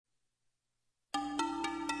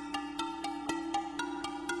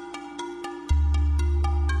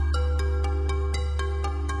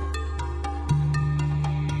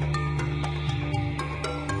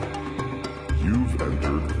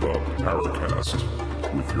Paracast,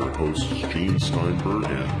 with your hosts Gene Steinberg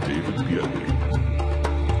and David Biedney.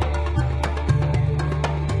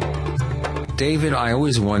 David, I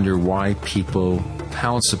always wonder why people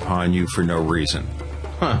pounce upon you for no reason.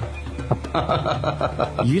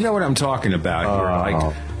 You know what I'm talking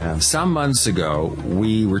about here. Some months ago,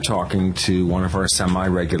 we were talking to one of our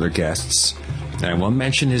semi-regular guests, and I won't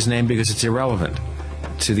mention his name because it's irrelevant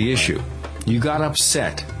to the issue. You got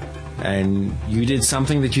upset, and you did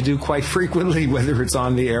something that you do quite frequently, whether it's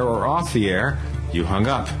on the air or off the air. You hung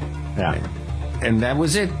up. Yeah. And that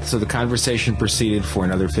was it. So the conversation proceeded for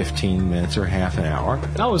another 15 minutes or half an hour.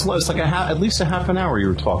 No, it was like at least a half an hour you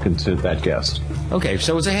were talking to that guest. Okay,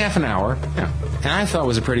 so it was a half an hour. Yeah. And I thought it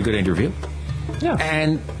was a pretty good interview. Yeah.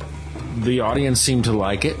 And the audience seemed to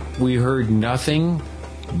like it. We heard nothing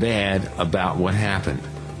bad about what happened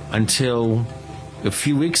until a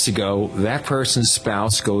few weeks ago, that person's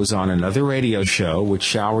spouse goes on another radio show, which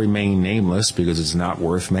shall remain nameless because it's not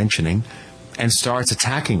worth mentioning, and starts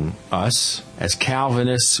attacking us as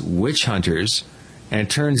Calvinist witch hunters. And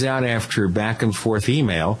it turns out after back and forth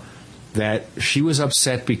email that she was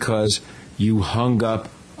upset because you hung up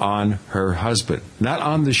on her husband. Not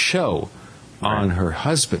on the show, on her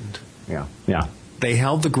husband. Yeah. Yeah. They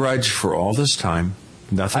held the grudge for all this time.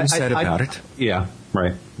 Nothing said about it. Yeah,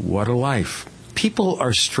 right. What a life. People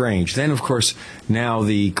are strange. Then, of course, now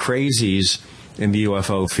the crazies in the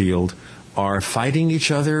UFO field are fighting each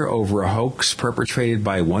other over a hoax perpetrated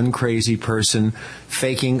by one crazy person,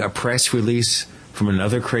 faking a press release from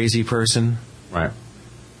another crazy person. Right.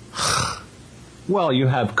 Well, you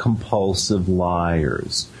have compulsive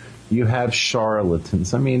liars. You have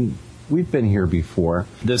charlatans. I mean, we've been here before.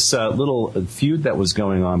 This little feud that was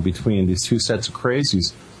going on between these two sets of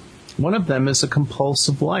crazies, one of them is a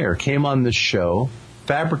compulsive liar. Came on this show,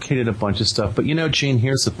 fabricated a bunch of stuff. But you know, Gene,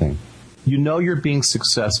 here's the thing. You know you're being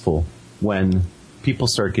successful when people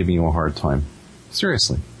start giving you a hard time.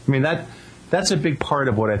 Seriously. I mean, that's a big part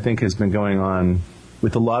of what I think has been going on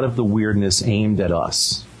with a lot of the weirdness aimed at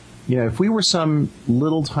us. You know, if we were some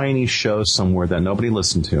little tiny show somewhere that nobody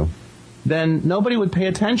listened to, then nobody would pay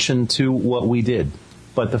attention to what we did.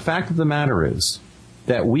 But the fact of the matter is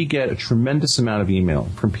that we get a tremendous amount of email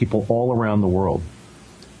from people all around the world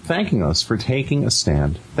thanking us for taking a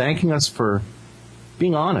stand, thanking us for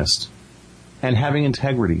being honest and having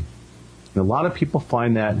integrity. And a lot of people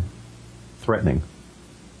find that threatening.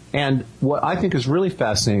 And what I think is really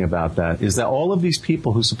fascinating about that is that all of these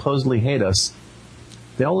people who supposedly hate us,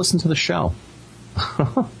 they all listen to the show.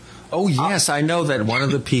 Oh, yes. I know that one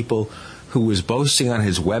of the people who was boasting on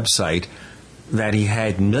his website that he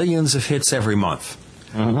had millions of hits every month.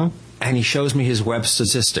 Mm-hmm. And he shows me his web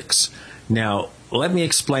statistics. Now, let me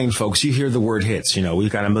explain, folks. You hear the word hits. You know,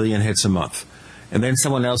 we've got 1 million hits a month. And then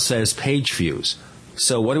someone else says page views.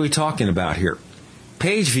 So what are we talking about here?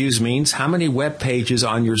 Page views means how many web pages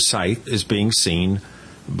on your site is being seen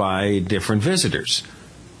by different visitors.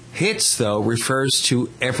 Hits, though, refers to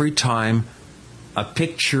every time a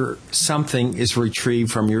picture, something is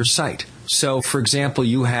retrieved from your site. So, for example,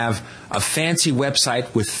 you have a fancy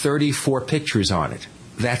website with 34 pictures on it.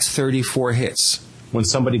 That's 34 hits. When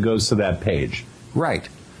somebody goes to that page. Right.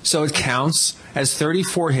 So it counts as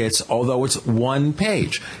 34 hits, although it's one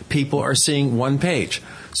page. People are seeing one page.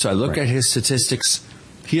 So I look at his statistics.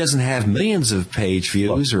 He doesn't have millions of page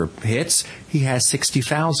views or hits. He has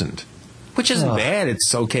 60,000, which isn't bad.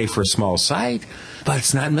 It's okay for a small site, but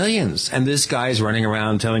it's not millions. And this guy's running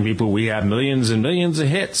around telling people we have millions and millions of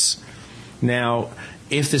hits. Now,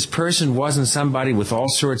 if this person wasn't somebody with all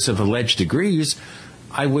sorts of alleged degrees,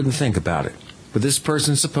 I wouldn't think about it. But this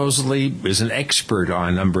person supposedly is an expert on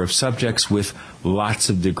a number of subjects with lots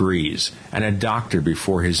of degrees and a doctor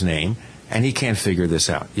before his name, and he can't figure this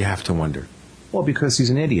out. You have to wonder. Well, because he's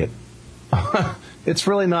an idiot. It's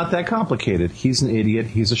really not that complicated. He's an idiot.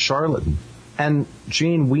 He's a charlatan. And,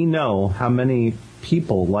 Gene, we know how many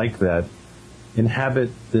people like that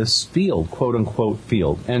inhabit this field, quote-unquote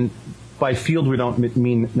field. And by field, we don't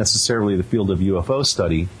mean necessarily the field of UFO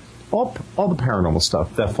study. All the paranormal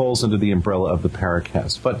stuff that falls under the umbrella of the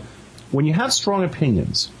Paracast. But when you have strong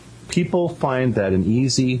opinions, people find that an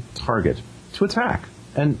easy target to attack.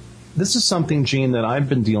 And this is something, Gene, that I've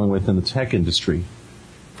been dealing with in the tech industry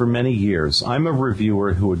for many years. I'm a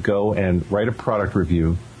reviewer who would go and write a product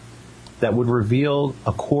review that would reveal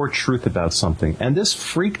a core truth about something. And this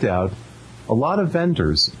freaked out a lot of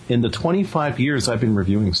vendors in the 25 years I've been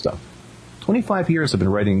reviewing stuff. 25 years I've been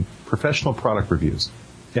writing professional product reviews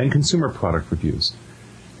and consumer product reviews.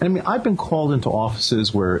 And I mean, I've been called into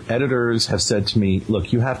offices where editors have said to me,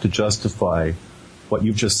 look, you have to justify what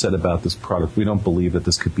you've just said about this product. We don't believe that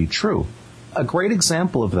this could be true. A great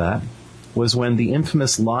example of that was when the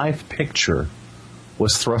infamous live picture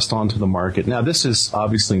was thrust onto the market. Now, this is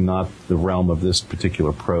obviously not the realm of this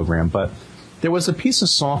particular program, but there was a piece of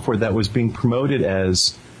software that was being promoted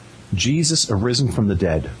as Jesus arisen from the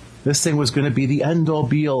dead. This thing was going to be the end-all,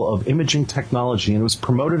 be-all of imaging technology, and it was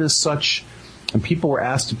promoted as such, and people were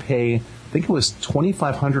asked to pay, I think it was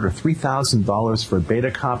 $2,500 or $3,000 for a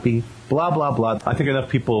beta copy, blah, blah, blah. I think enough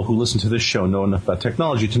people who listen to this show know enough about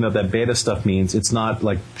technology to know that beta stuff means it's not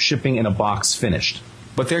like shipping in a box finished.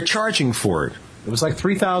 But they're charging for it. It was like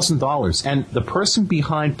 $3,000. And the person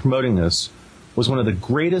behind promoting this was one of the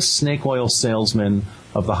greatest snake oil salesmen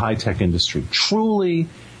of the high-tech industry. Truly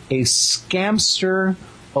a scamster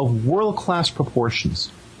of world-class proportions,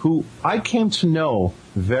 who I came to know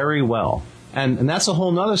very well. And that's a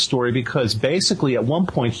whole nother story, because basically at one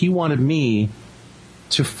point he wanted me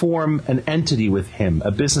to form an entity with him,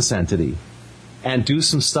 a business entity, and do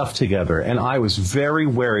some stuff together. And I was very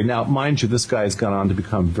wary. Now, mind you, this guy has gone on to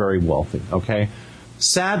become very wealthy, okay?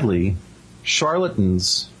 Sadly,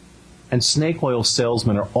 charlatans and snake oil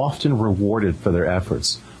salesmen are often rewarded for their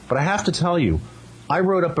efforts. But I have to tell you, I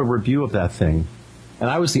wrote up a review of that thing, and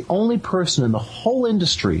I was the only person in the whole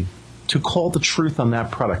industry to call the truth on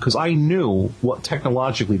that product, because I knew what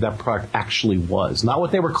technologically that product actually was, not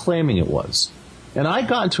what they were claiming it was. And I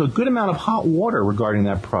got into a good amount of hot water regarding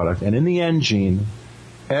that product. And in the end, Gene,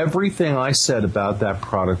 everything I said about that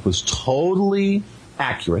product was totally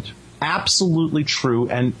accurate, absolutely true.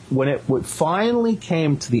 And when it finally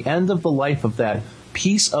came to the end of the life of that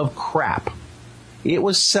piece of crap, it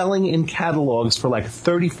was selling in catalogs for like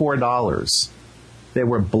 $34. They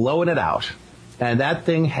were blowing it out. And that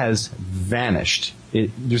thing has vanished.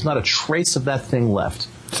 There's not a trace of that thing left.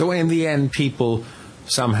 So in the end, people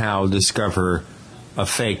somehow discover a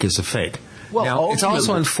fake is a fake. Well, now, it's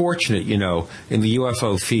also unfortunate, in the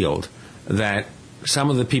UFO field, that some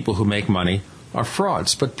of the people who make money are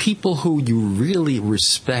frauds. But people who you really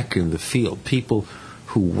respect in the field, people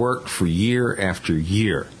who worked for year after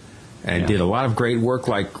year and did a lot of great work,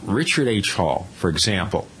 like Richard H. Hall, for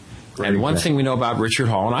example. And one thing we know about Richard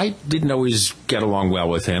Hall, and I didn't always get along well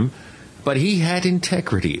with him, but he had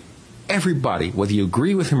integrity. Everybody, whether you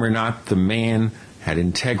agree with him or not, the man had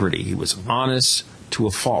integrity. He was honest to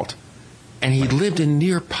a fault. And he lived in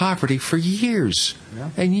near poverty for years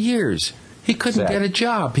and years. He couldn't get a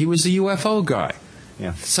job. He was a UFO guy.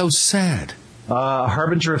 Yeah. So sad. A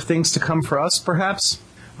harbinger of things to come for us, perhaps?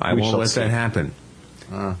 I won't let that happen.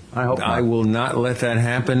 I hope not. I will not let that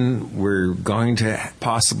happen. We're going to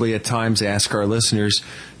possibly at times ask our listeners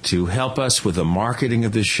to help us with the marketing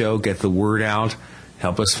of the show, get the word out,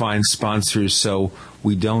 help us find sponsors so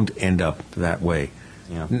we don't end up that way.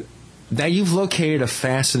 Yeah. Now, you've located a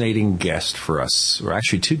fascinating guest for us, or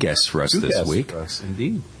actually two guests for us this week. For us,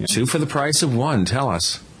 indeed. Yeah. Two for the price of one. Tell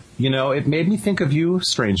us. It made me think of you,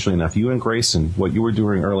 strangely enough, you and Grayson, what you were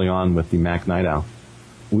doing early on with the Mac Night Owl.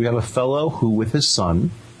 We have a fellow who, with his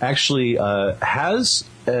son, actually has,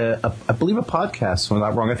 I believe, a podcast, if I'm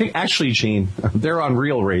not wrong. I think, actually, Gene, they're on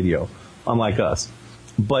real radio, unlike us.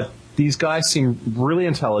 But these guys seem really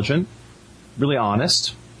intelligent, really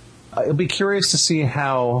honest. I'll be curious to see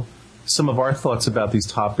how some of our thoughts about these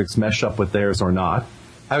topics mesh up with theirs or not.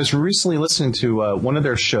 I was recently listening to one of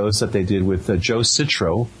their shows that they did with Joe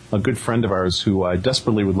Citro, a good friend of ours who I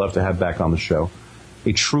desperately would love to have back on the show.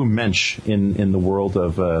 A true mensch in the world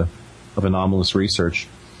of anomalous research.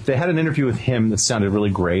 They had an interview with him that sounded really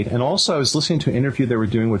great. And also I was listening to an interview they were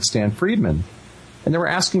doing with Stan Friedman. And they were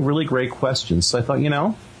asking really great questions. So I thought,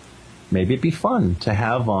 maybe it'd be fun to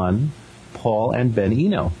have on Paul and Ben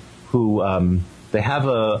Eno, who they have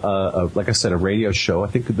like I said, a radio show. I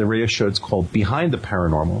think the radio show is called Behind the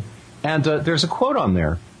Paranormal. And there's a quote on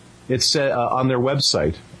there. It's on their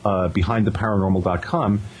website,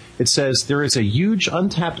 behindtheparanormal.com. It says, there is a huge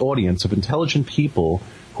untapped audience of intelligent people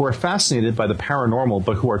who are fascinated by the paranormal,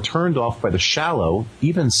 but who are turned off by the shallow,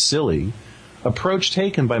 even silly, approach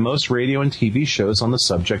taken by most radio and TV shows on the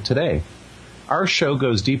subject today. Our show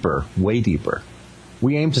goes deeper, way deeper.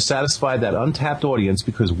 We aim to satisfy that untapped audience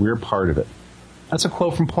because we're part of it. That's a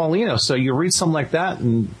quote from Paul Eno. So you read something like that,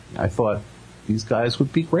 and I thought these guys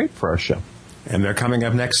would be great for our show. And they're coming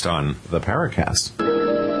up next on the Paracast.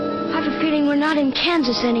 I have a feeling we're not in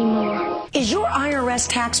Kansas anymore. Is your IRS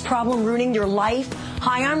tax problem ruining your life?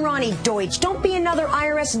 Hi, I'm Ronnie Deutsch. Don't be another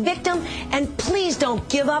IRS victim, and please don't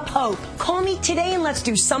give up hope. Call me today and let's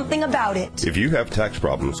do something about it. If you have tax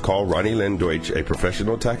problems, call Ronnie Lynn Deutsch, a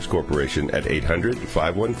professional tax corporation, at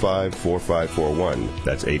 800-515-4541.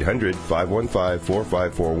 That's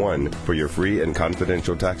 800-515-4541 for your free and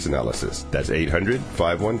confidential tax analysis. That's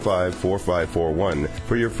 800-515-4541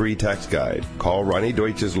 for your free tax guide. Call Ronnie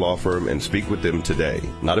Deutsch's law firm and speak with them today.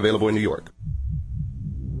 Not available in New York.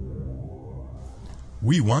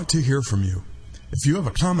 We want to hear from you. If you have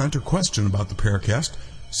a comment or question about the Paracast,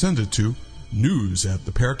 send it to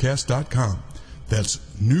news@theparacast.com. That's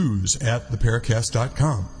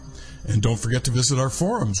news@theparacast.com. And don't forget to visit our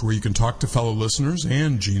forums where you can talk to fellow listeners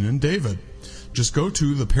and Gene and David. Just go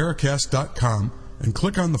to theparacast.com and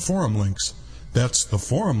click on the forum links. That's the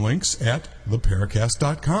forum links at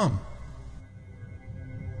theparacast.com.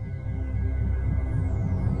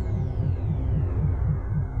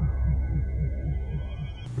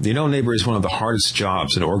 You know, neighbor, is one of the hardest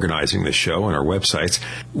jobs in organizing the show and our websites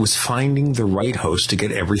was finding the right host to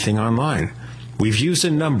get everything online. We've used a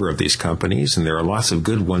number of these companies, and there are lots of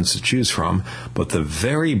good ones to choose from, but the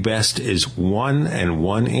very best is One and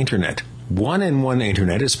One Internet. One and One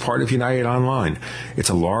Internet is part of United Online. It's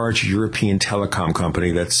a large European telecom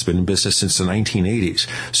company that's been in business since the 1980s.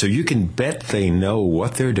 So you can bet they know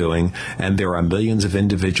what they're doing, and there are millions of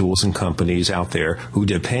individuals and companies out there who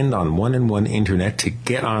depend on One and One Internet to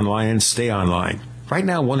get online and stay online. Right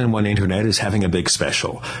now, One and One Internet is having a big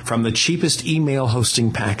special. From the cheapest email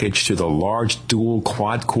hosting package to the large dual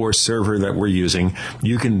quad-core server that we're using,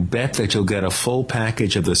 you can bet that you'll get a full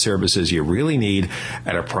package of the services you really need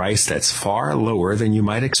at a price that's far lower than you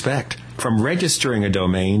might expect. From registering a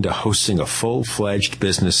domain to hosting a full-fledged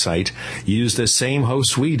business site, use the same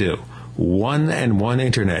host we do, One and One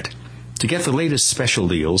Internet. To get the latest special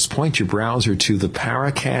deals, point your browser to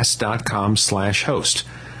theparacast.com/host.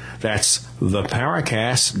 That's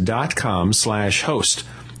theparacast.com/host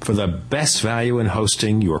for the best value in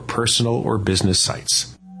hosting your personal or business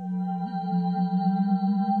sites.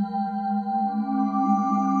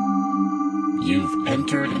 You've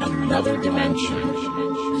entered another dimension.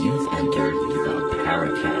 You've entered the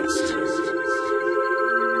Paracast.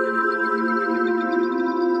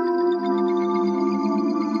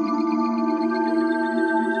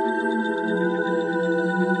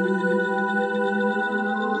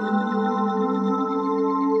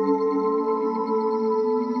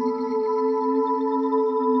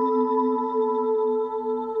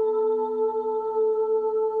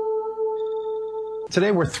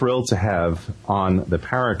 Today we're thrilled to have on the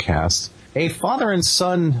Paracast a father and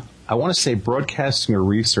son, I want to say broadcasting or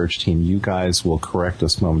research team. You guys will correct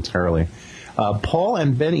us momentarily. Paul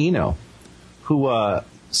and Ben Eno, who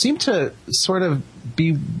seem to sort of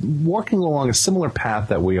be walking along a similar path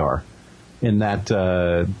that we are, in that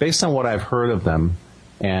based on what I've heard of them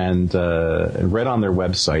and read on their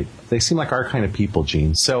website, they seem like our kind of people,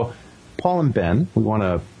 Gene. So, Paul and Ben, we want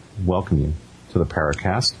to welcome you to the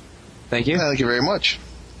Paracast. Thank you. Thank you very much.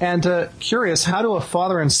 And curious, how do a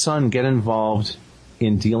father and son get involved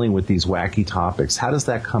in dealing with these wacky topics? How does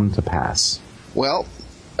that come to pass? Well,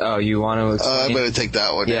 you want to explain? I better take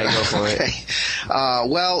that one. Yeah, go for it. Okay.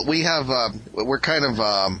 Well, we have, we're kind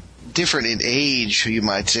of different in age, you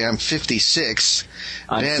might say. I'm 56.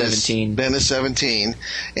 I'm 17. Ben is 17.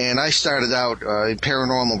 And I started out in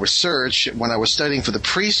paranormal research when I was studying for the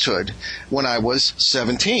priesthood when I was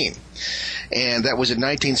 17. And that was in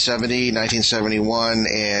 1970, 1971,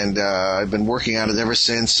 and I've been working on it ever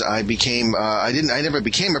since. I never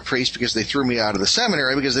became a priest because they threw me out of the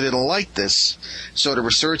seminary because they didn't like this sort of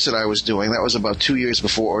research that I was doing. That was about 2 years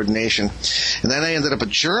before ordination. And then I ended up a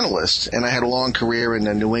journalist, and I had a long career in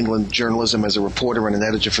New England journalism as a reporter and an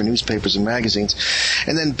editor for newspapers and magazines.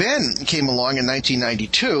 And then Ben came along in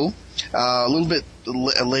 1992, a little bit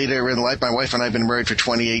later in life. My wife and I have been married for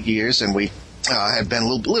 28 years, and we have been a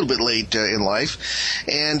little bit late in life,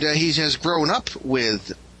 and he has grown up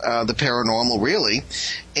with the paranormal, really,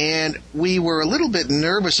 and we were a little bit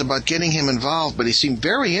nervous about getting him involved, but he seemed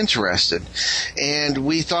very interested, and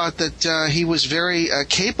we thought that he was very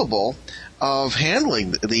capable of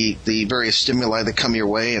handling the various stimuli that come your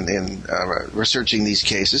way in researching these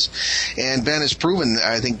cases. And Ben has proven,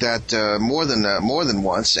 I think, that more than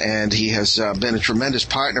once, and he has been a tremendous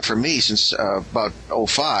partner for me since about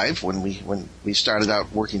 2005 when we started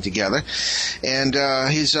out working together. And I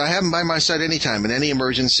have him by my side anytime in any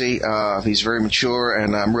emergency. He's very mature,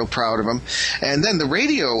 and I'm real proud of him. And then the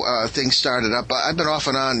radio thing started up. I've been off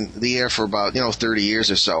and on the air for about 30 years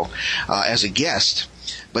or so as a guest.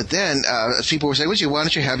 But then people were saying, well, why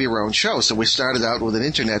don't you have your own show? So we started out with an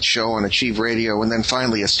internet show on Achieve Radio, and then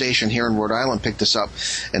finally a station here in Rhode Island picked us up,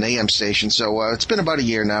 an AM station. So it's been about a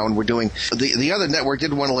year now, and we're doing the other network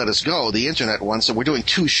didn't want to let us go, the internet one. So we're doing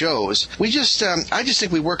 2 shows. We just I just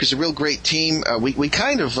think we work as a real great team. We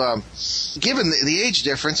kind of given the age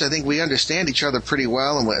difference, I think we understand each other pretty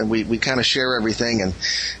well, and we kind of share everything.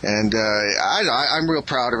 And I'm real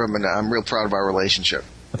proud of him, and I'm real proud of our relationship.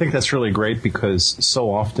 I think that's really great because so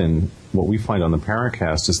often what we find on the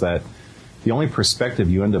Paracast is that the only perspective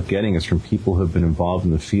you end up getting is from people who have been involved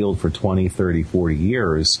in the field for 20, 30, 40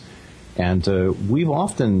 years. And we've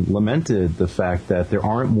often lamented the fact that there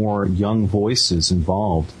aren't more young voices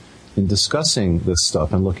involved in discussing this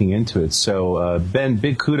stuff and looking into it. So, Ben,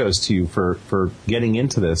 big kudos to you for getting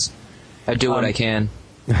into this. I do what I can.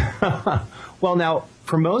 Well, now,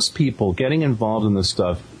 for most people, getting involved in this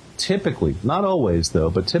stuff typically, not always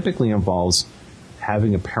though, but typically involves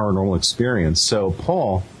having a paranormal experience. So,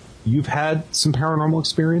 Paul, you've had some paranormal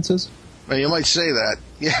experiences? Well, you might say that,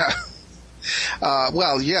 yeah.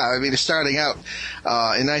 Well, yeah, I mean, starting out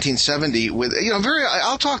in 1970 with,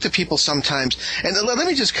 I'll talk to people sometimes, and let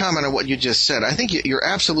me just comment on what you just said. I think you're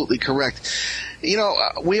absolutely correct.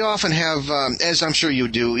 We often have, as I'm sure you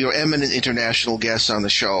do, eminent international guests on the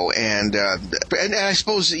show, and I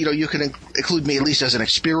suppose, you can include me at least as an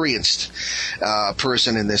experienced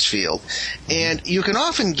person in this field. And you can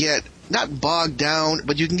often get not bogged down,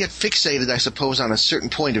 but you can get fixated, I suppose, on a certain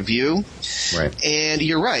point of view. Right. And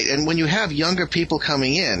you're right. And when you have younger people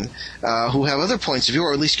coming in who have other points of view,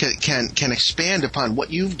 or at least can expand upon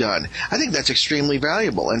what you've done, I think that's extremely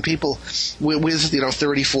valuable. And people with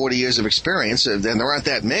 30, 40 years of experience, and there aren't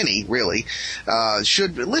that many really,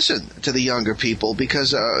 should listen to the younger people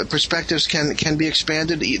because perspectives can be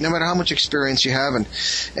expanded no matter how much experience you have,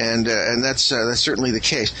 and that's certainly the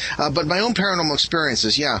case. But my own paranormal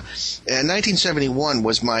experiences, yeah. And 1971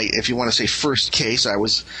 was my, if you want to say, first case. I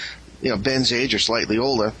was, Ben's age or slightly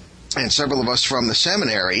older. And several of us from the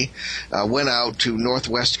seminary went out to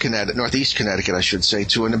northeast Connecticut, I should say,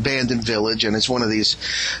 to an abandoned village. And it's one of these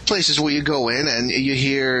places where you go in and you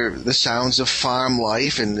hear the sounds of farm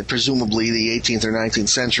life, and presumably the 18th or 19th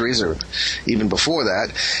centuries, or even before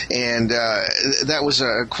that. And that was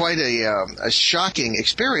quite a shocking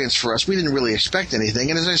experience for us. We didn't really expect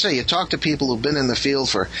anything. And as I say, you talk to people who've been in the field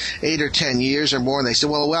for 8 or 10 years or more, and they say,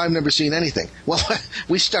 well, I've never seen anything. Well,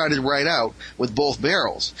 we started right out with both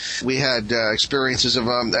barrels. We had experiences of,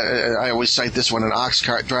 I always cite this one, an ox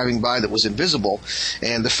cart driving by that was invisible,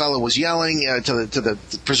 and the fellow was yelling to the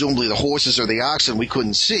presumably the horses or the oxen we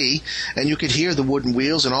couldn't see, and you could hear the wooden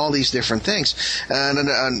wheels and all these different things.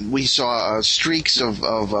 And we saw streaks of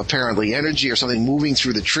apparently energy or something moving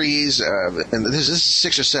through the trees, and this is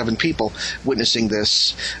 6 or 7 people witnessing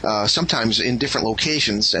this, sometimes in different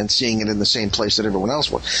locations and seeing it in the same place that everyone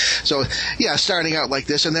else was. So, yeah, starting out like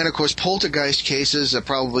this, and then, of course, poltergeist cases,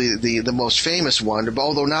 probably the most famous one,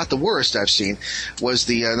 although not the worst I've seen, was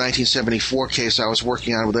the 1974 case I was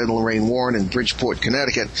working on with Ed and Lorraine Warren in Bridgeport,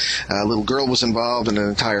 Connecticut. A little girl was involved, and an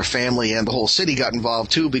entire family, and the whole city got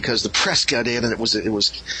involved too because the press got in, and it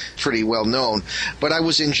was pretty well known. But I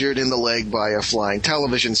was injured in the leg by a flying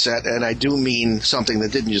television set, and I do mean something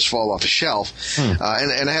that didn't just fall off a shelf. And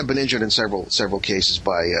I have been injured in several cases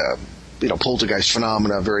by poltergeist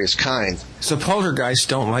phenomena of various kinds. So poltergeists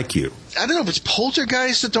don't like you? I don't know if it's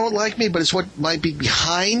poltergeists that don't like me, but it's what might be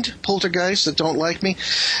behind poltergeists that don't like me.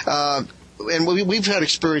 And we've had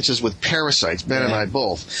experiences with parasites, Ben and I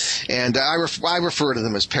both. And I refer to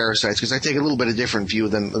them as parasites because I take a little bit of different view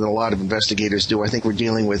than a lot of investigators do. I think we're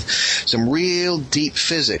dealing with some real deep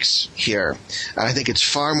physics here. I think it's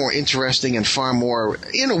far more interesting and far more,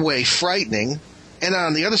 in a way, frightening, and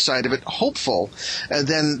on the other side of it, hopeful,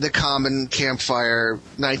 than the common campfire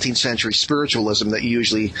 19th century spiritualism that you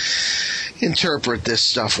usually interpret this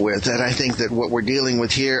stuff with. And I think that what we're dealing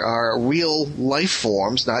with here are real life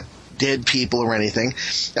forms, not dead people or anything.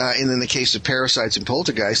 And in the case of parasites and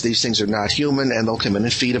poltergeists, these things are not human, and they'll come in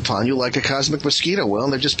and feed upon you like a cosmic mosquito will,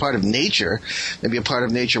 and they're just part of nature, maybe a part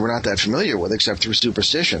of nature we're not that familiar with except through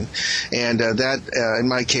superstition. And that, in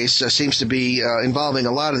my case, seems to be involving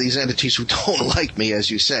a lot of these entities who don't like me, as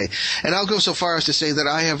you say. And I'll go so far as to say that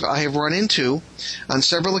I have run into, on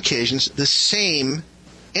several occasions, the same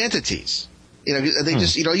entities. They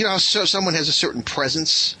just, how someone has a certain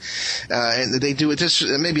presence, and they do it. This,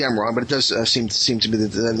 maybe I'm wrong, but it does seem to be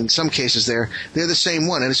that in some cases they're the same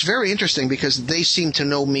one, and it's very interesting because they seem to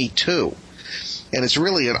know me too. And it's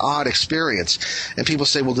really an odd experience. And people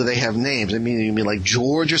say, well, do they have names? I mean, you mean like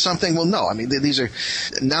George or something? Well, no. I mean, these are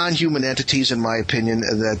non-human entities, in my opinion,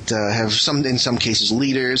 that have in some cases,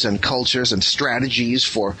 leaders and cultures and strategies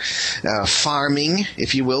for farming,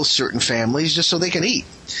 if you will, certain families just so they can eat.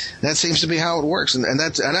 That seems to be how it works. And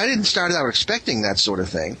I didn't start out expecting that sort of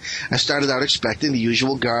thing. I started out expecting the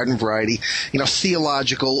usual garden variety,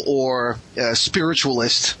 theological or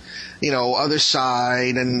spiritualist, other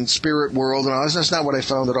side and spirit world and all this. That's not what I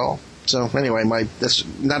found at all. So anyway, that's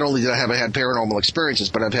not only did I had paranormal experiences,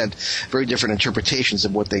 but I've had very different interpretations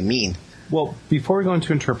of what they mean. Well, before we go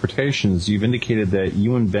into interpretations, you've indicated that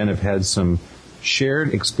you and Ben have had some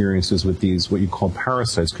shared experiences with these, what you call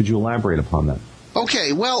parasites. Could you elaborate upon that?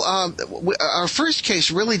 Okay, well, our first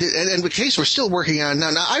case really did, and the case we're still working on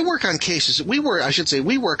now. Now, I work on cases. We work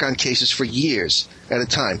on cases for years at a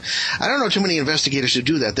time. I don't know too many investigators who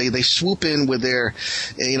do that. They swoop in with their,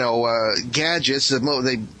 gadgets that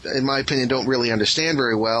they, in my opinion, don't really understand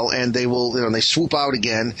very well, and they will, they swoop out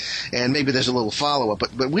again, and maybe there's a little follow-up.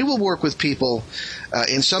 But we will work with people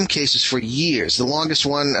in some cases for years. The longest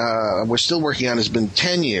one we're still working on has been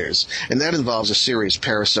 10 years, and that involves a serious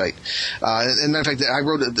parasite. And in fact, I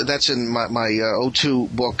wrote that's in my 02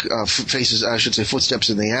 book, Footsteps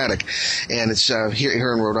in the Attic, and it's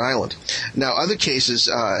here in Rhode Island. Now, other cases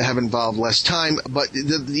have involved less time, but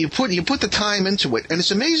you put the time into it, and it's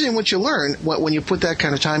amazing what you learn when you put that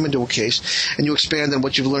kind of time into a case, and you expand on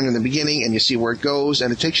what you've learned in the beginning, and you see where it goes,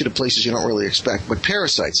 and it takes you to places you don't really expect. But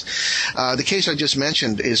parasites, the case I just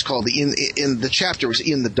mentioned is called the chapter is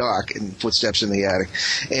In the Dark in Footsteps in the Attic,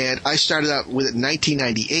 and I started out with it in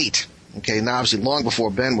 1998. Okay, now obviously long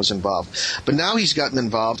before Ben was involved. But now he's gotten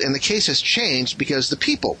involved, and the case has changed because the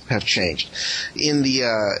people have changed. In the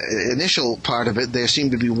initial part of it, there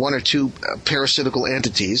seemed to be one or two parasitical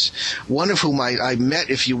entities, one of whom I met,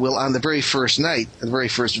 if you will, on the very first night, the very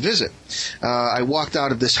first visit. I walked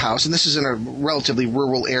out of this house, and this is in a relatively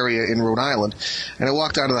rural area in Rhode Island, and I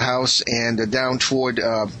walked out of the house and down toward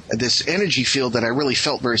this energy field that I really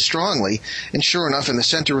felt very strongly, and sure enough, in the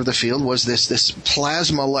center of the field was this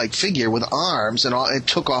plasma-like figure with arms, and it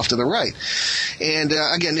took off to the right. And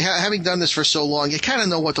again, having done this for so long, you kind of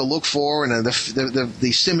know what to look for, and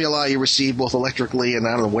the stimuli you receive both electrically and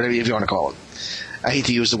I don't know, whatever you want to call it. I hate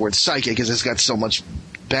to use the word psychic because it's got so much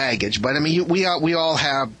baggage, but I mean, we all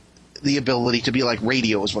have the ability to be like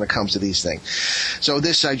radios when it comes to these things. So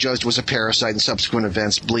this I judged was a parasite, and subsequent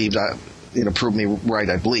events proved me right,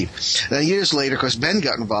 I believe. Then years later, because Ben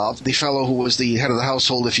got involved, the fellow who was the head of the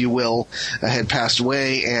household, if you will, had passed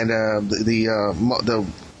away, and the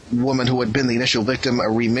woman who had been the initial victim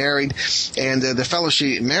remarried, and the fellow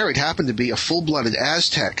she married happened to be a full-blooded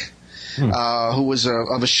Aztec who was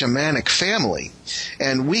of a shamanic family,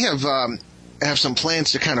 and we have some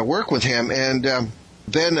plans to kind of work with him, and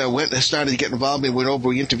Ben started to get involved.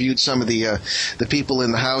 We interviewed some of the people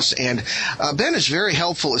in the house, and Ben is very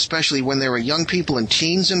helpful, especially when there are young people and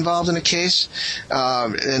teens involved in a case,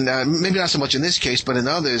 and maybe not so much in this case, but in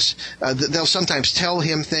others. They'll sometimes tell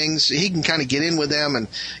him things. He can kind of get in with them, and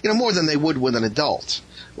more than they would with an adult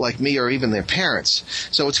like me or even their parents.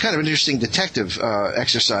 So it's kind of an interesting detective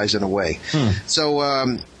exercise in a way.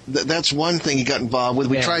 So that's one thing he got involved with.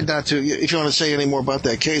 We tried not to. If you want to say any more about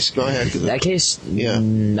that case, go ahead. That case,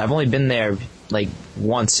 I've only been there like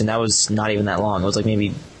once, and that was not even that long. It was like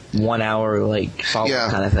maybe 1 hour,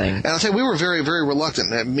 follow-up kind of thing. And I'll tell you, we were very, very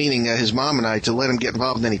reluctant, meaning his mom and I, to let him get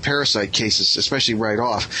involved in any parasite cases, especially right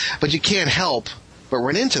off. But you can't help but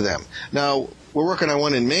run into them. Now, we're working on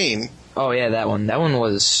one in Maine. Oh, yeah, that one. That one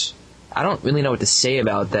was... I don't really know what to say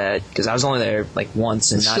about that, because I was only there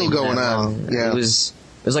once, and it's not still even going that on. long. Yeah. It was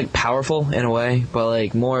powerful in a way,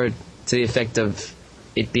 but more to the effect of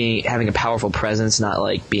it having a powerful presence,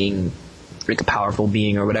 not being a powerful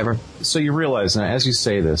being or whatever. So you realize, now, as you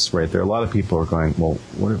say this, right, there are a lot of people who are going, well,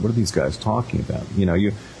 what are these guys talking about?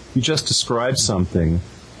 You just described something,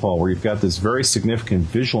 Paul, where you've got this very significant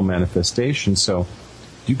visual manifestation. So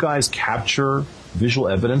do you guys capture visual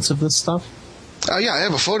evidence of this stuff? Yeah, I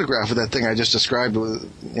have a photograph of that thing I just described,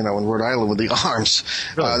 in Rhode Island with the arms.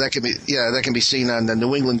 Really? That can be seen on the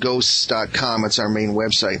NewEnglandGhosts.com. It's our main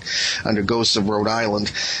website under Ghosts of Rhode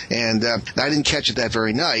Island. And I didn't catch it that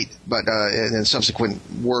very night, but in subsequent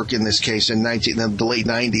work in this case in the late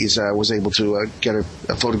 90s, I was able to get a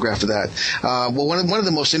photograph of that. Well, one of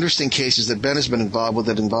the most interesting cases that Ben has been involved with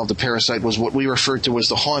that involved a parasite was what we referred to as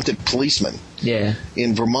the haunted policeman. Yeah.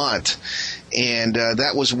 In Vermont. And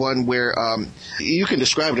that was one where you can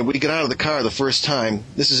describe it. We get out of the car the first time.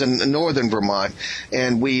 This is in northern Vermont,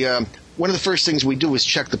 and we one of the first things we do is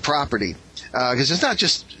check the property. Because it's not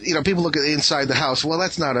just, people look at inside the house. Well,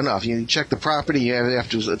 that's not enough. You check the property. You have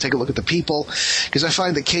to take a look at the people. Because I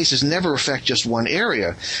find that cases never affect just one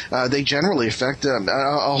area. They generally affect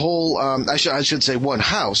a whole, I should say one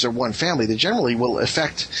house or one family. They generally will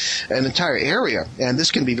affect an entire area. And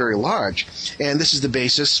this can be very large. And this is the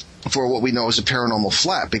basis for what we know as a paranormal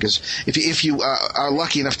flat, because if you are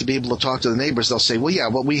lucky enough to be able to talk to the neighbors, they'll say, well, yeah,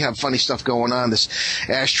 we have funny stuff going on. This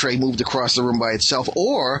ashtray moved across the room by itself,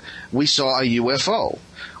 or we saw a UFO.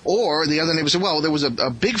 Or the other neighbor said, well, there was a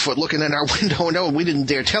Bigfoot looking in our window. No, we didn't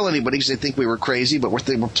dare tell anybody because they think we were crazy, but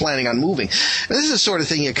they were planning on moving. And this is the sort of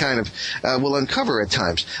thing you kind of will uncover at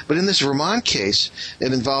times. But in this Vermont case,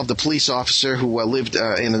 it involved a police officer who lived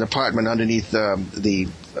in an apartment underneath the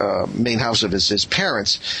main house of his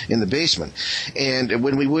parents in the basement. And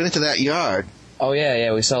when we went into that yard... Oh,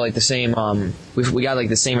 yeah, we saw like the same, we got like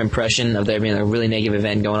the same impression of there being a really negative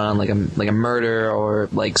event going on, like a murder or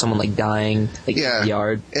like someone like dying, like in the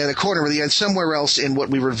yard. And a corner of the end, somewhere else in what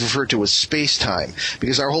we refer to as space-time.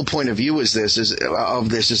 Because our whole point of view is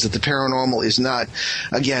that the paranormal is not,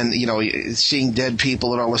 again, seeing dead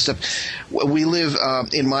people and all this stuff. We live,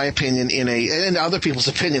 in my opinion, and other people's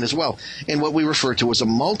opinion as well, in what we refer to as a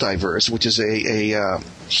multiverse, which is a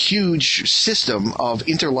huge system of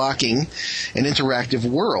interlocking and interactive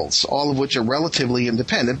worlds, all of which are relatively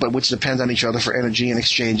independent, but which depend on each other for energy and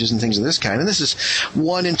exchanges and things of this kind. And this is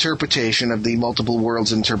one interpretation of the multiple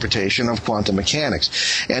worlds interpretation of quantum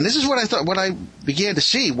mechanics. And this is what I began to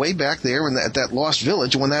see way back there at that lost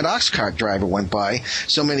village when that ox cart driver went by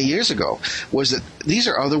so many years ago, was that these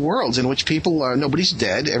are other worlds in which people are, nobody's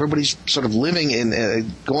dead, everybody's sort of living in,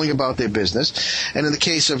 going about their business. And in the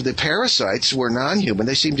case of the parasites, who are non-human,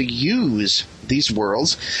 they seem to use these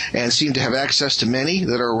worlds and seem to have access to many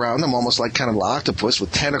that are around them, almost like kind of an octopus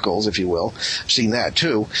with tentacles, if you will. I've seen that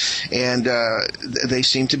too. And they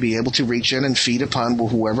seem to be able to reach in and feed upon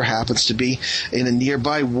whoever happens to be in a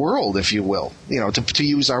nearby world, if you will, to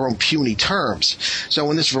use our own puny terms. So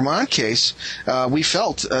in this Vermont case, we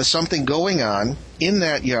felt something going on in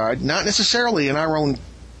that yard, not necessarily in our own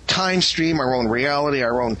time stream, our own reality,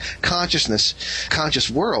 our own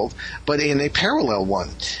conscious world, but in a parallel one.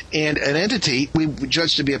 And an entity we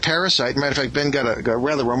judged to be a parasite. Matter of fact, Ben got a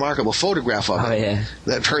rather remarkable photograph of it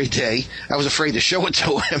that very day. I was afraid to show it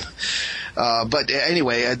to him. But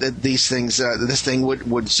anyway, these things, this thing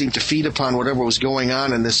would seem to feed upon whatever was going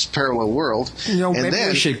on in this parallel world. Maybe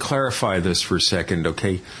we should clarify this for a second,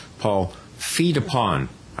 okay, Paul? Feed upon.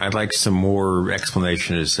 I'd like some more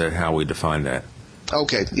explanation as to how we define that.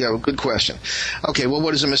 Okay, yeah, good question. Okay, well,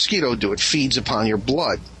 what does a mosquito do? It feeds upon your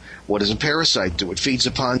blood. What does a parasite do? It feeds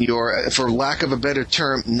upon your, for lack of a better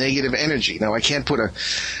term, negative energy. Now, I can't put a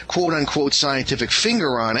quote-unquote scientific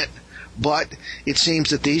finger on it, but it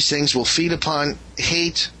seems that these things will feed upon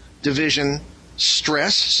hate, division,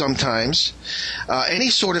 stress sometimes, any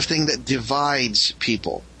sort of thing that divides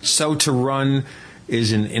people. So to run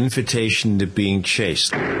is an invitation to being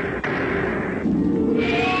chased.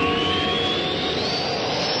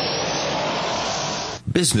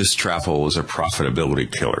 Business travel is a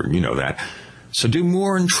profitability killer, you know that. So do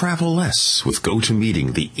more and travel less with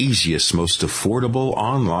GoToMeeting, the easiest, most affordable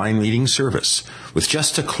online meeting service. With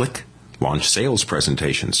just a click, launch sales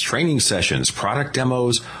presentations, training sessions, product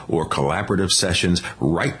demos, or collaborative sessions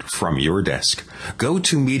right from your desk.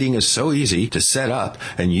 GoToMeeting is so easy to set up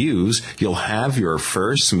and use, you'll have your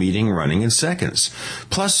first meeting running in seconds.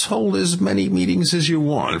 Plus, hold as many meetings as you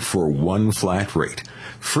want for one flat rate.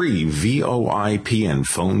 Free VoIP and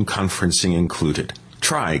phone conferencing included.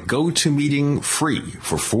 Try GoToMeeting free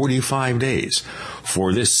for 45 days.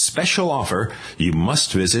 For this special offer, you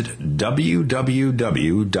must visit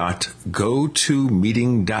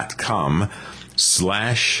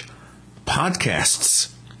www.gotomeeting.com/podcasts.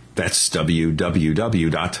 That's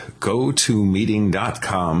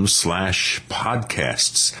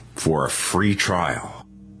www.gotomeeting.com/podcasts for a free trial.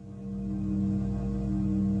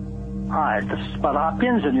 Hi, this is Bud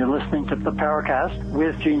Hopkins, and you're listening to the Paracast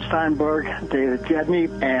with Gene Steinberg, David Gedney,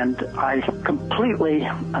 and I completely,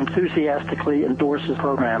 enthusiastically endorse this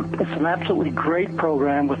program. It's an absolutely great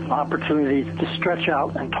program with an opportunity to stretch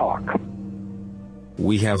out and talk.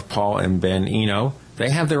 We have Paul and Ben Eno. They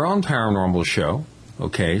have their own paranormal show,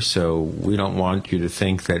 okay, so we don't want you to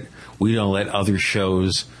think that we don't let other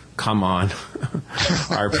shows come on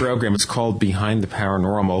our program. It's called Behind the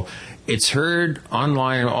Paranormal. It's heard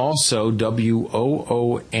online also,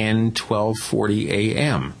 WOON 1240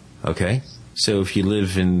 AM, okay? So if you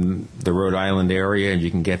live in the Rhode Island area and you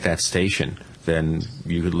can get that station, then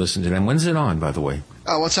you could listen to them. When's it on, by the way?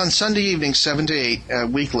 Oh, it's on Sunday evenings, 7 to 8,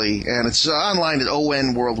 weekly, and it's online at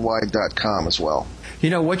onworldwide.com as well. You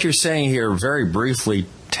know, what you're saying here very briefly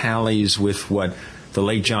tallies with what the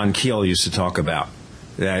late John Keel used to talk about,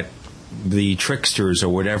 that the tricksters or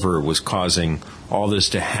whatever was causing all this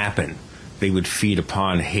to happen. They would feed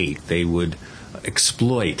upon hate. They would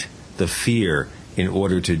exploit the fear in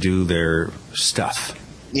order to do their stuff.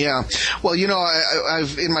 Yeah. Well, you know,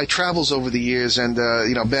 I've in my travels over the years, and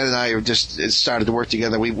you know, Ben and I are just started to work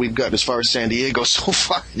together. We've gotten as far as San Diego so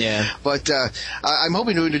far. Yeah. But I'm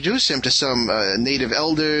hoping to introduce him to some native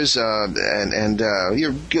elders, and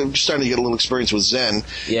you're starting to get a little experience with Zen.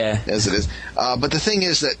 Yeah. As it is. But the thing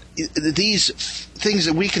is that these things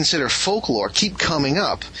that we consider folklore keep coming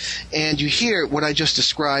up, and you hear what I just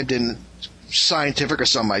described in scientific, or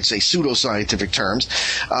some might say pseudoscientific terms.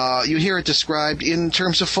 You hear it described in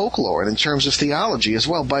terms of folklore and in terms of theology as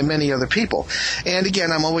well by many other people. And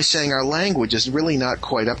again, I'm always saying our language is really not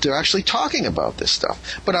quite up to actually talking about this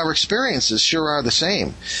stuff. But our experiences sure are the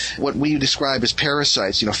same. What we describe as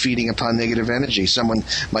parasites, you know, feeding upon negative energy. Someone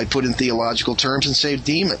might put in theological terms and say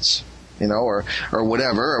demons, you know, or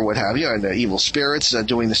whatever, or what have you, and evil spirits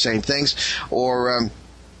doing the same things. Or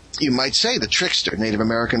you might say the trickster. Native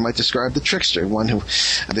American might describe the trickster, one who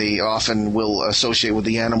they often will associate with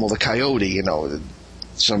the animal, the coyote, you know,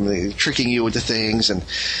 somebody tricking you into things and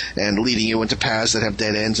leading you into paths that have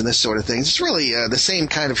dead ends and this sort of thing. It's really the same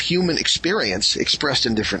kind of human experience expressed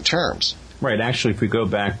in different terms. Right. Actually, if we go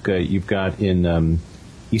back, you've got in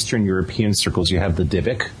Eastern European circles, you have the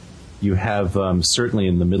Dybbuk. You have, certainly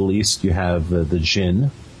in the Middle East, you have the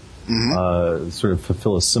jinn, sort of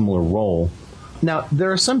fulfill a similar role. Now,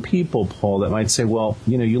 there are some people, Paul, that might say, well,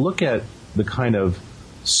 you know, you look at the kind of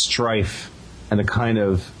strife and the kind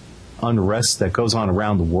of unrest that goes on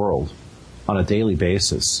around the world on a daily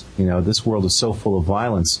basis. You know, this world is so full of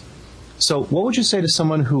violence. So what would you say to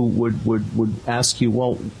someone who would ask you,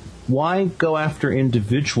 well, why go after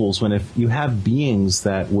individuals when if you have beings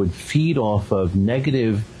that would feed off of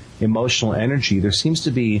negative emotional energy? There seems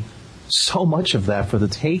to be so much of that for the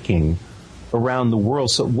taking around the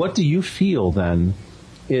world. So what do you feel then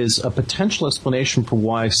is a potential explanation for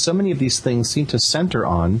why so many of these things seem to center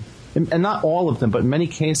on, and not all of them, but in many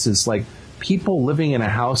cases, like people living in a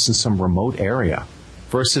house in some remote area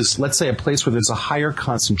versus, let's say, a place where there's a higher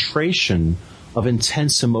concentration of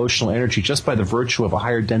intense emotional energy just by the virtue of a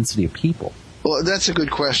higher density of people? Well, that's a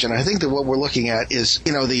good question. I think that what we're looking at is,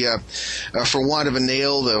 you know, the for want of a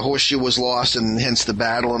nail, the horseshoe was lost, and hence the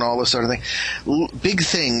battle and all this sort of thing. Big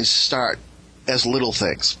things start as little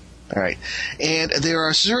things. All right. And there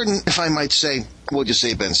are certain, if I might say, what would you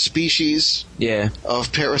say, Ben, species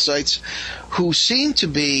of parasites who seem to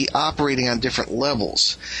be operating on different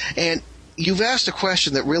levels. And you've asked a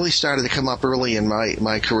question that really started to come up early in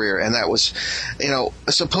my career, and that was, you know,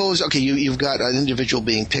 suppose, okay, you've got an individual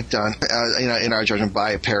being picked on, in our judgment,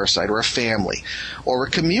 by a parasite or a family or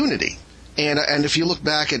a community. And if you look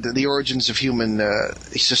back at the origins of human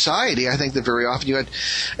society, I think that very often you had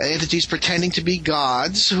entities pretending to be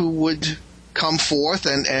gods who would come forth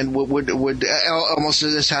and would almost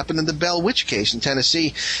as this happened in the Bell Witch case in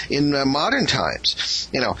Tennessee in modern times,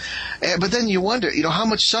 you know. But then you wonder, you know, how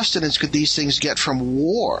much sustenance could these things get from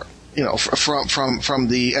war? You know, from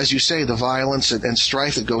the, as you say, the violence and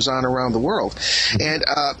strife that goes on around the world. And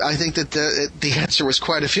I think that the answer was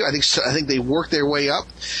quite a few. I think they work their way up.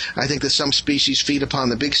 I think that some species feed upon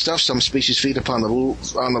the big stuff, some species feed upon the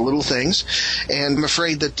little things. And I'm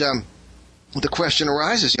afraid that the question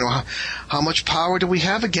arises, you know, how much power do we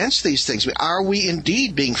have against these things? Are we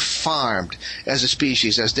indeed being farmed as a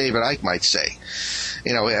species, as David Icke might say?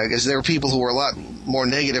 You know, because there are people who are a lot more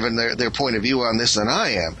negative in their point of view on this than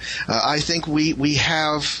I am. I think we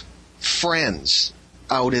have friends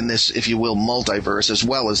out in this, if you will, multiverse, as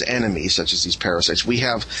well as enemies, such as these parasites. We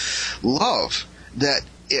have love that,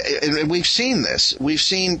 and we've seen this. We've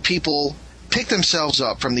seen people pick themselves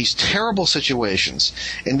up from these terrible situations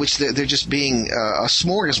in which they're just being a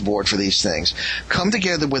smorgasbord for these things, come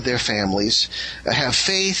together with their families, have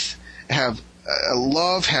faith, have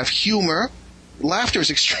love, have humor. Laughter is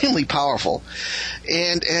extremely powerful,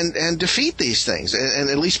 and defeat these things, and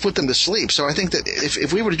at least put them to sleep. So I think that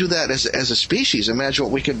if we were to do that as a species, imagine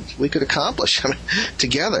what we could accomplish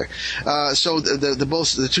together. So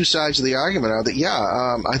the two sides of the argument are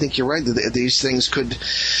that I think you're right, that these things could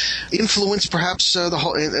influence perhaps the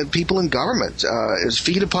whole people in government,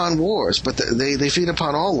 feed upon wars, but they feed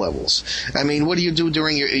upon all levels. I mean, what do you do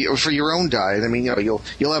for your own diet? I mean, you know,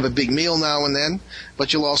 you'll have a big meal now and then,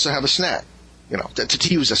 but you'll also have a snack. You know,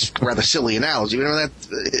 to use a rather silly analogy, you know, that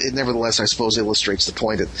it nevertheless, I suppose, illustrates the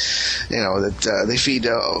point that, you know, that they feed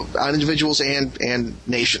on individuals and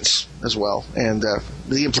nations as well, and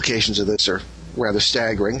the implications of this are rather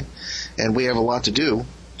staggering. and we have a lot to do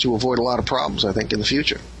to avoid a lot of problems, I think, in the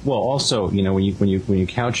future. Well, also, when you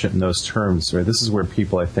couch it in those terms, right, this is where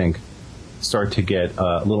people, I think, start to get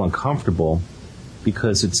a little uncomfortable,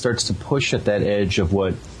 because it starts to push at that edge of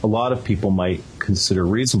what a lot of people might consider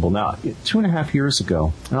reasonable. Now, 2.5 years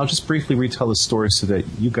ago, and I'll just briefly retell the story so that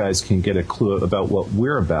you guys can get a clue about what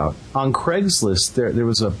we're about. On Craigslist, there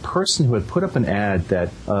was a person who had put up an ad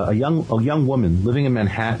that a young woman living in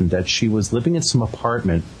Manhattan, that she was living in some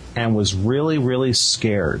apartment and was really, really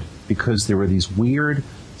scared because there were these weird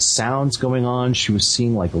sounds going on. She was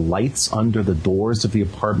seeing like lights under the doors of the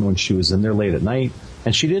apartment when she was in there late at night.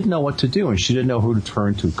 And she didn't know what to do, and she didn't know who to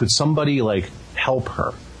turn to. Could somebody, help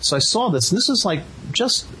her? So I saw this, and this is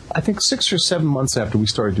just, I think, 6 or 7 months after we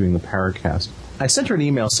started doing the Paracast. I sent her an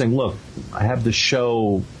email saying, look, I have this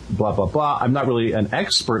show, blah, blah, blah. I'm not really an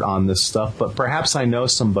expert on this stuff, but perhaps I know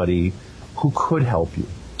somebody who could help you.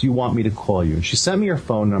 Do you want me to call you? And she sent me her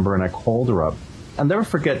phone number, and I called her up. I'll never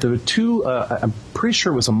forget, there were two, I'm pretty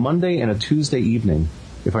sure it was a Monday and a Tuesday evening,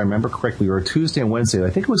 if I remember correctly, or a Tuesday and Wednesday. I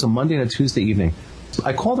think it was a Monday and a Tuesday evening.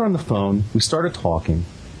 I called her on the phone, we started talking,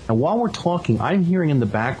 and while we're talking, I'm hearing in the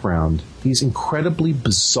background these incredibly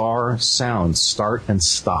bizarre sounds start and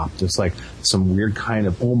stop. There's some weird kind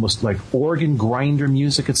of almost like organ grinder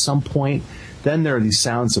music at some point. Then there are these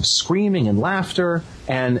sounds of screaming and laughter,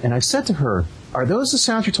 and I said to her, are those the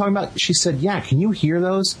sounds you're talking about? She said, yeah, can you hear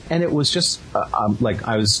those? And it was just,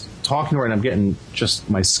 I was talking to her, and I'm getting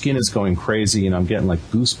my skin is going crazy, and I'm getting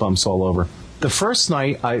goosebumps all over. The first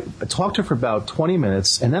night, I talked to her for about 20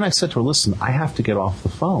 minutes, and then I said to her, listen, I have to get off the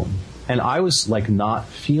phone. And I was not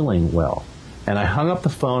feeling well. And I hung up the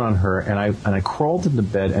phone on her, and I crawled into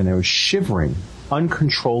bed, and I was shivering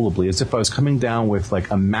uncontrollably, as if I was coming down with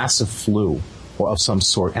a massive flu or of some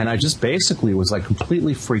sort. And I just basically was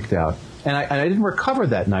completely freaked out. And I didn't recover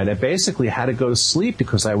that night. I basically had to go to sleep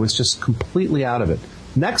because I was just completely out of it.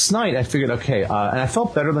 Next night, I figured, okay, and I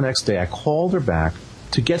felt better the next day. I called her back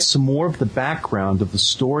to get some more of the background of the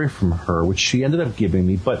story from her, which she ended up giving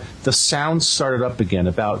me. But the sounds started up again.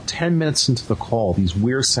 About 10 minutes into the call, these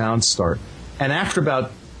weird sounds start. And after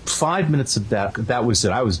about 5 minutes of that was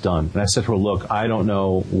it. I was done. And I said to her, look, I don't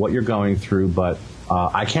know what you're going through, but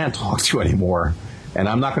I can't talk to you anymore, and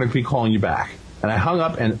I'm not going to be calling you back. And I hung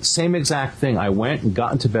up, and same exact thing. I went and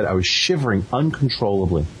got into bed. I was shivering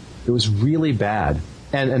uncontrollably. It was really bad.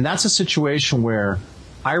 And that's a situation where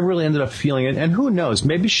I really ended up feeling it. And who knows,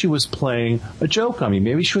 maybe she was playing a joke on me.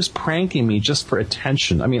 Maybe she was pranking me just for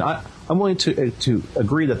attention. I mean, I'm willing to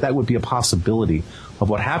agree that would be a possibility of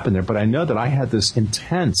what happened there. But I know that I had this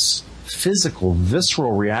intense physical,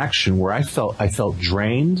 visceral reaction where I felt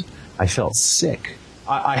drained. I felt sick.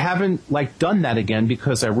 I haven't done that again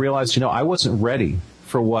because I realized, I wasn't ready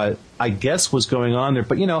for what I guess was going on there.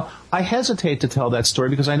 But, I hesitate to tell that story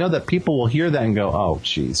because I know that people will hear that and go, oh,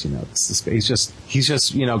 geez, this guy, he's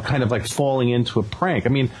just, kind of falling into a prank. I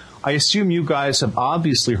mean, I assume you guys have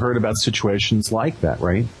obviously heard about situations like that,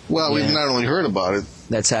 right? Well, we've not only heard about it.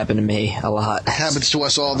 That's happened to me a lot. It happens to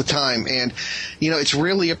us all the time. And, it's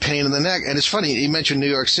really a pain in the neck. And it's funny, you mentioned New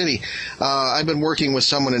York City. I've been working with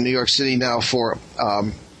someone in New York City now for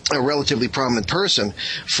a relatively prominent person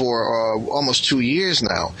for almost 2 years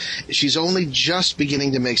now. She's only just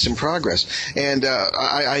beginning to make some progress. And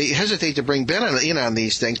I hesitate to bring Ben in on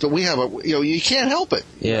these things, but we have you can't help it.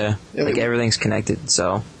 Yeah, everything's connected,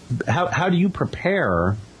 so. How do you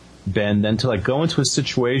prepare, Ben, then to go into a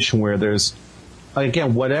situation where there's,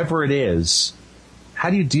 again, whatever it is, how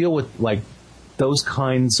do you deal with those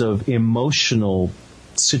kinds of emotional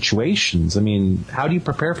situations? I mean, how do you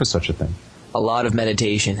prepare for such a thing? A lot of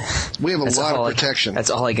meditation. We have a lot of protection. That's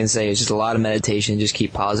all I can say. It's just a lot of meditation. Just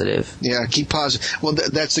keep positive. Yeah, keep positive. Well,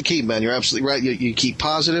 that's the key, man. You're absolutely right. You keep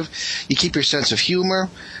positive. You keep your sense of humor.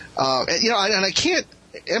 And I can't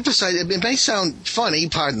emphasize, it may sound funny,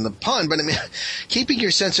 pardon the pun, but I mean, keeping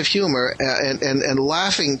your sense of humor and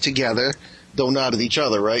laughing together, though not at each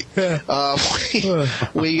other, right?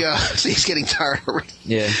 He's getting tired already.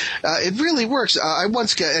 Yeah. It really works. I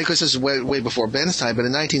once got, because this is way before Ben's time, but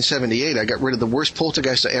in 1978, I got rid of the worst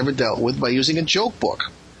poltergeist I ever dealt with by using a joke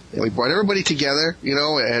book. And we brought everybody together,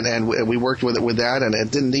 and we worked with that, and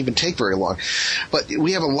it didn't even take very long. But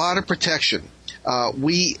we have a lot of protection.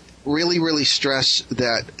 We really, really stress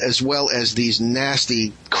that as well as these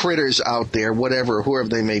nasty critters out there, whoever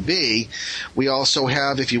they may be, we also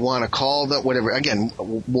have, if you want to call them, whatever, again,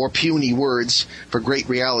 more puny words for great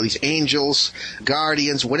realities, angels,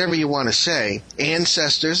 guardians, whatever you want to say,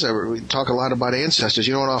 ancestors. We talk a lot about ancestors.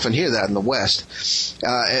 You don't often hear that in the West.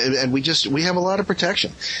 And we have a lot of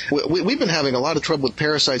protection. We've been having a lot of trouble with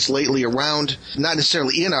parasites lately around, not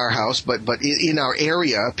necessarily in our house, but in our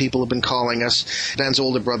area. People have been calling us. Ben's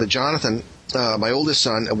older brother, Jonathan, my oldest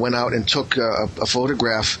son, went out and took a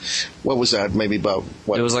photograph. What was that? Maybe about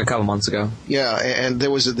what? It was like a couple months ago. Yeah, and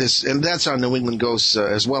there was this, and that's on New England Ghosts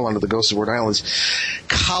as well, under the Ghosts of Rhode Island.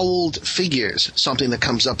 Cowled figures, something that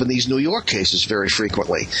comes up in these New York cases very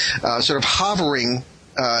frequently, sort of hovering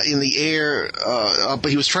in the air, but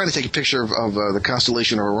he was trying to take a picture of the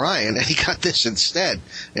constellation of Orion, and he got this instead.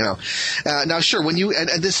 Now, sure, when you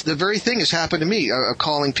and this, the very thing has happened to me,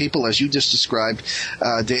 calling people as you just described.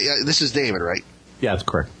 This is David, right? Yeah, that's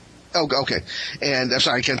correct. Oh, okay. And I'm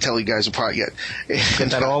sorry, I can't tell you guys apart yet.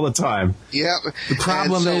 And that all the time. Yeah. The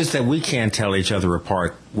problem is that we can't tell each other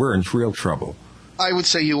apart. We're in real trouble. I would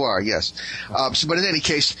say you are, yes. But in any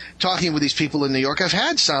case, talking with these people in New York, I've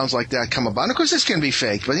had sounds like that come about. Of course, this can be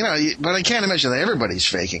fake, but but I can't imagine that everybody's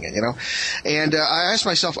faking it, And I asked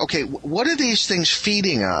myself, okay, what are these things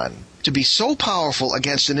feeding on to be so powerful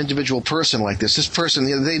against an individual person like this? This person,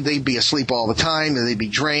 they'd be asleep all the time, and they'd be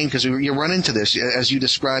drained, because you run into this, as you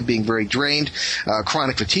described, being very drained.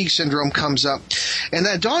 Chronic fatigue syndrome comes up. And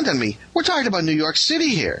that dawned on me, we're talking about New York City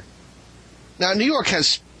here. Now, New York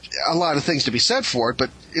has a lot of things to be said for it, but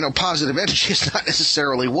positive energy is not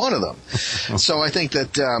necessarily one of them. So I think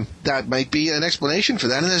that that might be an explanation for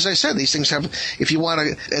that. And as I said, these things have, if you want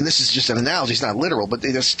to, and this is just an analogy, it's not literal, but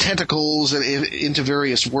there's tentacles into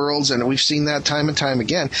various worlds, and we've seen that time and time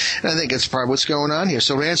again. And I think it's probably what's going on here.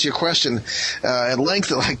 So to answer your question at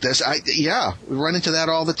length like this, we run into that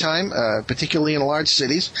all the time, particularly in large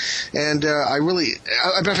cities. And I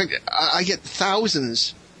get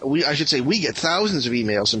thousands. We get thousands of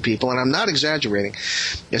emails from people, and I'm not exaggerating,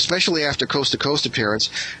 especially after Coast to Coast appearance,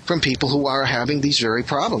 from people who are having these very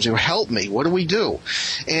problems. Help me. What do we do?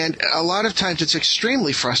 And a lot of times it's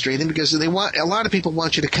extremely frustrating, because a lot of people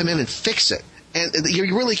want you to come in and fix it. And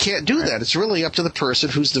you really can't do that. It's really up to the person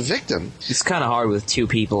who's the victim. It's kind of hard with two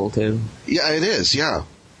people, too. Yeah, it is, yeah.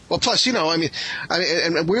 Well, plus, and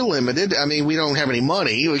we're limited. We don't have any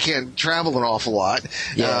money. We can't travel an awful lot.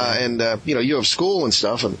 Yeah. You have school and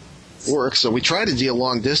stuff and work, so we try to deal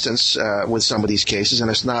long distance with some of these cases,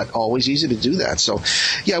 and it's not always easy to do that. So,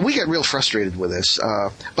 yeah, we get real frustrated with this.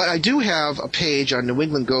 But I do have a page on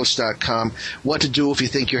newenglandghost.com, what to do if you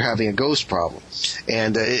think you're having a ghost problem.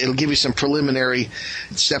 And it'll give you some preliminary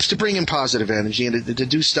steps to bring in positive energy and to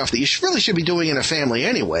do stuff that you really should be doing in a family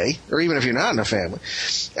anyway, or even if you're not in a family.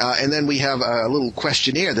 And then we have a little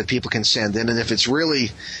questionnaire that people can send in, and if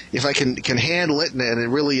I can handle it, and it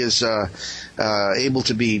really is able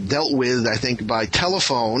to be dealt with, I think, by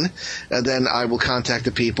telephone, then I will contact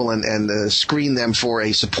the people and screen them for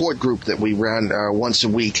a support group that we run once a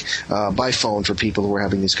week by phone for people who are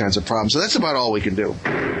having these kinds of problems. So that's about all we can do.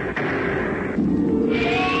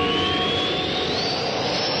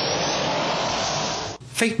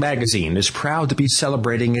 Fate magazine is proud to be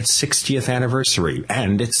celebrating its 60th anniversary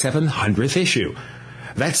and its 700th issue.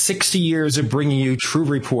 That's 60 years of bringing you true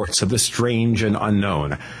reports of the strange and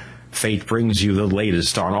unknown. Fate brings you the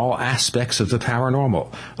latest on all aspects of the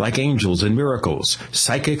paranormal, like angels and miracles,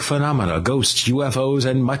 psychic phenomena, ghosts, UFOs,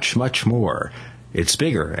 and much, much more. It's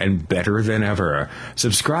bigger and better than ever.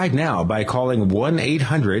 Subscribe now by calling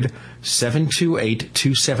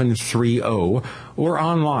 1-800-728-2730 or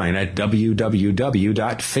online at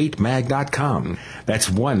www.fatemag.com. That's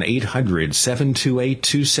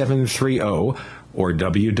 1-800-728-2730 or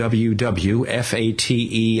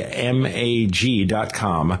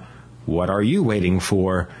www.fatemag.com. What are you waiting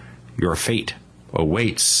for? Your fate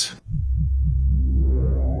awaits.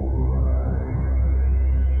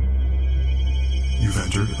 You've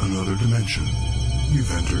entered another dimension.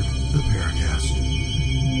 You've entered the Paracast.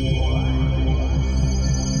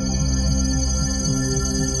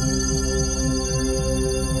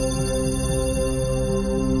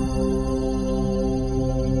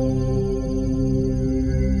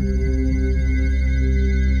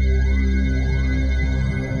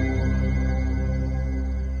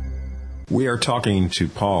 We are talking to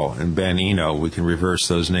Paul and Ben Eno. We can reverse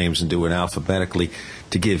those names and do it alphabetically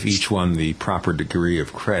to give each one the proper degree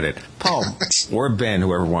of credit. Paul, or Ben,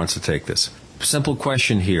 whoever wants to take this. Simple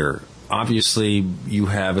question here. Obviously, you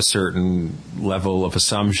have a certain level of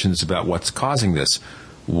assumptions about what's causing this.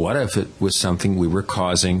 What if it was something we were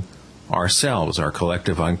causing ourselves, our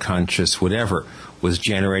collective unconscious, whatever, was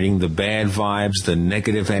generating the bad vibes, the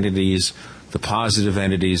negative entities, the positive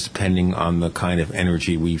entities, depending on the kind of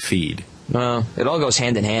energy we feed. It all goes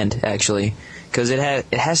hand in hand, actually, because it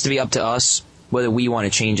has to be up to us whether we want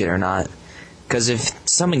to change it or not. Because if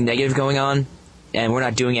something negative going on and we're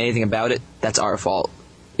not doing anything about it, that's our fault.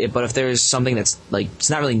 But if there's something that's like it's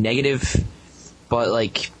not really negative, but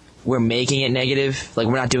like we're making it negative, like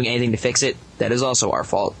we're not doing anything to fix it, that is also our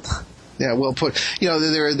fault. Yeah, well put.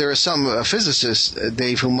 There are some physicists,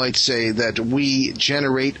 Dave, who might say that we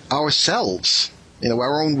generate ourselves,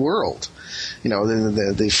 our own world.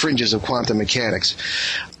 The fringes of quantum mechanics.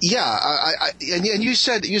 Yeah, and he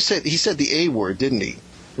said the A word, didn't he?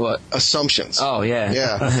 What? Assumptions. Oh yeah.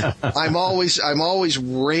 Yeah. I'm always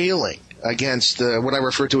railing against what I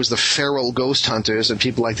refer to as the feral ghost hunters and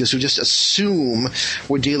people like this who just assume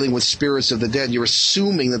we're dealing with spirits of the dead. You're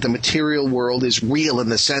assuming that the material world is real in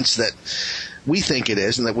the sense that we think it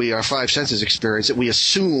is and that our five senses experience it. We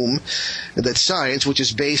assume that science, which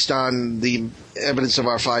is based on the evidence of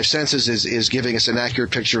our five senses, is giving us an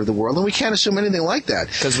accurate picture of the world, and we can't assume anything like that.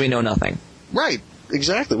 Because we know nothing. Right.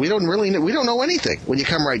 Exactly. We don't know anything when you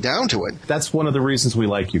come right down to it. That's one of the reasons we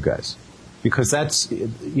like you guys. Because that's,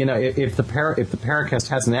 if the Paracast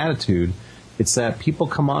has an attitude, it's that people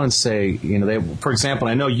come on and say, for example,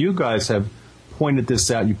 I know you guys have pointed this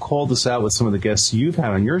out, you called this out with some of the guests you've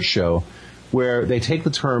had on your show, where they take the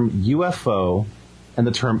term UFO and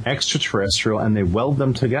the term extraterrestrial and they weld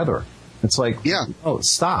them together. It's like, oh,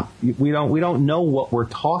 stop. We don't know what we're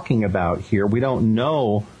talking about here. We don't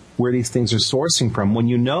know where these things are sourcing from. When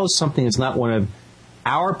you know something is not one of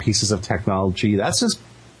our pieces of technology, that's as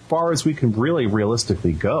far as we can really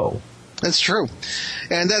realistically go. That's true.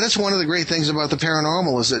 And that's one of the great things about the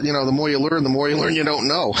paranormal is that, the more you learn you don't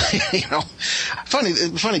know.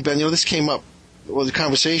 Funny, Ben, this came up with a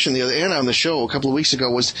conversation the other and on the show a couple of weeks ago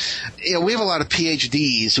was, we have a lot of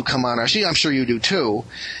PhDs who come on our show. I'm sure you do too.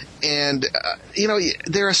 And,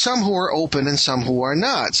 there are some who are open and some who are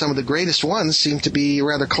not. Some of the greatest ones seem to be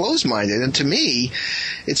rather closed-minded. And to me,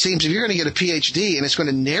 it seems if you're going to get a PhD and it's going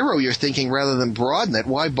to narrow your thinking rather than broaden it,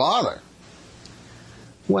 why bother?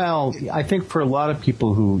 Well, I think for a lot of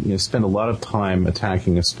people who spend a lot of time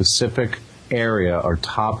attacking a specific area or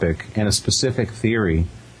topic and a specific theory,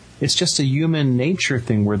 it's just a human nature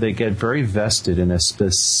thing where they get very vested in a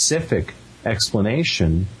specific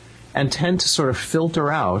explanation and tend to sort of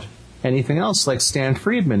filter out anything else, like Stan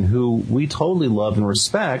Friedman, who we totally love and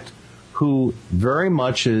respect, who very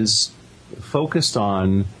much is focused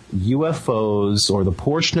on UFOs or the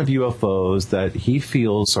portion of UFOs that he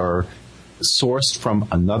feels are sourced from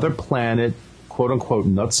another planet, quote-unquote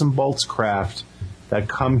nuts and bolts craft that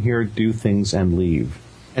come here, do things, and leave.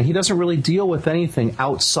 And he doesn't really deal with anything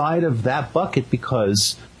outside of that bucket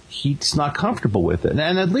because he's not comfortable with it.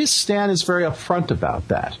 And at least Stan is very upfront about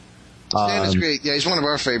that. Stan is great. Yeah, he's one of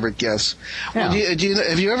our favorite guests. Yeah. Well,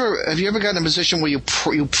 have you ever gotten in a position where you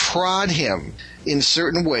prod him in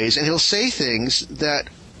certain ways, and he'll say things that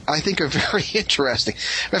I think are very interesting.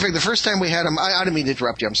 In fact, the first time we had him, I didn't mean to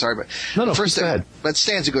interrupt you. I'm sorry, but no, go ahead. But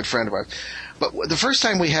Stan's a good friend of ours. But the first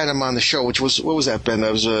time we had him on the show, which was what was that, Ben?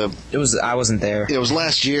 That was I wasn't there. It was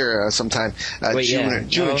last year sometime,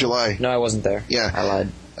 June or July. No, I wasn't there. Yeah, I lied.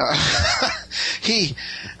 He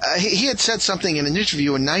had said something in an interview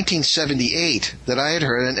in 1978 that I had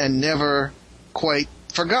heard and never quite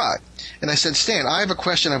forgot. And I said, Stan, I have a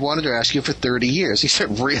question I've wanted to ask you for 30 years. He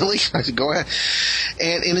said, really? I said, go ahead.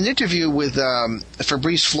 And in an interview with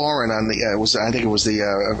Fabrice Florent on I think it was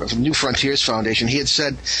the New Frontiers Foundation, he had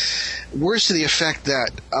said words to the effect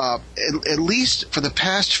that at least for the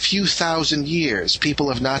past few thousand years, people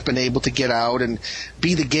have not been able to get out and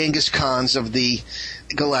be the Genghis Khans of the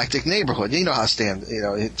galactic neighborhood. You know how Stan,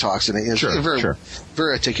 he talks, and he's a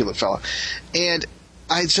very articulate fellow. And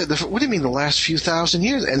I said, what do you mean the last few thousand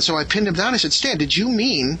years? And so I pinned him down. I said, Stan, did you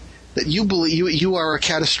mean that you believe you are a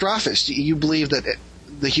catastrophist? You believe that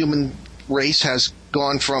the human race has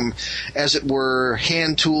gone from, as it were,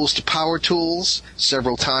 hand tools to power tools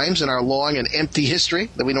several times in our long and empty history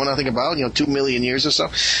that we know nothing about, 2 million years or so?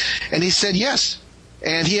 And he said yes.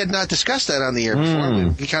 And he had not discussed that on the air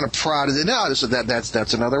before. He kind of prodded it out. So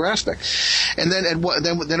that's another aspect. And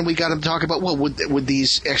then we got him to talk about, well, would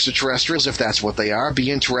these extraterrestrials, if that's what they are, be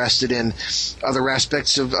interested in other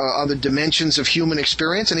aspects of other dimensions of human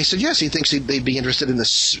experience? And he said yes. He thinks they'd be interested in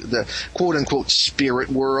the quote unquote spirit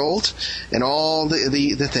world and all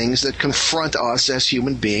the things that confront us as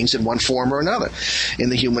human beings in one form or another in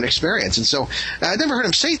the human experience. And so I'd never heard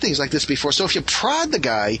him say things like this before. So if you prod the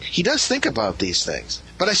guy, he does think about these things.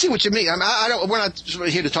 But I see what you mean. I don't. We're not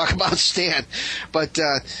here to talk about Stan, but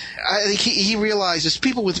I think he realizes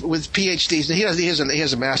people with PhDs. And he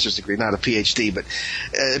has a master's degree, not a PhD, but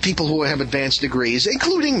people who have advanced degrees,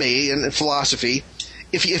 including me in philosophy.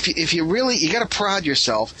 If you really, you got to prod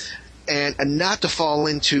yourself. And not to fall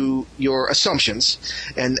into your assumptions,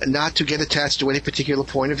 and not to get attached to any particular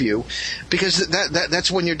point of view, because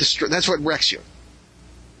that's when that's what wrecks you.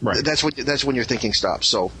 Right. That's when your thinking stops.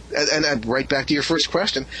 So, and right back to your first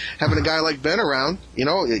question, having a guy like Ben around,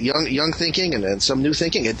 young thinking and some new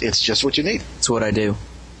thinking, it's just what you need. It's what I do.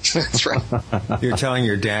 That's right. You're telling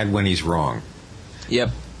your dad when he's wrong. Yep.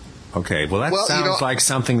 Okay, well, that sounds like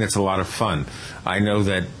something that's a lot of fun. I know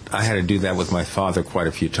that I had to do that with my father quite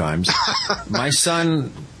a few times. My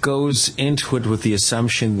son goes into it with the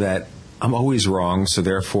assumption that I'm always wrong, so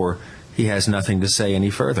therefore he has nothing to say any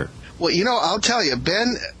further. Well, I'll tell you,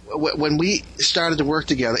 Ben, when we started to work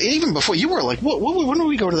together, even before, you were like, when did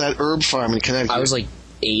we go to that herb farm in Connecticut? I was like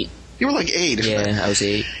 8. You were like 8. Yeah, I was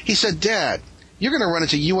 8. He said, Dad, you're going to run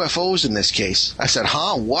into UFOs in this case. I said,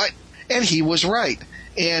 huh, what? And he was right.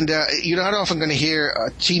 And you're not often going to hear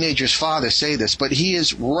a teenager's father say this, but he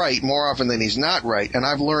is right more often than he's not right, and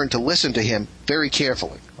I've learned to listen to him very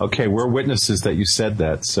carefully. Okay, we're witnesses that you said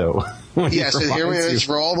that, so... Yes, and here it is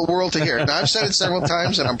for all the world to hear. Now, I've said it several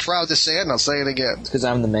times, and I'm proud to say it, and I'll say it again. It's because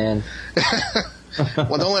I'm the man.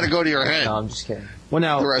 Well, don't let it go to your head. No, I'm just kidding. Well,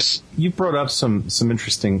 now, you brought up some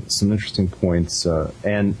interesting points,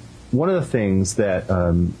 and one of the things that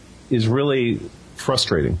is really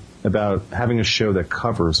frustrating about having a show that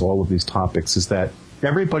covers all of these topics is that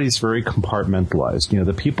everybody's very compartmentalized.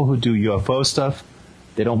 The people who do UFO stuff,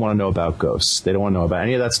 they don't want to know about ghosts. They don't want to know about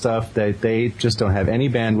any of that stuff. They just don't have any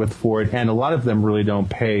bandwidth for it, and a lot of them really don't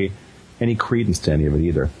pay any credence to any of it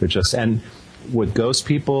either. They're just, and with ghost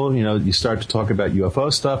people, you start to talk about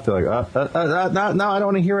UFO stuff, they're like, no, I don't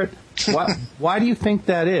want to hear it. Why do you think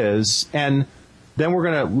that is? And then we're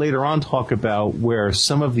going to later on talk about where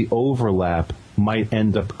some of the overlap might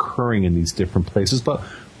end up occurring in these different places. But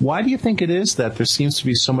why do you think it is that there seems to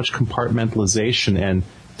be so much compartmentalization and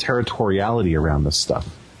territoriality around this stuff?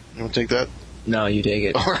 You want to take that? No, you take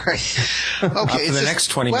it. All right. Okay. For the next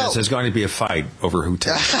 20 minutes, there's going to be a fight over who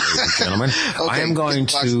takes it, ladies and gentlemen. Okay. I am going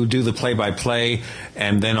to do the play-by-play,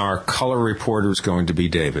 and then our color reporter is going to be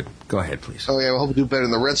David. Go ahead, please. Oh, yeah, I hope we do better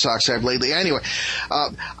than the Red Sox have lately. Anyway,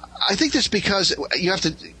 I think that's because you have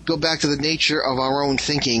to go back to the nature of our own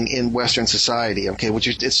thinking in Western society, okay, which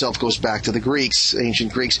itself goes back to the Greeks,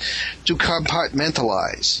 ancient Greeks, to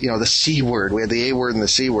compartmentalize, the C word. We had the A word and the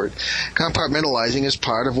C word. Compartmentalizing is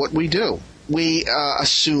part of what we do. We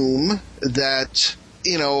assume that,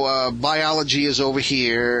 biology is over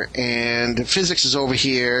here and physics is over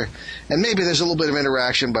here, and maybe there's a little bit of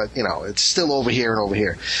interaction, but, it's still over here and over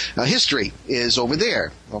here. History is over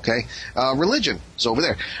there, okay? Religion is over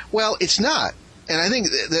there. Well, it's not. And I think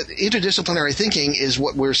that interdisciplinary thinking is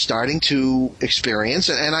what we're starting to experience.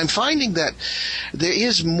 And I'm finding that there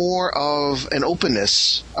is more of an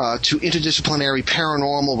openness to interdisciplinary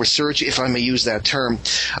paranormal research, if I may use that term,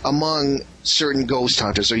 among certain ghost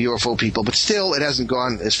hunters or UFO people. But still, it hasn't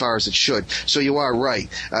gone as far as it should. So you are right.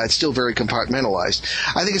 It's still very compartmentalized.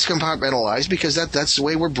 I think it's compartmentalized because that's the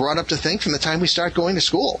way we're brought up to think from the time we start going to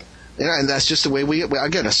school. And that's just the way we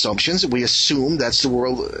again, assumptions. We assume that's the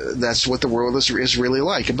world. That's what the world is really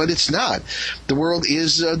like, but it's not. The world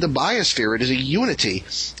is the biosphere. It is a unity,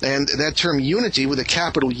 and that term "unity" with a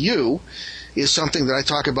capital U is something that I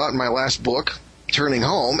talk about in my last book, Turning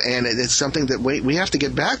Home, and it's something that we have to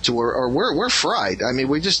get back to, or we're fried. I mean,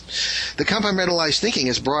 the compartmentalized thinking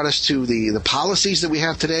has brought us to the policies that we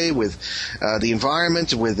have today with the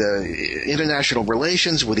environment, with international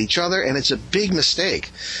relations, with each other, and it's a big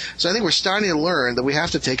mistake. So I think we're starting to learn that we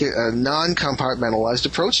have to take a non-compartmentalized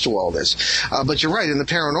approach to all this. But you're right, in the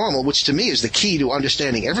paranormal, which to me is the key to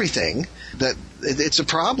understanding everything, that it's a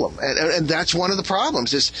problem, and that's one of the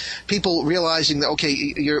problems is people realizing that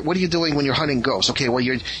what are you doing when you're hunting ghosts? Okay, well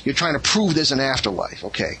you're trying to prove there's an afterlife.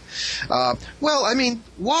 Okay, well I mean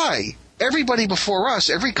why? Everybody before us,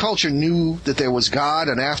 every culture knew that there was God,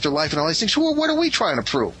 an afterlife, and all these things. Well, what are we trying to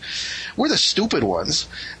prove? We're the stupid ones.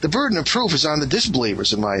 The burden of proof is on the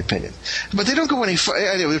disbelievers, in my opinion. But they don't go any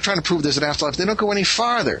farther. They're trying to prove there's an afterlife. They don't go any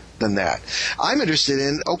farther than that. I'm interested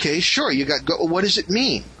in, sure, what does it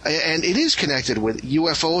mean? And it is connected with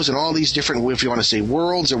UFOs and all these different, if you want to say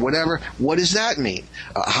worlds or whatever. What does that mean?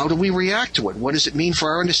 How do we react to it? What does it mean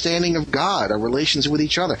for our understanding of God, our relations with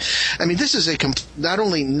each other? I mean, this is not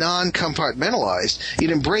only non-compartmentalized,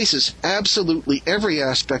 it embraces absolutely every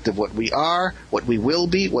aspect of what we are, what we will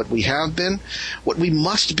be, what we have been, what we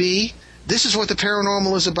must be. This is what the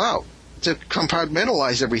paranormal is about. to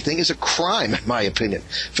compartmentalize everything is a crime, in my opinion,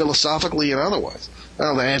 philosophically and otherwise. I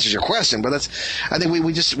don't know if that answers your question, but I think we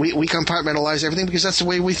compartmentalize everything because that's the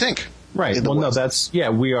way we think. Right. Well, West.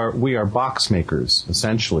 we are box makers,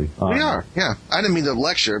 essentially. We are, yeah. I didn't mean to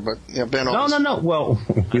lecture, but Ben always... No. Well,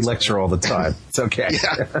 we lecture all the time. It's okay.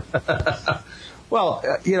 Yeah. Well,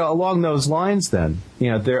 along those lines then,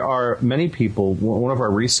 there are many people, one of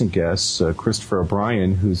our recent guests, Christopher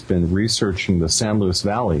O'Brien, who's been researching the San Luis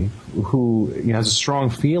Valley, who has a strong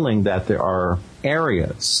feeling that there are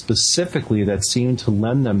areas specifically that seem to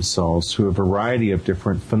lend themselves to a variety of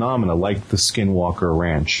different phenomena, like the Skinwalker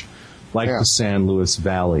Ranch, like the San Luis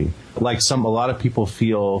Valley, like a lot of people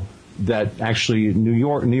feel that actually New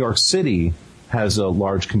York City has a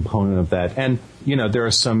large component of that. And, there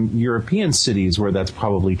are some European cities where that's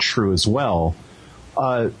probably true as well.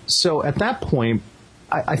 So at that point,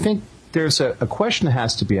 I think there's a question that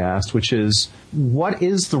has to be asked, which is, what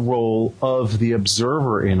is the role of the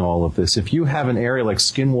observer in all of this? If you have an area like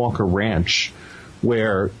Skinwalker Ranch,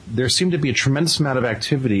 where there seemed to be a tremendous amount of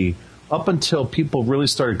activity up until people really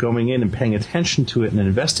started going in and paying attention to it and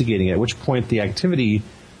investigating it, at which point the activity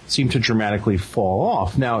seemed to dramatically fall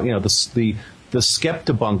off. Now, the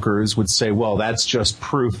skeptibunkers would say, well, that's just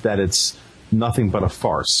proof that it's nothing but a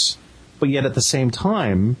farce. But yet at the same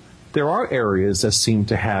time, there are areas that seem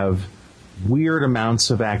to have weird amounts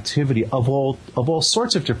of activity of all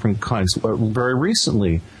sorts of different kinds. Very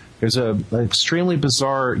recently, there's an extremely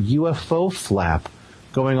bizarre UFO flap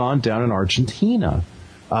going on down in Argentina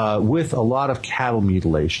with a lot of cattle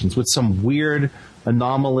mutilations, with some weird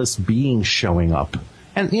anomalous beings showing up.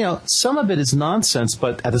 And, some of it is nonsense,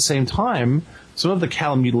 but at the same time, some of the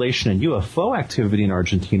cattle mutilation and UFO activity in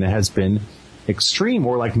Argentina has been extreme,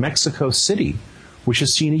 or like Mexico City, which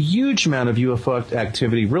has seen a huge amount of UFO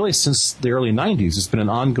activity really since the early 90s. It's been an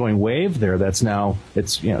ongoing wave there that's now,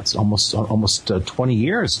 it's almost 20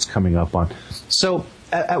 years it's coming up on. So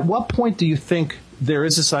at what point do you think there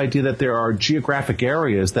is this idea that there are geographic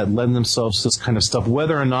areas that lend themselves to this kind of stuff,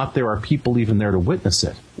 whether or not there are people even there to witness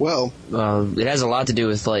it? Well, it has a lot to do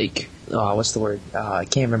with, what's the word? I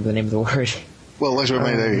can't remember the name of the word. Well,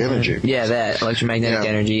 electromagnetic energy. Yeah, that, electromagnetic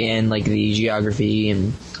energy, and, the geography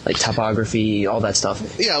and, topography, all that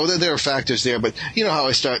stuff. Yeah, well, there are factors there, but you know how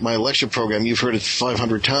I start my lecture program. You've heard it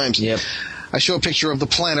 500 times. Yep. I show a picture of the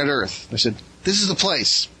planet Earth. I said, this is the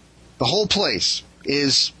place. The whole place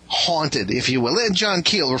is haunted, if you will. And John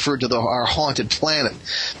Keel referred to our haunted planet.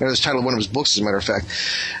 That was the title of one of his books, as a matter of fact.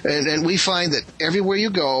 And we find that everywhere you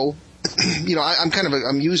go,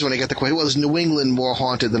 I'm used when I get the question, well, is New England more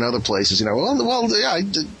haunted than other places? It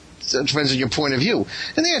depends on your point of view.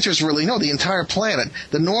 And the answer is really no. The entire planet,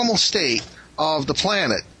 the normal state of the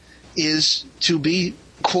planet is to be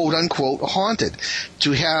quote-unquote haunted,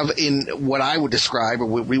 to have in what I would describe, or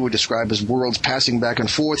what we would describe as worlds passing back and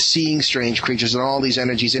forth, seeing strange creatures and all these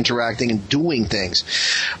energies interacting and doing things.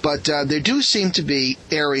 But there do seem to be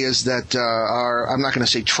areas that are, I'm not going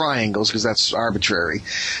to say triangles because that's arbitrary,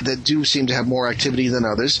 that do seem to have more activity than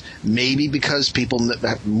others, maybe because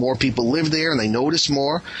more people live there and they notice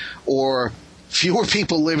more, or fewer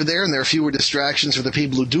people live there, and there are fewer distractions for the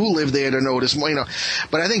people who do live there to notice more,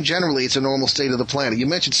 But I think generally it's a normal state of the planet. You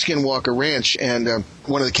mentioned Skinwalker Ranch, and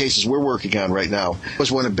one of the cases we're working on right now was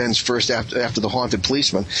one of Ben's first after the haunted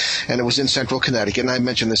policeman, and it was in central Connecticut. And I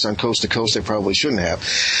mentioned this on Coast to Coast. I probably shouldn't have.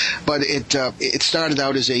 But it started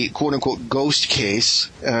out as a quote-unquote ghost case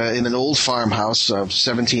in an old farmhouse of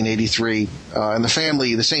 1783. And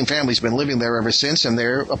the same family's been living there ever since, and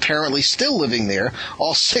they're apparently still living there,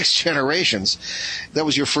 all 6 generations. That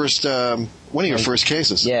was your first, one of your first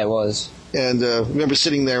cases. Yeah, it was. And I remember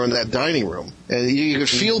sitting there in that dining room, and you could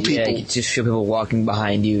feel people. Yeah, you could just feel people walking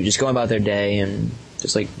behind you, just going about their day and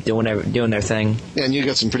just doing their thing. And you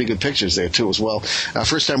got some pretty good pictures there too, as well.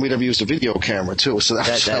 First time we'd ever used a video camera too, so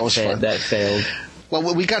that was fun. That failed.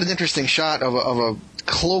 Well, we got an interesting shot of a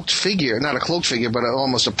cloaked figure, not a cloaked figure, but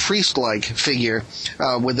almost a priest-like figure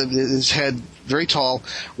with his head very tall,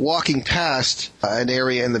 walking past an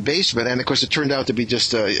area in the basement, and of course it turned out to be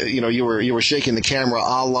just you were shaking the camera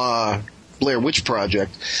a la Blair Witch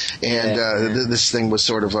Project, and this thing was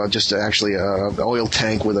sort of just actually an oil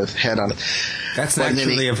tank with a head on it. That's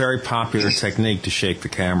actually a very popular technique to shake the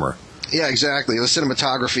camera. Yeah, exactly. The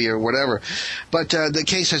cinematography or whatever. But the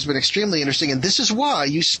case has been extremely interesting, and this is why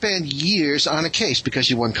you spend years on a case, because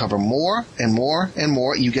you uncover more and more and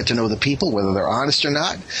more. You get to know the people, whether they're honest or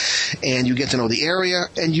not, and you get to know the area,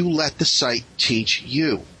 and you let the site teach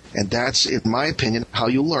you. And that's, in my opinion, how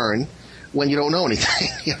you learn when you don't know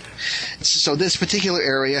anything. So this particular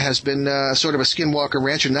area has been sort of a skinwalker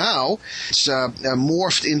ranch, and now it's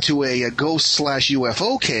morphed into a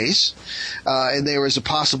ghost/UFO case, and there is a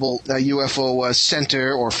possible UFO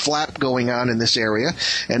center or flap going on in this area,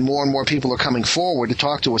 and more people are coming forward to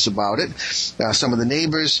talk to us about it. Some of the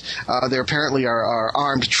neighbors, there apparently are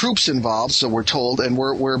armed troops involved, so we're told, and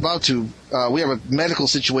we're about to. We have a medical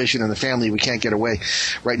situation in the family. We can't get away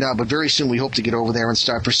right now, but very soon we hope to get over there and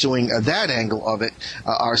start pursuing that angle of it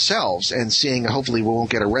ourselves and seeing, hopefully we won't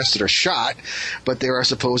get arrested or shot, but there are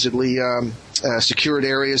supposedly secured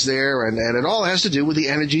areas there, and it all has to do with the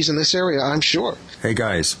energies in this area, I'm sure. Hey,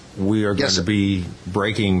 guys, we are going to be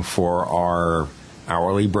breaking for our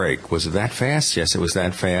hourly break. Was it that fast? Yes, it was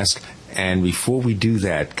that fast. And before we do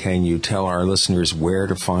that, can you tell our listeners where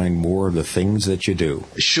to find more of the things that you do?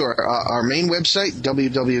 Sure. Our main website,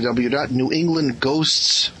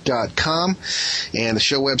 www.newenglandghosts.com, and the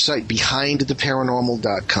show website,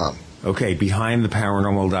 behindtheparanormal.com. Okay,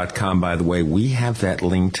 behindtheparanormal.com, by the way, we have that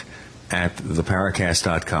linked at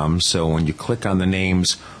theparacast.com, so when you click on the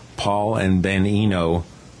names Paul and Ben Eno,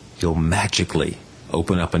 you'll magically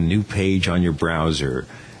open up a new page on your browser,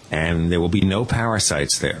 and there will be no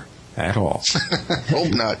parasites there at all.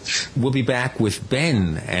 Hope not. We'll be back with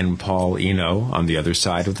Ben and Paul Eno on the other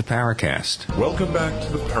side of the Paracast. Welcome back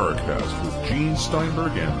to the Paracast with Gene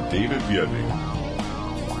Steinberg and David Biedny.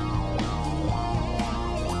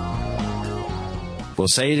 We'll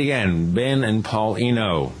say it again, Ben and Paul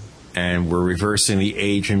Eno, and we're reversing the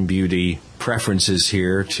age and beauty preferences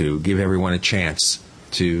here to give everyone a chance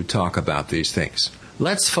to talk about these things.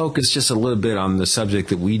 Let's focus just a little bit on the subject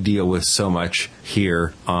that we deal with so much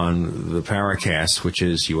here on the Paracast, which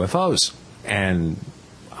is UFOs. And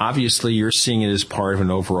obviously you're seeing it as part of an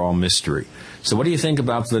overall mystery. So what do you think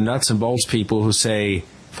about the nuts and bolts people who say,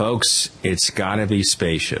 folks, it's got to be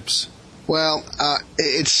spaceships? Well,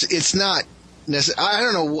 it's not. I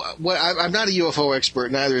don't know. I'm not a UFO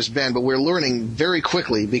expert, neither is Ben, but we're learning very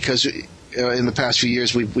quickly because in the past few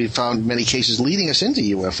years we've found many cases leading us into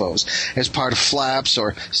UFOs as part of flaps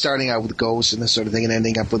or starting out with ghosts and this sort of thing and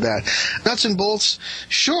ending up with that. Nuts and bolts,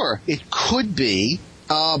 sure, it could be.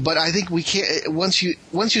 But I think we can't. Once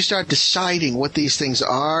you start deciding what these things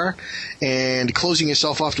are and closing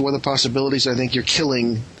yourself off to other possibilities, I think you're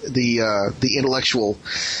killing the intellectual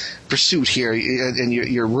pursuit here, and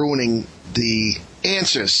you're ruining the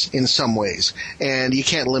answers in some ways. And you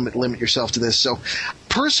can't limit yourself to this. So,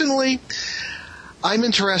 personally, I'm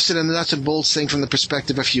interested in the nuts and bolts thing from the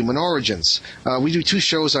perspective of human origins. We do 2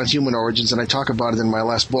 shows on human origins, and I talk about it in my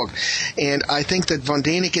last book. And I think that von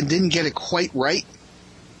Däniken didn't get it quite right.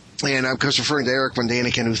 And I'm of course referring to Eric von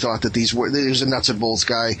Däniken, who thought that he was a nuts and bolts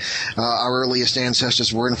guy. Our earliest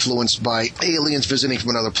ancestors were influenced by aliens visiting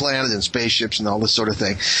from another planet and spaceships and all this sort of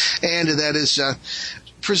thing. And that is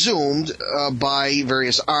presumed by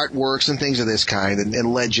various artworks and things of this kind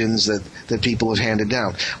and legends that people have handed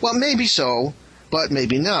down. Well, maybe so, but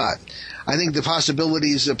maybe not. I think the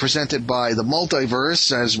possibilities presented by the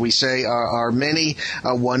multiverse, as we say, are many.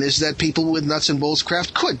 One is that people with nuts and bolts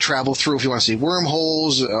craft could travel through, if you want to see,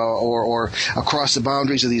 wormholes or across the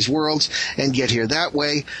boundaries of these worlds and get here that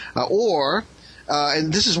way.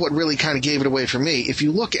 And this is what really kind of gave it away for me, if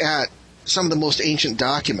you look at some of the most ancient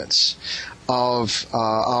documents of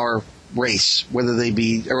our race, whether they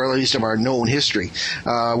be, or at least of our known history,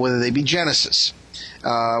 whether they be Genesis,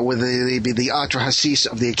 whether they be the Atrahasis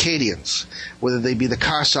of the Akkadians, whether they be the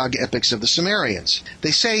Karsag epics of the Sumerians.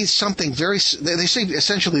 They say something they say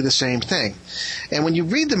essentially the same thing. And when you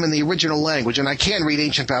read them in the original language, and I can't read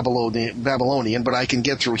ancient Babylonian, but I can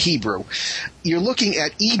get through Hebrew, you're looking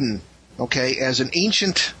at Eden, okay, as an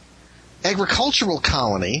ancient agricultural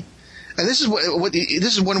colony. And this is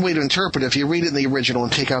this is one way to interpret it if you read it in the original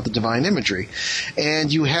and take out the divine imagery.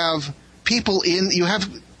 And you have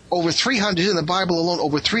over 300, in the Bible alone,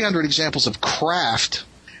 over 300 examples of craft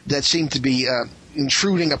that seem to be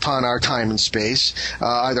intruding upon our time and space,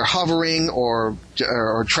 either hovering or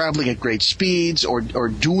traveling at great speeds or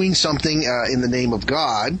doing something in the name of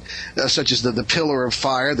God, such as the pillar of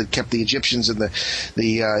fire that kept the Egyptians and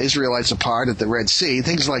the Israelites apart at the Red Sea,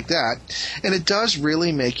 things like that. And it does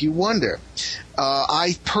really make you wonder.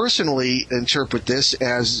 I personally interpret this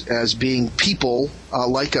as being people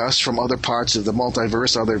like us from other parts of the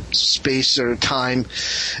multiverse, other space or time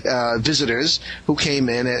visitors who came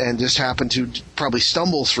in and just happened to probably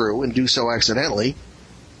stumble through and do so accidentally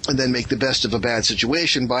and then make the best of a bad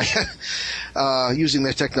situation by using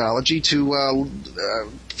their technology to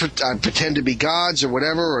pretend to be gods or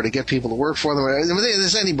whatever, or to get people to work for them.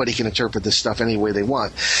 Anybody can interpret this stuff any way they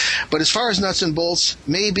want. But as far as nuts and bolts,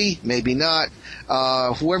 maybe not.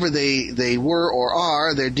 Whoever they were or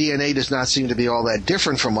are, their DNA does not seem to be all that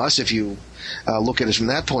different from us if you look at it from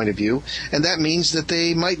that point of view. And that means that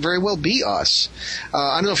they might very well be us.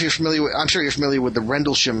 I don't know if you're familiar with, I'm sure you're familiar with the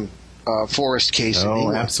Rendlesham forest case. Oh, in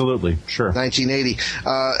England, absolutely, sure. 1980.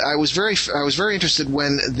 I was very interested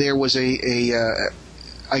when there was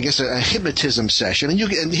I guess a hypnotism session, and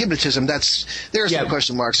hypnotism. There's some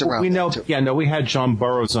question marks around. We know. That too. Yeah, no. We had John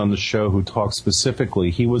Burroughs on the show who talked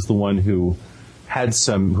specifically. He was the one who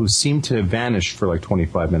seemed to vanish for like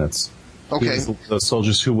 25 minutes. Okay. He was the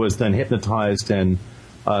soldiers who was then hypnotized and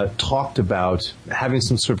talked about having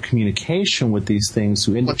some sort of communication with these things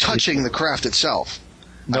who indicated touching the craft itself.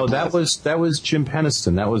 No, that was Jim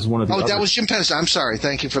Penniston. That was one of the. Oh, that was Jim Penniston. I'm sorry.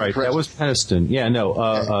 Thank you for the correction. That was Penniston. Yeah,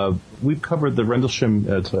 no. We've covered the Rendlesham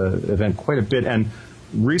event quite a bit, and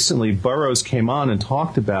recently Burroughs came on and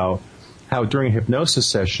talked about how during a hypnosis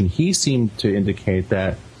session he seemed to indicate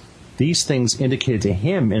that these things indicated to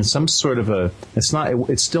him in some sort of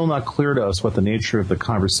it's still not clear to us what the nature of the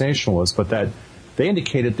conversation was, but that they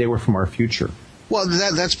indicated they were from our future. Well,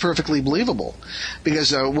 that's perfectly believable,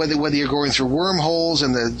 because whether you're going through wormholes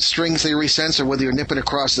in the string theory sense, or whether you're nipping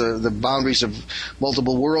across the boundaries of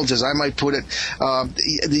multiple worlds, as I might put it,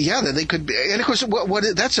 they could be. And of course,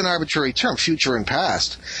 that's an arbitrary term, future and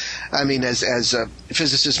past. I mean, as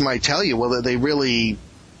physicists might tell you, well,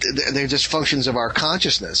 they're just functions of our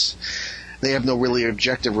consciousness. They have no really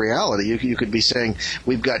objective reality. You could be saying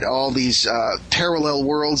we've got all these parallel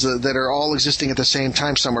worlds that are all existing at the same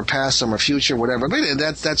time. Some are past, some are future, whatever. But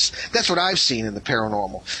that's what I've seen in the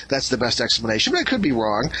paranormal. That's the best explanation. But I could be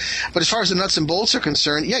wrong. But as far as the nuts and bolts are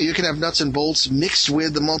concerned, yeah, you can have nuts and bolts mixed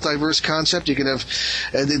with the multiverse concept. You can have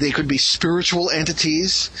they could be spiritual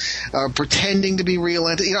entities pretending to be real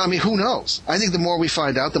entities. I mean, who knows? I think the more we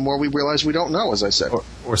find out, the more we realize we don't know, as I said.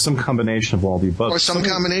 Or some combination of all the above. Or some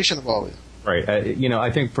combination of all of it. Right. I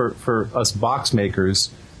think for us box makers,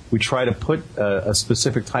 we try to put a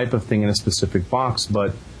specific type of thing in a specific box,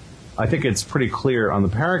 but I think it's pretty clear on the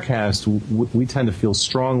Paracast, we tend to feel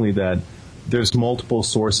strongly that there's multiple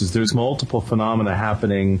sources, there's multiple phenomena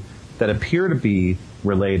happening that appear to be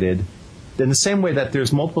related, in the same way that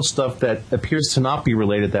there's multiple stuff that appears to not be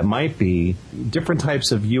related that might be. Different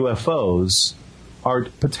types of UFOs are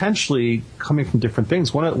potentially coming from different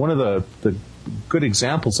things. One of the good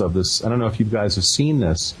examples of this, I don't know if you guys have seen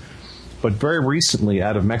this, but very recently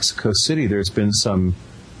out of Mexico City, there's been some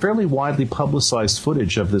fairly widely publicized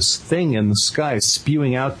footage of this thing in the sky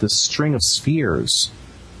spewing out this string of spheres.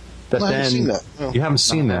 I haven't seen that. No. You haven't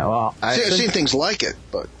seen that? Well, I've seen things like it,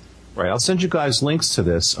 but... Right, I'll send you guys links to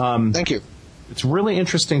this. Thank you. It's really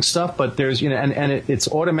interesting stuff, but there's, it's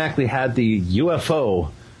automatically had the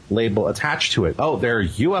UFO label attached to it. Oh, they're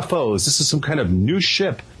UFOs. This is some kind of new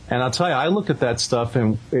ship. And I'll tell you, I looked at that stuff,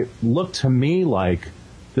 and it looked to me like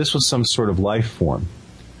this was some sort of life form.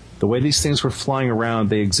 The way these things were flying around,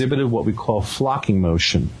 they exhibited what we call flocking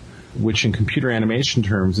motion, which in computer animation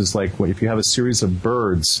terms is like if you have a series of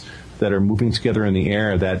birds that are moving together in the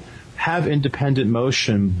air that have independent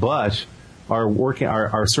motion but are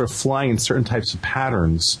sort of flying in certain types of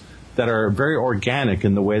patterns that are very organic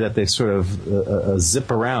in the way that they sort of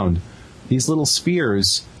zip around. These little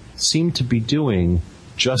spheres seem to be doing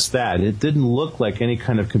just that. It didn't look like any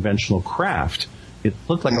kind of conventional craft. It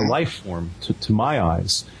looked like a life form to my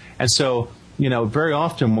eyes. And so, very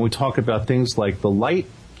often when we talk about things like the light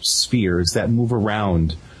spheres that move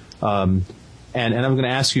around, and I'm going to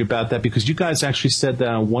ask you about that because you guys actually said that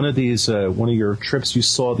on one of your trips you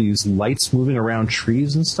saw these lights moving around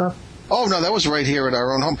trees and stuff. Oh, no, that was right here at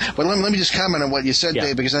our own home. But let me just comment on what you said,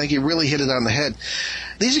 Dave, because I think you really hit it on the head.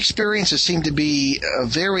 These experiences seem to be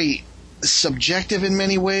very subjective in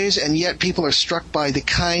many ways, and yet people are struck by the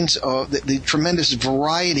kinds of the tremendous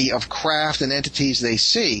variety of craft and entities they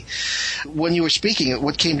see. When you were speaking,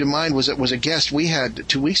 what came to mind was a guest we had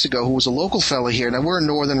 2 weeks ago who was a local fellow here. Now we're in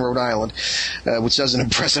northern Rhode Island, which doesn't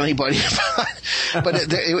impress anybody, but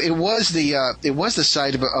it was the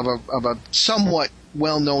site of a somewhat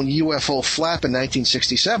well-known UFO flap in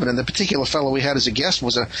 1967, and the particular fellow we had as a guest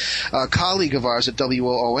was a colleague of ours at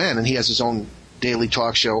WOON, and he has his own daily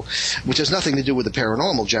talk show, which has nothing to do with the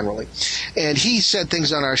paranormal generally. And he said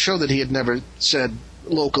things on our show that he had never said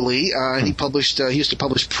locally. He used to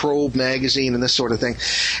publish Probe magazine and this sort of thing.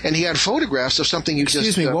 And he had photographs of something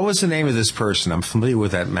Excuse me, what was the name of this person? I'm familiar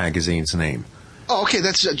with that magazine's name. Oh, okay,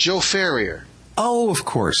 that's Joe Ferrier. Oh, of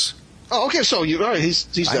course. Oh, okay. So he's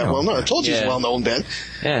that well known. I told you he's well known, Ben.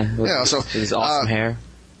 Yeah. So his awesome hair.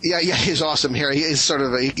 Yeah, his awesome hair. He is sort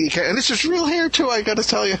of and it's just real hair too. I got to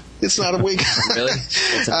tell you, it's not a wig. Really?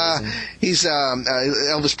 He's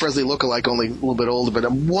Elvis Presley lookalike, only a little bit older, but a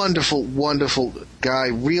wonderful, wonderful guy,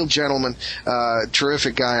 real gentleman,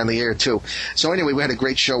 terrific guy on the air too. So anyway, we had a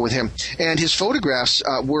great show with him, and his photographs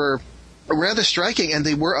were rather striking, and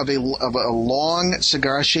they were of a long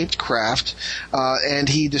cigar-shaped craft, and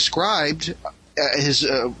he described his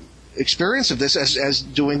experience of this as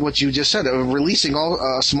doing what you just said, releasing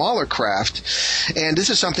all smaller craft, and this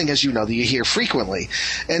is something, as you know, that you hear frequently,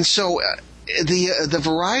 and so the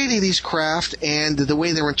variety of these craft and the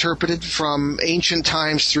way they're interpreted from ancient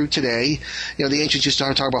times through today. The ancients used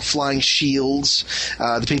to talk about flying shields.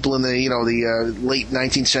 The people in the late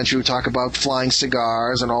 19th century would talk about flying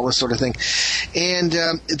cigars and all this sort of thing. And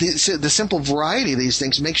the simple variety of these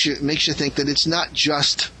things makes you think that it's not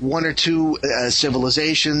just one or two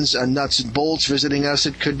civilizations, nuts and bolts visiting us.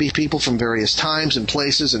 It could be people from various times and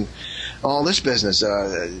places and all this business,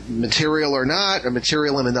 material or not, or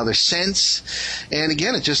material in another sense. And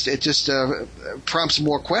again, it just prompts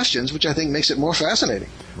more questions, which I think makes it more fascinating.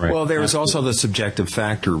 Right. Well, there is also the subjective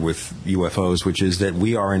factor with UFOs, which is that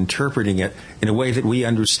we are interpreting it in a way that we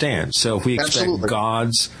understand. So if we expect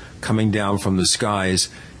gods coming down from the skies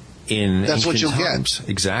in ancient times,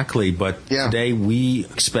 exactly. But today we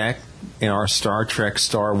expect in our Star Trek,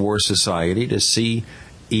 Star Wars society to see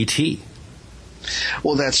E.T.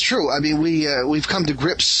 Well, that's true. I mean, we've come to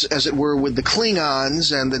grips, as it were, with the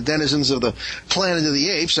Klingons and the denizens of the Planet of the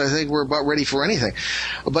Apes. I think we're about ready for anything.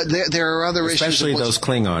 But there are other issues. Especially those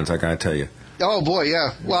Klingons, I got to tell you. Oh boy,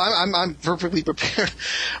 yeah. Well, I'm perfectly prepared.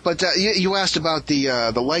 But you asked about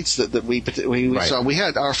the lights that we saw. We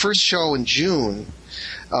had our first show in June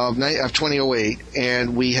of 2008,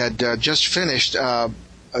 and we had just finished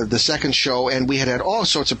the second show, and we had all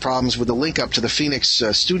sorts of problems with the link up to the Phoenix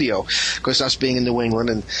studio, because us being in New England,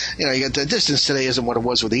 and you get the distance today isn't what it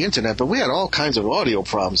was with the internet, but we had all kinds of audio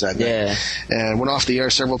problems that night, and went off the air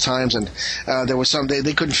several times, and there was some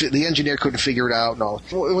they couldn't the engineer couldn't figure it out and all.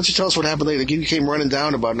 Why don't you tell us what happened later? You came running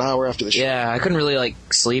down about an hour after the show. Yeah, I couldn't really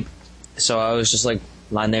sleep, so I was just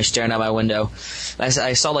lying there staring out my window. I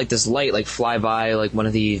saw this light fly by one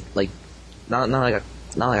of the not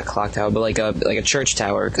like a clock tower, but like a church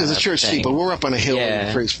tower. There's a church steeple. We're up on a hill and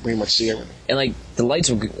you pretty much see everything. And the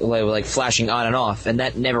lights were flashing on and off, and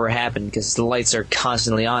that never happened because the lights are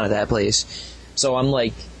constantly on at that place. So I'm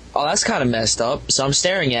like, oh, that's kind of messed up. So I'm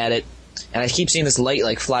staring at it, and I keep seeing this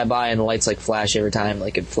light fly by, and the lights flash every time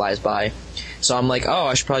it flies by. So I'm like, oh,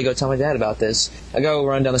 I should probably go tell my dad about this. I go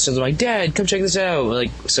run down the stairs. I'm like, Dad, come check this out.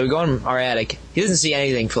 So we go in our attic. He doesn't see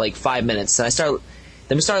anything for 5 minutes. And I started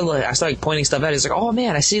pointing stuff at it. He's like, oh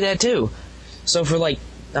man, I see that too. So for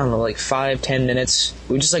 5-10 minutes,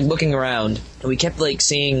 we were just looking around, and we kept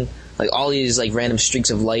seeing all these random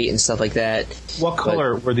streaks of light and stuff like that. What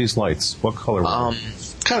color were these lights? What color were they?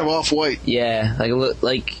 Kind of off-white. Yeah, you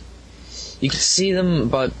could see them,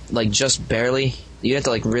 but just barely. You have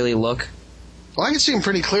to really look. Well, I could see them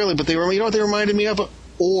pretty clearly, but you know what they reminded me of?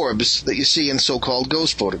 Orbs that you see in so-called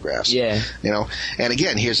ghost photographs. Yeah. And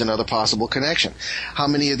again, here's another possible connection. How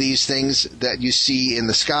many of these things that you see in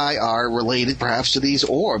the sky are related perhaps to these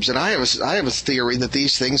orbs? And I have a theory that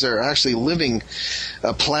these things are actually living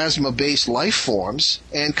plasma-based life forms.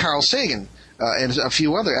 And Carl Sagan and a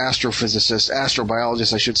few other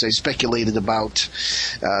astrobiologists, I should say, speculated about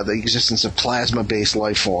the existence of plasma-based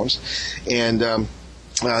life forms. And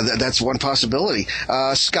that's one possibility.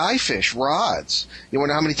 Skyfish, rods. You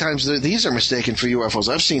wonder how many times these are mistaken for UFOs.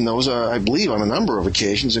 I've seen those, I believe, on a number of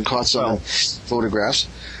occasions and caught some photographs.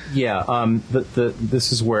 Yeah,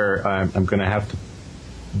 this is where I'm going to have to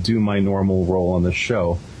do my normal role on the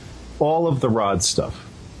show. All of the rod stuff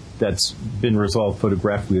that's been resolved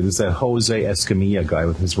photographically, there's that Jose Escamilla guy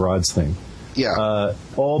with his rods thing. Yeah.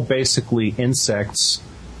 All basically insects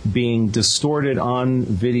being distorted on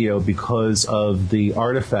video because of the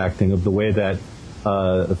artifacting of the way that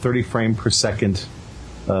 30 frame per second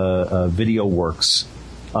video works.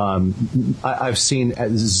 I've seen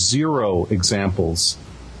 0 examples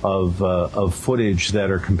of footage that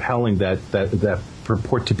are compelling that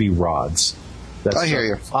purport to be rods. I hear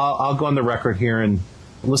you. I'll go on the record here, and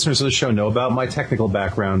listeners of the show know about my technical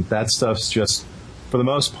background. That stuff's just, for the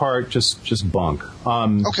most part, just bunk.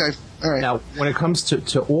 Okay. All right. Now, when it comes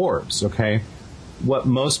to orbs, okay, what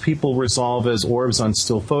most people resolve as orbs on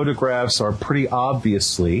still photographs are pretty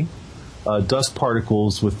obviously dust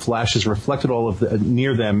particles with flashes reflected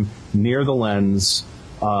near the lens.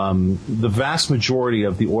 The vast majority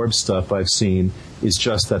of the orb stuff I've seen is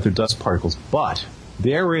just that they're dust particles. But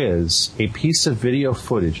there is a piece of video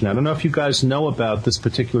footage. Now, I don't know if you guys know about this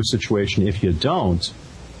particular situation. If you don't,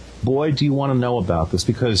 boy, do you want to know about this,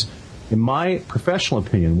 because in my professional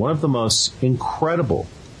opinion, one of the most incredible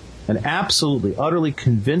and absolutely, utterly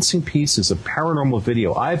convincing pieces of paranormal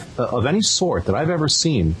video of any sort that I've ever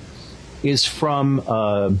seen is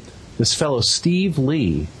from this fellow Steve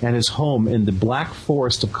Lee and his home in the Black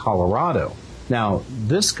Forest of Colorado. Now,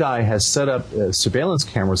 this guy has set up surveillance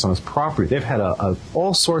cameras on his property. They've had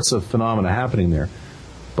all sorts of phenomena happening there.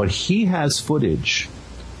 But he has footage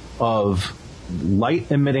of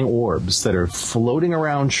light-emitting orbs that are floating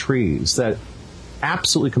around trees that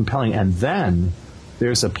absolutely compelling. And then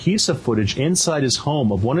there's a piece of footage inside his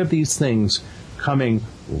home of one of these things coming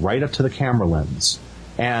right up to the camera lens.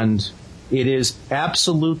 And it is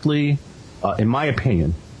absolutely, in my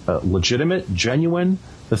opinion, legitimate, genuine.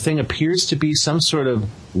 The thing appears to be some sort of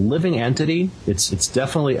living entity. It's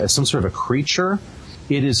definitely some sort of a creature.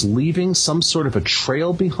 It is leaving some sort of a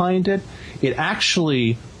trail behind it. It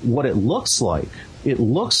actually, what it looks like it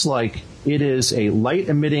is a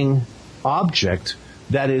light-emitting object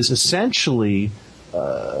that is essentially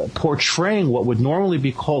portraying what would normally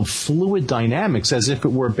be called fluid dynamics, as if it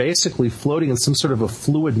were basically floating in some sort of a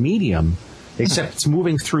fluid medium, except it's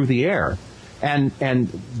moving through the air. And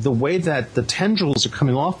the way that the tendrils are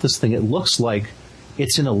coming off this thing, it looks like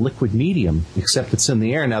it's in a liquid medium, except it's in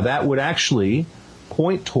the air. Now, that would actually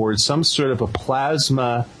point towards some sort of a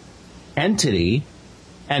plasma entity.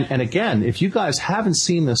 And again, if you guys haven't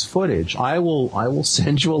seen this footage, I will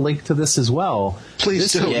send you a link to this as well.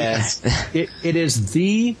 Please do. Yeah. It is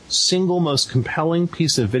the single most compelling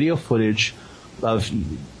piece of video footage of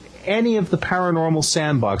any of the paranormal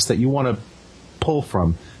sandbox that you want to pull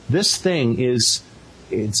from. This thing it's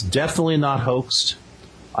definitely not hoaxed.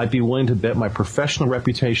 I'd be willing to bet my professional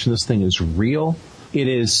reputation this thing is real. It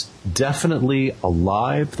is definitely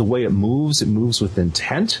alive. The way it moves with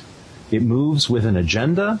intent. It moves with an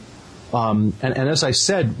agenda. And as I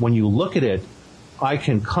said, when you look at it, I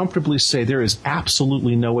can comfortably say there is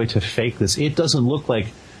absolutely no way to fake this. It doesn't look like,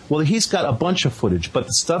 well, he's got a bunch of footage, but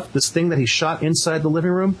this thing that he shot inside the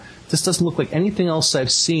living room, this doesn't look like anything else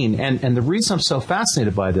I've seen. And the reason I'm so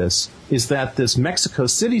fascinated by this is that this Mexico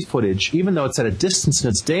City footage, even though it's at a distance and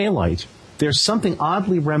it's daylight, there's something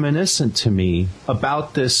oddly reminiscent to me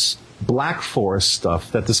about this Black Forest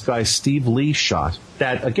stuff that this guy Steve Lee shot.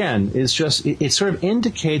 That, again, is just, it sort of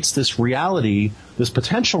indicates this reality, this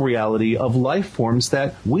potential reality of life forms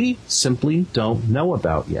that we simply don't know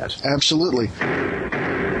about yet. Absolutely.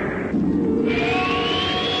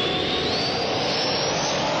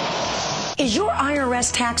 Is your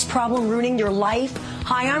IRS tax problem ruining your life?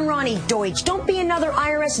 Hi, I'm Ronnie Deutsch. Don't be another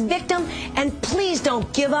IRS victim, and please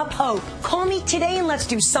don't give up hope. Call me today and let's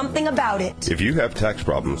do something about it. If you have tax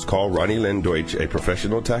problems, call Ronnie Lynn Deutsch, a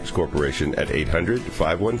professional tax corporation, at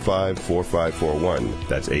 800-515-4541.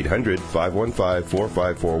 That's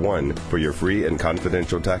 800-515-4541 for your free and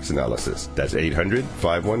confidential tax analysis. That's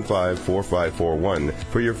 800-515-4541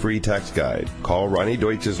 for your free tax guide. Call Ronnie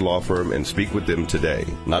Deutsch's law firm and speak with them today.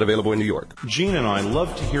 Not available in New York. Gene and I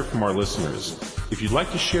love to hear from our listeners. If you'd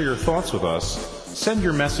like to share your thoughts with us, send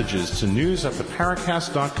your messages to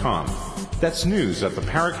news@theparacast.com. That's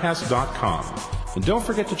news@theparacast.com. And don't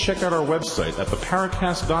forget to check out our website at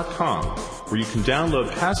theparacast.com, where you can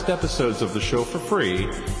download past episodes of the show for free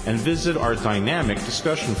and visit our dynamic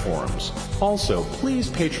discussion forums. Also, please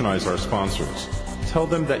patronize our sponsors. Tell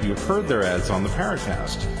them that you heard their ads on the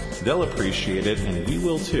Paracast. They'll appreciate it, and we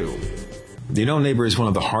will too. You know, neighbor, is one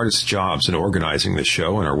of the hardest jobs in organizing this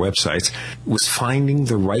show and our websites was finding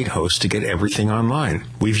the right host to get everything online.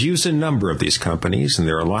 We've used a number of these companies, and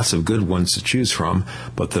there are lots of good ones to choose from,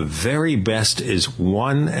 but the very best is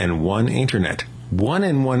One and One Internet. One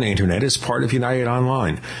and One Internet is part of United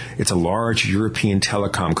Online. It's a large European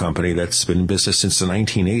telecom company that's been in business since the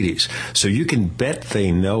 1980s. So you can bet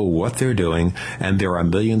they know what they're doing, and there are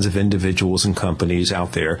millions of individuals and companies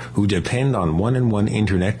out there who depend on One and One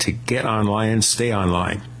Internet to get online and stay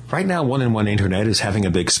online. Right now, One and One Internet is having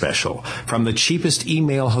a big special. From the cheapest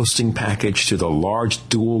email hosting package to the large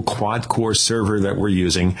dual quad-core server that we're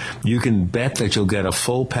using, you can bet that you'll get a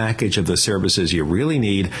full package of the services you really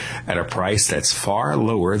need at a price that's far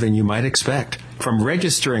lower than you might expect. From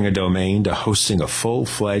registering a domain to hosting a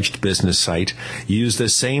full-fledged business site, use the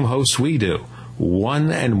same host we do,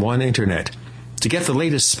 One and One Internet. To get the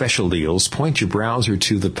latest special deals, point your browser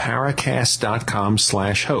to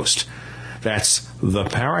theparacast.com/host. That's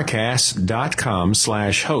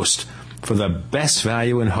theparacast.com/host for the best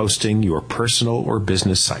value in hosting your personal or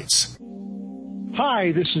business sites.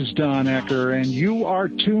 Hi, this is Don Ecker, and you are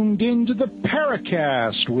tuned into the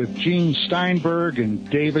Paracast with Gene Steinberg and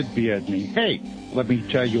David Biedny. Hey, let me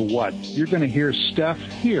tell you what, you're going to hear stuff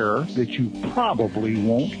here that you probably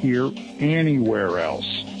won't hear anywhere else.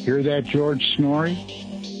 Hear that, George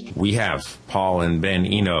Snorri? We have Paul and Ben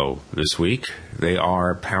Eno this week. They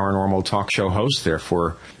are paranormal talk show hosts,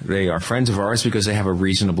 therefore they are friends of ours because they have a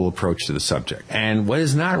reasonable approach to the subject. And what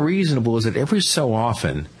is not reasonable is that every so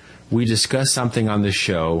often we discuss something on the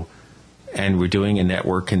show and we're doing a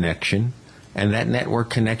network connection, and that network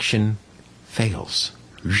connection fails.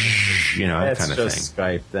 You know, that kind of thing. That's just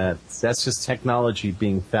Skype. That's just technology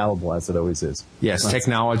being fallible, as it always is. Yes,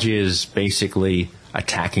 technology is basically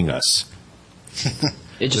attacking us.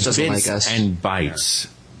 It just doesn't like us. And bytes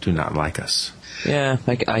do not like us. Yeah,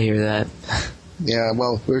 I hear that. Yeah,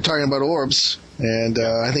 well, we were talking about orbs, and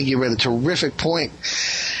I think you made a terrific point.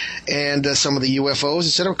 And some of the UFOs,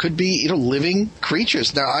 etc., could be, living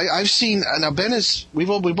creatures. Now, I've seen. Now, Ben we've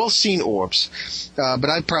both seen orbs, but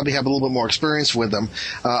I probably have a little bit more experience with them.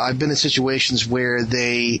 I've been in situations where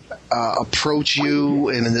they approach you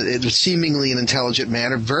in a seemingly an intelligent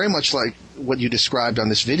manner, very much like what you described on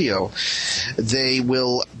this video. They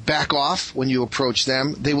will back off when you approach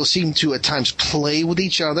them. They will seem to at times play with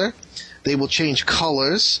each other. They will change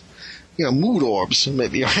colors. Mood orbs,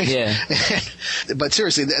 maybe, right? Yeah. But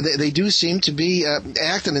seriously, they do seem to be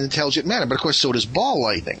act in an intelligent manner. But of course, so does ball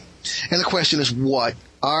lightning. And the question is, what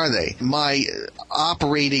are they? My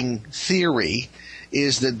operating theory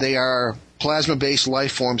is that they are plasma-based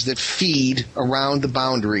life forms that feed around the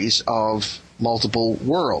boundaries of multiple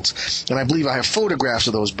worlds. And I believe I have photographs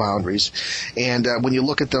of those boundaries. And when you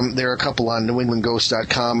look at them, there are a couple on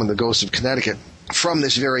NewEnglandGhost.com and the Ghosts of Connecticut. From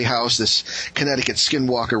this very house, this Connecticut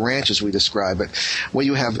Skinwalker Ranch, as we describe it, where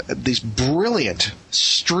you have these brilliant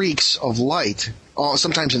streaks of light,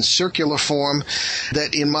 sometimes in circular form,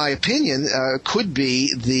 that, in my opinion, could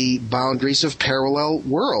be the boundaries of parallel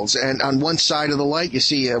worlds. And on one side of the light, you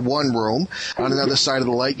see one room. On another side of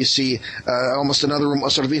the light, you see almost another room,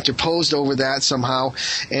 sort of interposed over that somehow.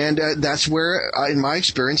 And that's where, in my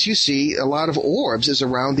experience, you see a lot of orbs is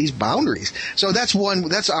around these boundaries. So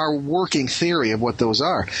that's our working theory of what those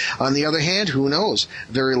are. On the other hand, who knows?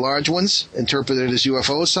 Very large ones, interpreted as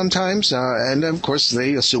UFOs sometimes, and of course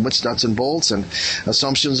they assume it's nuts and bolts, and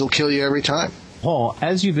assumptions will kill you every time. Paul,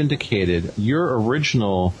 as you've indicated, your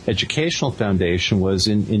original educational foundation was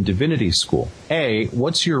in divinity school.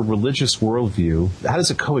 What's your religious worldview? How does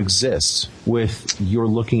it coexist with your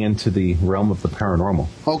looking into the realm of the paranormal?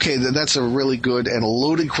 Okay, that's a really good and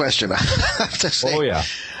loaded question, I have to say. Oh, yeah.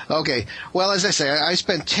 Okay, well, as I say, I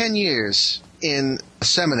spent 10 years in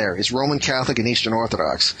seminaries, Roman Catholic and Eastern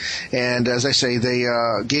Orthodox. And as I say, they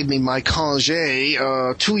gave me my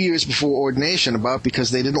congé 2 years before ordination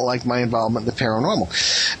because they didn't like my involvement in the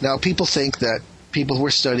paranormal. Now, people think that people who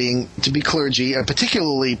are studying to be clergy,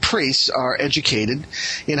 particularly priests, are educated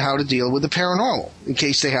in how to deal with the paranormal in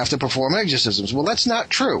case they have to perform exorcisms. Well, that's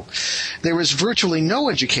not true. There is virtually no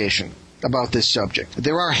education about this subject.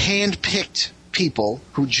 There are hand-picked people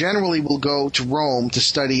who generally will go to Rome to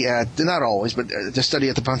study not always, but to study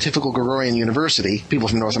at the Pontifical Gregorian University, people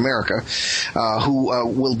from North America, who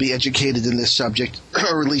will be educated in this subject,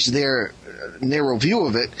 or at least their narrow view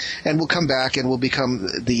of it, and will come back and will become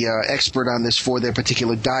the expert on this for their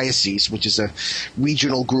particular diocese, which is a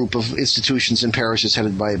regional group of institutions and parishes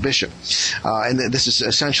headed by a bishop. And this is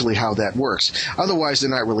essentially how that works. Otherwise, they're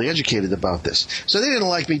not really educated about this. So they didn't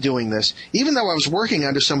like me doing this, even though I was working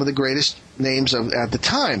under some of the greatest names at the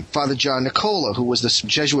time. Father John Nicola, who was the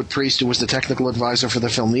Jesuit priest who was the technical advisor for the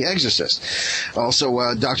film The Exorcist.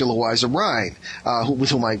 Also, Dr. Louisa Rhine, with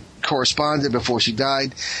whom I corresponded before she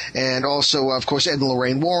died. And also, of course, Ed and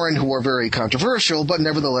Lorraine Warren, who are very controversial, but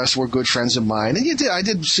nevertheless were good friends of mine. And I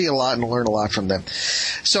did see a lot and learn a lot from them.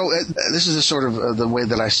 So this is the sort of the way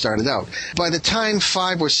that I started out. By the time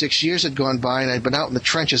 5 or 6 years had gone by and I'd been out in the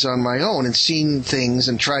trenches on my own and seen things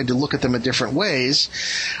and tried to look at them in different ways,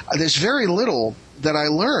 there's very little that I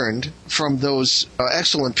learned from those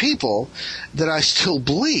excellent people that I still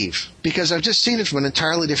believe, because I've just seen it from an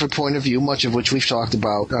entirely different point of view, much of which we've talked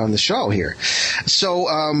about on the show here. So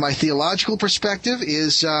my theological perspective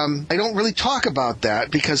is I don't really talk about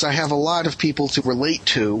that because I have a lot of people to relate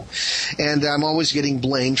to, and I'm always getting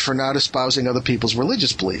blamed for not espousing other people's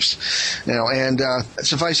religious beliefs. And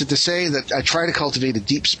suffice it to say that I try to cultivate a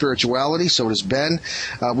deep spirituality, so does Ben.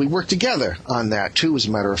 We work together on that, too, as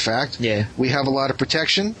a matter of fact. Yeah. We have a lot of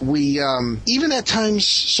protection. We even at times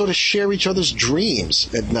sort of share each other's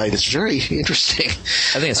dreams at night. It's very interesting.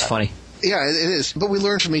 I think it's funny. Yeah, it is. But we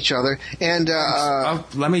learn from each other. And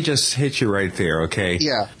let me just hit you right there, okay?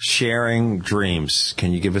 Yeah. Sharing dreams.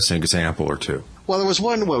 Can you give us an example or two? Well, there was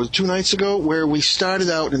one, 2 nights ago, where we started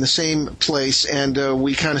out in the same place, and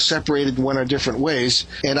we kind of separated and went our different ways.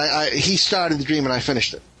 And he started the dream, and I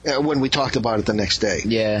finished it when we talked about it the next day.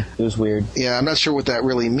 Yeah, it was weird. Yeah, I'm not sure what that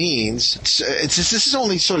really means. This has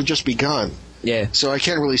only sort of just begun. Yeah. So I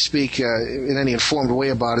can't really speak in any informed way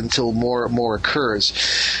about it until more occurs.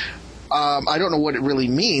 I don't know what it really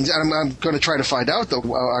means. I'm going to try to find out, though.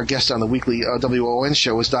 Our guest on the weekly WON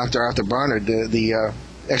show is Dr. Arthur Barnard, the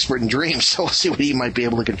expert in dreams, so we'll see what he might be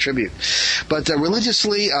able to contribute. But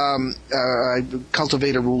religiously, I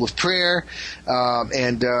cultivate a rule of prayer,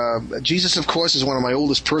 and Jesus, of course, is one of my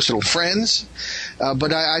oldest personal friends.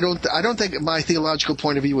 But I don't think my theological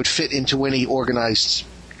point of view would fit into any organized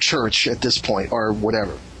church at this point, or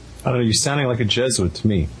whatever. I don't know. You're sounding like a Jesuit to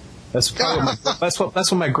me. That's probably that's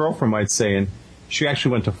what my girlfriend might say, and she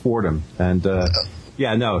actually went to Fordham, and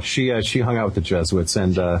she hung out with the Jesuits,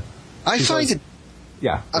 and I find it.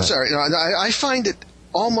 Yeah, I'm sorry. No, I find it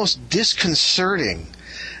almost disconcerting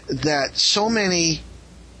that so many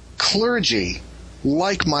clergy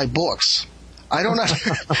like my books. I don't know.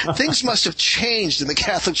 Things must have changed in the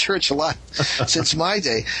Catholic Church a lot since my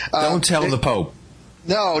day. Don't tell the Pope.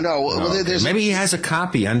 No. Okay. Maybe he has a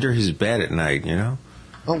copy under his bed at night, you know?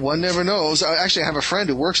 Well, one never knows. I actually have a friend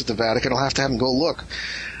who works at the Vatican. I'll have to have him go look.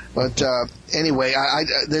 But anyway,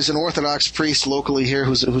 there's an Orthodox priest locally here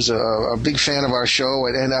who's a big fan of our show,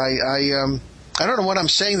 and I don't know what I'm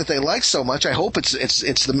saying that they like so much. I hope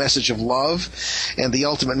it's the message of love and the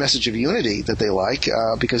ultimate message of unity that they like,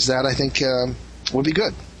 because that I think would be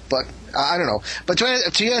good. But I don't know. But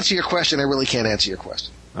to answer your question, I really can't answer your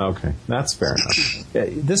question. Okay, that's fair enough.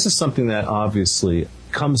 This is something that obviously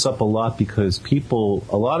comes up a lot because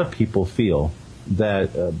a lot of people feel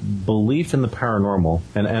that belief in the paranormal,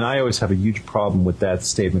 and I always have a huge problem with that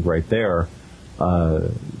statement right there,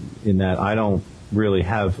 in that I don't really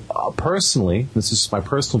have, personally, this is my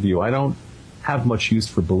personal view, I don't have much use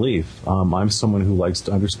for belief. I'm someone who likes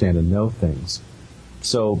to understand and know things.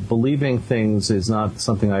 So believing things is not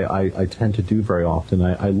something I tend to do very often.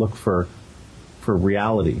 I look for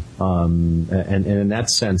reality. And in that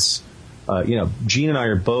sense, Gene and I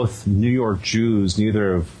are both New York Jews,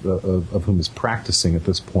 neither of whom is practicing at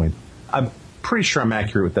this point. I'm pretty sure I'm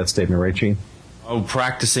accurate with that statement, right, Gene? Oh,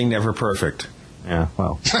 practicing, never perfect. Yeah,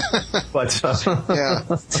 well. But,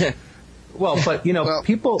 yeah. Well, but,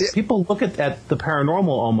 people look at the paranormal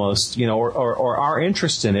almost, or our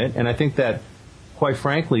interest in it, and I think that, quite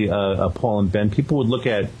frankly, Paul and Ben, people would look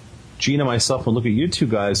at Gene and myself and look at you two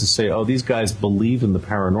guys and say, oh, these guys believe in the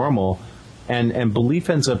paranormal. And belief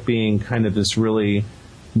ends up being kind of this really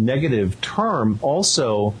negative term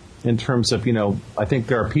also in terms of, I think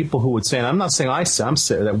there are people who would say, and I'm not saying I'm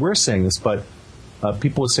saying that we're saying this, but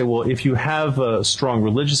people would say, well, if you have a strong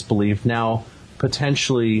religious belief, now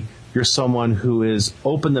potentially you're someone who is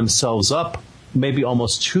opened themselves up maybe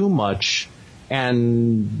almost too much,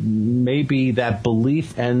 and maybe that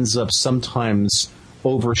belief ends up sometimes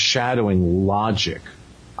overshadowing logic.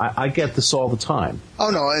 I get this all the time. Oh,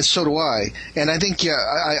 no, and so do I. And I think,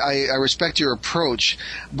 I respect your approach.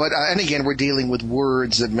 But, and again, we're dealing with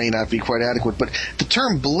words that may not be quite adequate. But the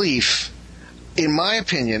term belief, in my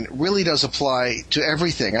opinion, really does apply to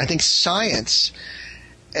everything. I think science,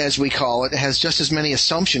 as we call it, has just as many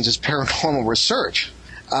assumptions as paranormal research.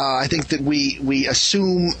 I think that we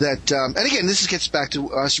assume that, and again, this gets back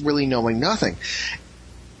to us really knowing nothing.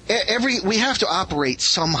 We have to operate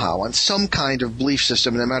somehow on some kind of belief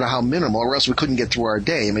system, no matter how minimal, or else we couldn't get through our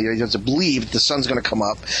day. I mean, you have to believe that the sun's going to come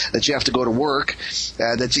up, that you have to go to work,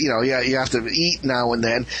 that you have to eat now and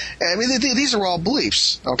then. I mean, these are all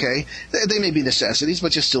beliefs. Okay, they may be necessities,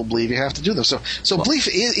 but you still believe you have to do them. So belief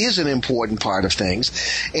is an important part of things,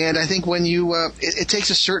 and I think when it takes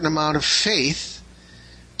a certain amount of faith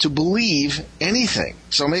to believe anything.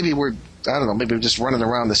 So maybe we're just running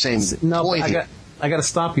around the same point here. I got to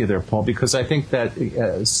stop you there, Paul, because I think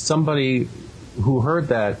that somebody who heard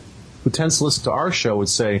that, who tends to listen to our show, would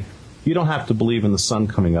say, you don't have to believe in the sun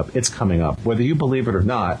coming up. It's coming up. Whether you believe it or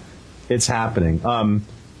not, it's happening.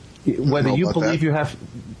 Whether you believe you have...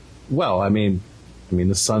 Well, I mean,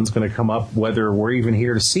 the sun's going to come up whether we're even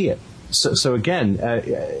here to see it. So again,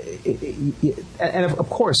 and of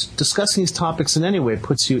course, discussing these topics in any way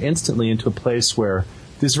puts you instantly into a place where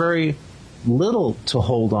there's very little to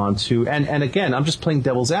hold on to. And again, I'm just playing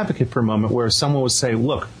devil's advocate for a moment, where someone would say,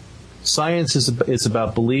 look, science is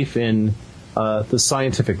about belief in the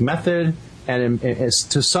scientific method and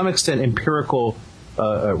to some extent empirical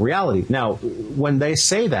reality. Now, when they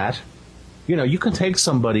say that, you can take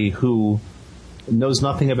somebody who knows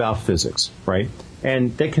nothing about physics, right?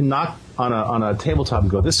 And they can knock on a tabletop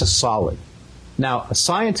and go, this is solid. Now, a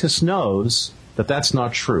scientist knows that that's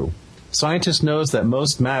not true. Scientist knows that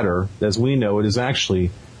most matter, as we know it, is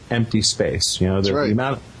actually empty space. The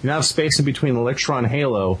amount of space in between the electron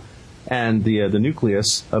halo and the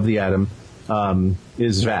nucleus of the atom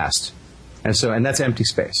is vast, and that's empty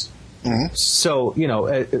space. Mm-hmm. So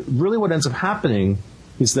really, what ends up happening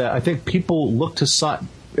is that I think people look to science.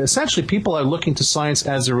 Essentially, people are looking to science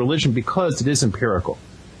as a religion because it is empirical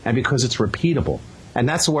and because it's repeatable, and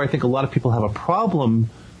that's where I think a lot of people have a problem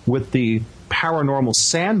with the paranormal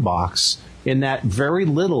sandbox. In that, very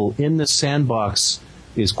little in the sandbox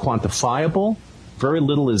is quantifiable, very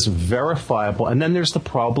little is verifiable, and then there's the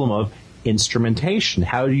problem of instrumentation.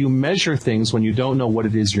 How do you measure things when you don't know what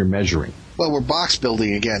it is you're measuring? Well, we're box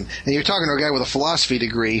building again. And you're talking to a guy with a philosophy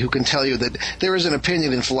degree who can tell you that there is an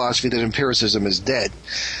opinion in philosophy that empiricism is dead.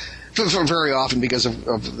 For very often because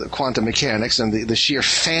of the quantum mechanics and the sheer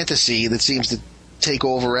fantasy that seems to take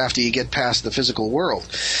over after you get past the physical world.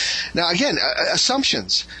 Now, again,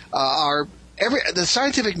 assumptions are... the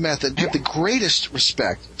scientific method, I have the greatest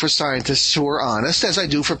respect for scientists who are honest, as I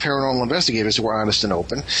do for paranormal investigators who are honest and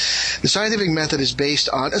open. The scientific method is based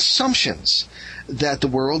on assumptions that the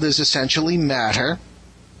world is essentially matter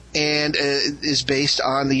and is based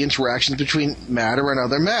on the interactions between matter and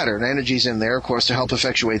other matter. And energy's in there, of course, to help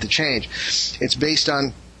effectuate the change. It's based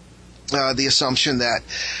on the assumption that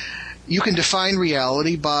you can define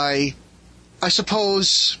reality by, I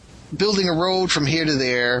suppose, building a road from here to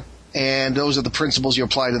there, and those are the principles you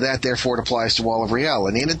apply to that, therefore it applies to all of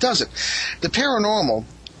reality. And it doesn't. The paranormal,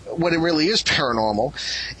 what it really is paranormal,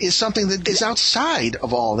 is something that is outside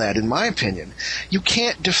of all that, in my opinion. You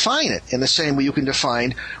can't define it in the same way you can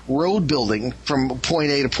define road building from point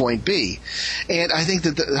A to point B. And I think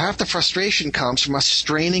that half the frustration comes from us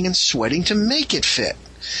straining and sweating to make it fit.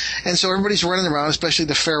 And so everybody's running around, especially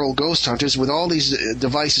the feral ghost hunters, with all these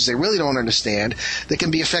devices they really don't understand that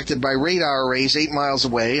can be affected by radar arrays 8 miles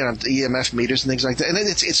away and EMF meters and things like that. And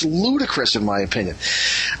it's ludicrous, in my opinion.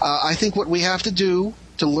 I think what we have to do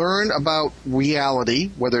to learn about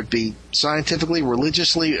reality, whether it be scientifically,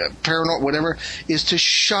 religiously, paranormal, whatever, is to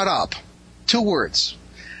shut up. 2 words.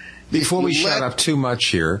 Before we shut up too much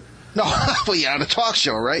here. No, well, you're on a talk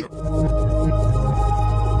show, right?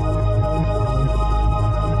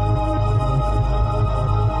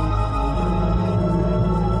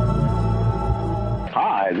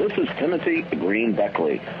 This is Timothy Green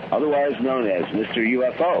Beckley, otherwise known as Mr.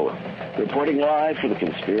 UFO, reporting live for the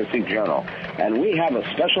Conspiracy Journal. And we have a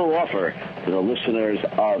special offer to the listeners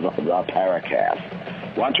of the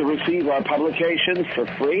Paracast. Want to receive our publications for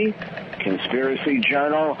free? Conspiracy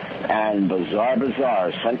Journal and Bizarre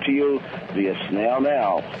Bazaar sent to you via snail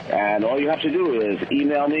mail. And all you have to do is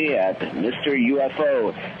email me at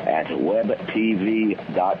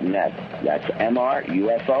mrufo@webtv.net. That's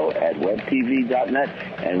mrufo@webtv.net,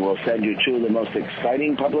 and we'll send you 2 of the most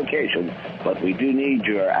exciting publications. But we do need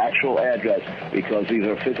your actual address because these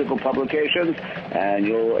are physical publications, and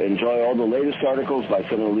you'll enjoy all the latest articles by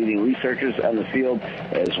some of the leading researchers in the field,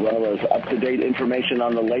 as well as up-to-date information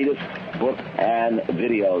on the latest book and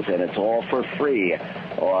videos, and it's all for free.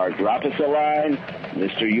 Or drop us a line,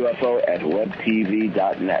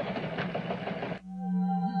 mrufo@webtv.net.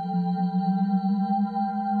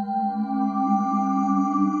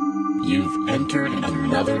 You've entered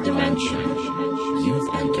another dimension. You've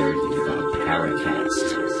entered the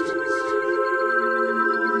Paracast.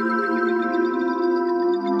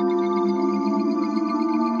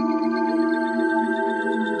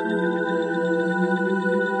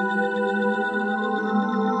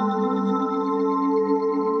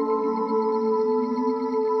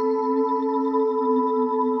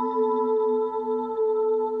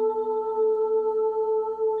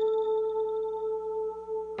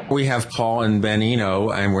 We have Paul and Ben Eno,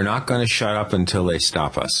 and we're not going to shut up until they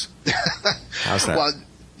stop us. How's that? Well,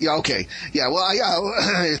 yeah, okay. Yeah, well,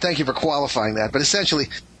 thank you for qualifying that. But essentially,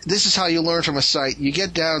 this is how you learn from a site. You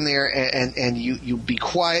get down there and you be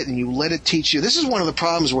quiet and you let it teach you. This is one of the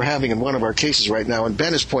problems we're having in one of our cases right now, and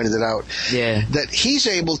Ben has pointed it out. Yeah. That he's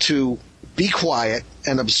able to be quiet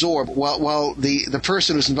and absorb while the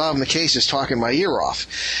person who's involved in the case is talking my ear off.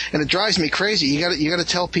 And it drives me crazy. You got to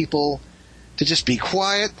tell people to just be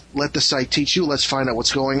quiet, let the site teach you, let's find out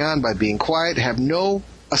what's going on by being quiet, have no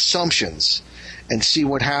assumptions, and see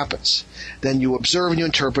what happens. Then you observe and you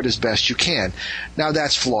interpret as best you can. Now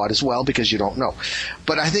that's flawed as well because you don't know.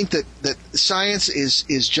 But I think that science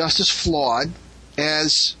is just as flawed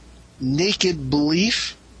as naked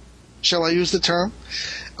belief, shall I use the term?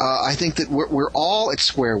 I think that we're all at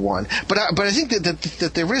square one. But I think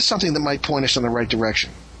that there is something that might point us in the right direction.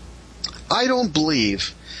 I don't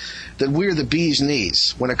believe that we're the bee's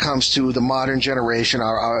knees when it comes to the modern generation.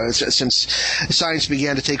 Since science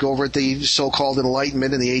began to take over at the so-called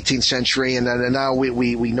Enlightenment in the 18th century, and now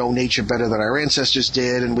we know nature better than our ancestors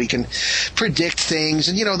did, and we can predict things.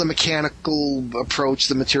 And the mechanical approach,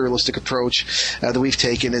 the materialistic approach that we've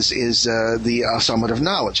taken is the summit of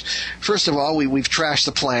knowledge. First of all, we've trashed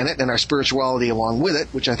the planet and our spirituality along with it,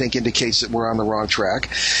 which I think indicates that we're on the wrong track.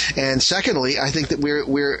 And secondly, I think that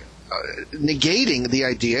we're negating the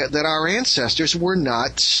idea that our ancestors were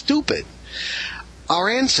not stupid. Our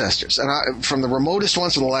ancestors, and from the remotest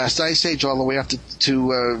ones from the last ice age all the way up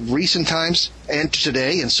to recent times and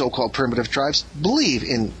today in so-called primitive tribes, believe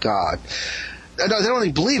in God. No, they don't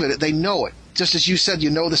only believe in it, they know it. Just as you said,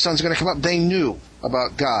 the sun's going to come up, they knew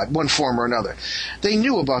about God, one form or another. They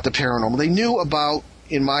knew about the paranormal. They knew about,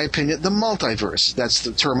 in my opinion, the multiverse. That's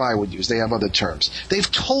the term I would use. They have other terms. They've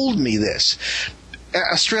told me this.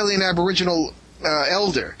 Australian Aboriginal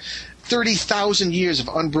elder, 30,000 years of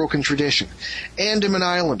unbroken tradition. Andaman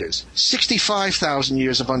Islanders, 65,000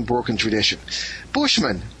 years of unbroken tradition.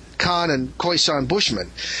 Bushmen, Khan and Khoisan Bushmen,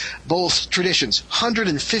 both traditions,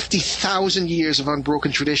 150,000 years of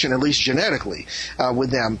unbroken tradition, at least genetically,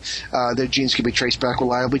 with them. Their genes can be traced back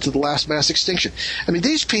reliably to the last mass extinction. I mean,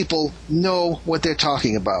 these people know what they're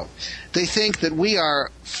talking about. They think that we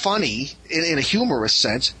are funny in a humorous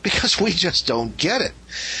sense because we just don't get it.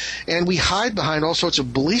 And we hide behind all sorts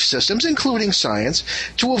of belief systems, including science,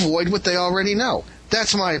 to avoid what they already know.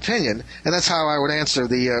 That's my opinion, and that's how I would answer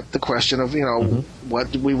the question of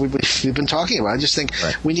what we've been talking about. I just think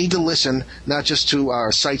we need to listen not just to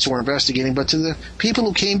our sites we're investigating, but to the people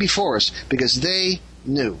who came before us because they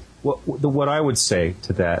knew. Well, what I would say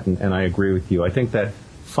to that, and I agree with you, I think that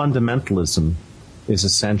fundamentalism is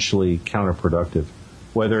essentially counterproductive.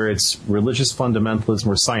 Whether it's religious fundamentalism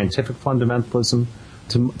or scientific fundamentalism,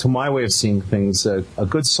 to my way of seeing things, a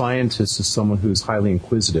good scientist is someone who's highly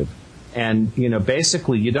inquisitive. And,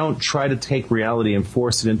 basically you don't try to take reality and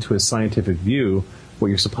force it into a scientific view. What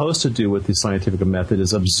you're supposed to do with the scientific method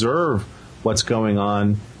is observe what's going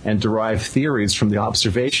on and derive theories from the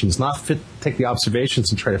observations, not take the observations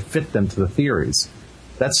and try to fit them to the theories.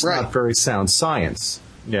 That's not very sound science.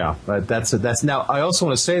 Yeah, that's now, I also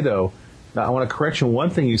want to say, though, I want to correct you on one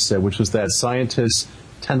thing you said, which was that scientists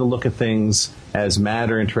tend to look at things as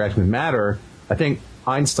matter interacting with matter. I think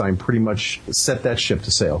Einstein pretty much set that ship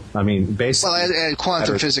to sail. I mean, basically... Well, and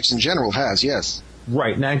quantum physics in general has, yes.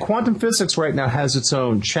 Right. Now, quantum physics right now has its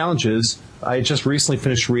own challenges. I just recently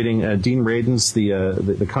finished reading Dean Radin's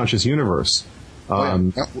The Conscious Universe,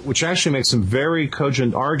 which actually makes some very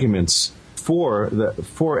cogent arguments for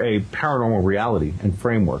a paranormal reality and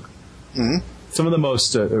framework. Mm-hmm. Some of the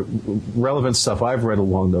most relevant stuff I've read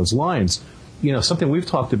along those lines, something we've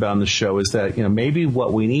talked about on the show is that, maybe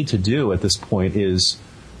what we need to do at this point is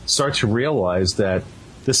start to realize that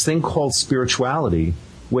this thing called spirituality,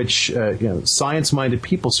 which, science-minded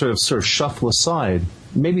people sort of shuffle aside,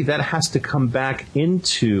 maybe that has to come back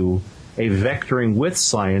into a vectoring with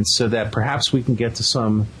science so that perhaps we can get to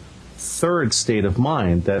some third state of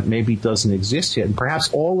mind that maybe doesn't exist yet. And perhaps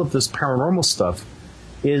all of this paranormal stuff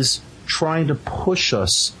is trying to push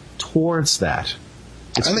us towards that.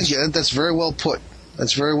 I think that's very well put.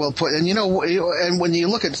 That's very well put. And, and when you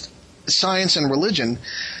look at science and religion,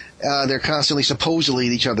 they're constantly supposedly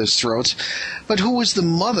at each other's throats. But who is the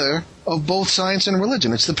mother of both science and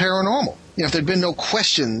religion? It's the paranormal. If there'd been no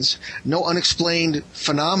questions, no unexplained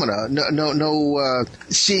phenomena, no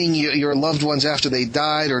seeing your loved ones after they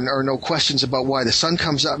died, or no questions about why the sun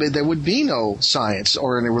comes up, there would be no science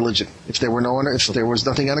or any religion if there was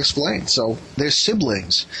nothing unexplained. So they're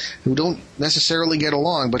siblings who don't necessarily get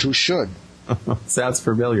along, but who should. Sounds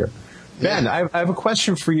familiar. Ben, I have a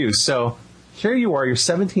question for you. So here you are, you're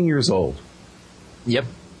 17 years old. Yep.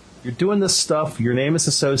 You're doing this stuff, your name is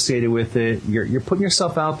associated with it, you're putting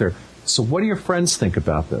yourself out there. So what do your friends think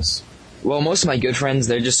about this? Well, most of my good friends,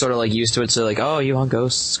 they're just sort of like used to it. So like, oh, you hunt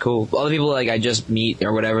ghosts, cool. Other people like I just meet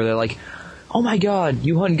or whatever, they're like, oh my god,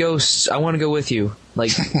 you hunt ghosts, I want to go with you.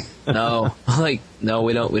 Like, no, no,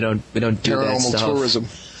 we don't do that stuff. Paranormal tourism.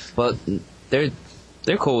 But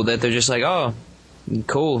they're cool with it. They're just like, oh,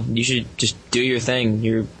 cool, you should just do your thing.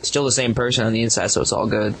 You're still the same person on the inside, so it's all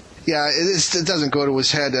good. Yeah, it doesn't go to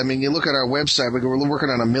his head. I mean, you look at our website, we're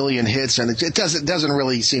working on 1 million hits, and it doesn't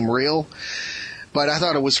really seem real. But I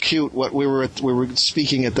thought it was cute. We were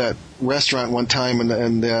speaking at that restaurant one time,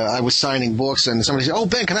 and I was signing books, and somebody said, "Oh,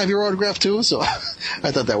 Ben, can I have your autograph too?" So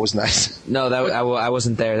I thought that was nice. No, I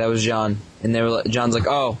wasn't there. That was John, and John's like,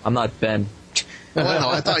 "Oh, I'm not Ben." Well, I know.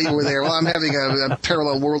 I thought you were there. Well, I'm having a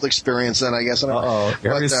parallel world experience then, I guess.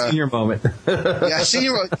 You're senior moment. Yeah,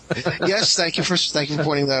 senior moment. Yes, thank you for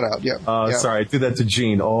pointing that out. Yeah. Sorry, I do that to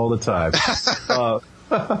Gene all the time.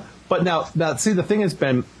 But now, see, the thing has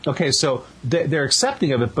been, okay, so they're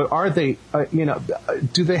accepting of it, but are they,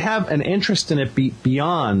 do they have an interest in it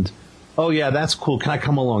beyond, oh yeah, that's cool, can I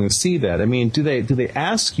come along and see that? I mean, do they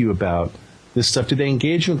ask you about this stuff? Do they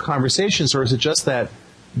engage you in conversations, or is it just that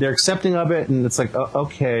they're accepting of it and it's like, oh,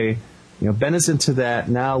 okay, Ben is into that,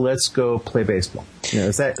 now let's go play baseball?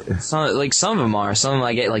 Is that... Some of them are. Some of them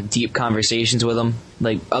I get like deep conversations with them.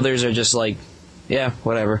 Like others are just like, yeah,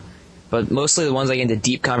 whatever. But mostly the ones I get into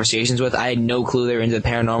deep conversations with, I had no clue they were into the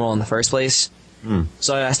paranormal in the first place.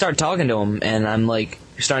 So I started talking to them, and I'm like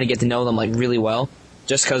starting to get to know them like really well,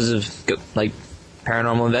 just because of like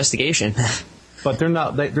paranormal investigation. But they're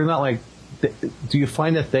not like. Do you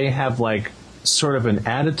find that they have like sort of an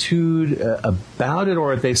attitude about it,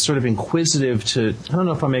 or are they sort of inquisitive to? I don't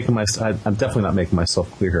know if I'm making I'm definitely not making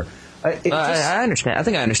myself clear here. I understand. I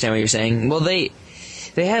think I understand what you're saying. Well, they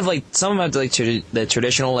have like some of them have like the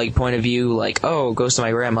traditional like point of view, like, oh, goes to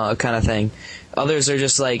my grandma kind of thing. Others are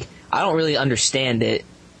just like, I don't really understand it,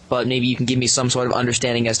 but maybe you can give me some sort of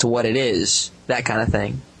understanding as to what it is, that kind of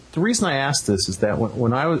thing. The reason I asked this is that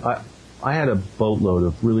when I had a boatload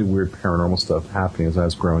of really weird paranormal stuff happening as I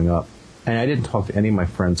was growing up, and I didn't talk to any of my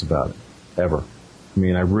friends about it, ever. I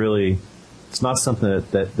mean, it's not something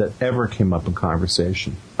that ever came up in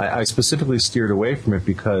conversation. I specifically steered away from it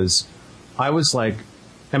because I was like,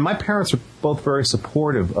 and my parents were both very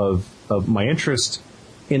supportive of my interest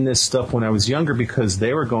in this stuff when I was younger, because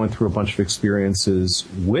they were going through a bunch of experiences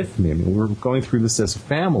with me. I mean, we were going through this as a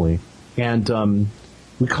family, and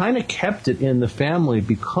we kind of kept it in the family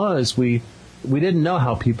because we didn't know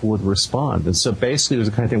how people would respond. And so basically it was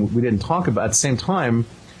the kind of thing we didn't talk about. At the same time,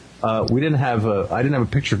 I didn't have a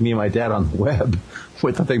picture of me and my dad on the web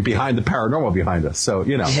with the thing behind the paranormal behind us. So,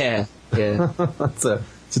 Yeah. it's a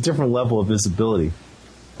different level of visibility.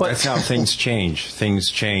 But that's how things change. Things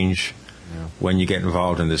change when you get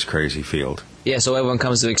involved in this crazy field. Yeah, so everyone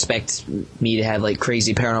comes to expect me to have like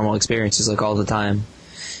crazy paranormal experiences like all the time.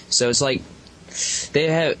 So it's like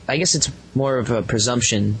I guess it's more of a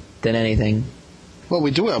presumption than anything. Well,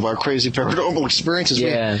 we do have our crazy paranormal experiences.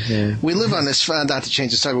 Yeah. We live on this, not to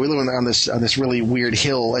change the subject, we live on this really weird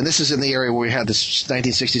hill, and this is in the area where we had this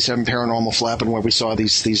 1967 paranormal flapping, where we saw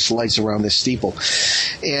these lights around this steeple.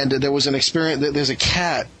 And there was an experience, there's a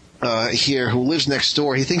cat here who lives next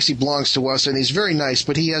door. He thinks he belongs to us, and he's very nice,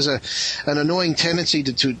 but he has an annoying tendency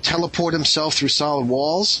to teleport himself through solid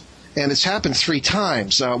walls. And it's happened 3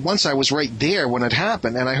 times. Once I was right there when it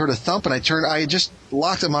happened, and I heard a thump, and I just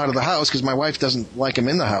locked him out of the house because my wife doesn't like him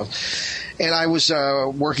in the house. And I was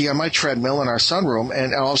working on my treadmill in our sunroom,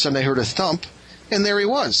 and all of a sudden I heard a thump, and there he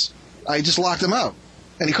was. I just locked him out.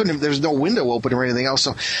 And he couldn't. There was no window open or anything else.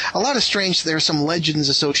 So a lot of strange. There are some legends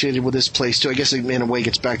associated with this place too. I guess in a way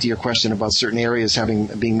gets back to your question about certain areas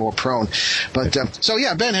being more prone. But so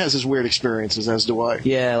yeah, Ben has his weird experiences, as do I.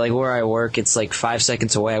 Yeah, like where I work, it's like 5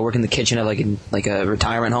 seconds away. I work in the kitchen of like a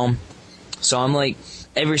retirement home. So I'm like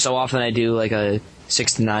every so often I do like a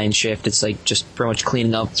 6 to 9 shift. It's like just pretty much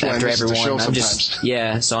cleaning up after everyone.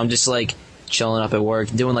 So I'm just like chilling up at work,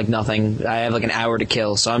 doing like nothing. I have like an hour to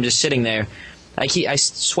kill, so I'm just sitting there. I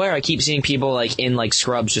swear I keep seeing people like in like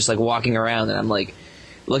scrubs just like walking around, and I'm like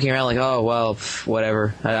looking around like, oh well,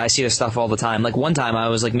 whatever. I see this stuff all the time. Like one time I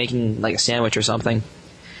was like making like a sandwich or something,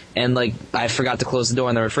 and like I forgot to close the door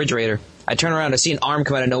on the refrigerator. I turn around, I see an arm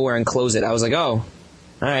come out of nowhere and close it. I was like, oh, all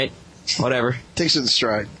right, whatever. Takes it in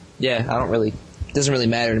stride. Yeah, it doesn't really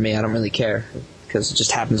matter to me. I don't really care because it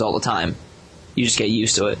just happens all the time. You just get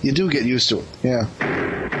used to it. You do get used to it. Yeah.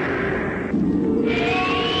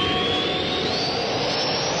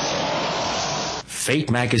 Fate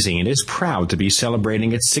magazine is proud to be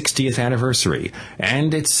celebrating its 60th anniversary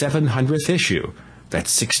and its 700th issue.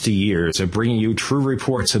 That's 60 years of bringing you true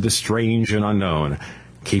reports of the strange and unknown.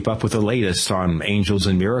 Keep up with the latest on angels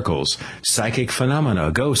and miracles, psychic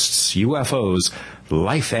phenomena, ghosts, UFOs,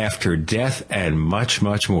 life after death, and much,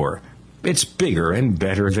 much more. It's bigger and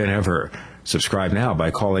better than ever. Subscribe now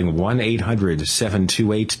by calling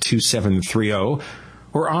 1-800-728-2730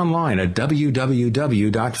 or online at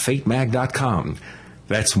www.fatemag.com.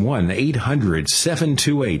 That's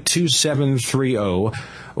 1-800-728-2730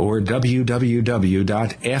 or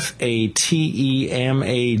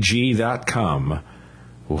www.fatemag.com.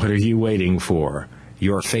 What are you waiting for?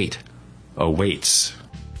 Your fate awaits.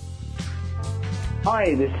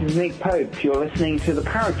 Hi, this is Nick Pope. You're listening to the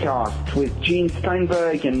Paracast with Gene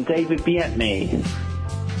Steinberg and David Biedny.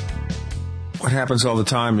 What happens all the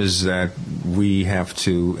time is that we have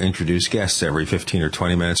to introduce guests every 15 or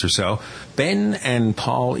 20 minutes or so. Ben and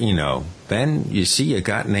Paul Eno. Ben, you see you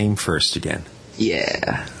got name first again.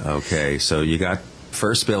 Yeah. Okay, so you got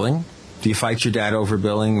first billing. Do you fight your dad over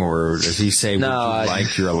billing, or does he say, would you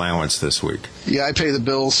like your allowance this week? Yeah, I pay the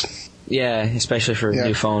bills. Yeah, especially for a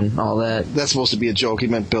new phone, all that. That's supposed to be a joke. He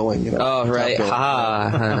meant billing. You know, oh, right.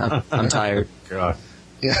 Ha. I'm tired. God.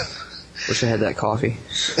 Yeah. Wish I had that coffee.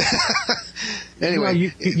 Anyway.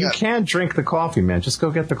 You can drink the coffee, man. Just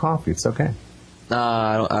go get the coffee. It's okay.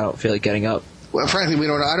 I don't feel like getting up. Well, frankly,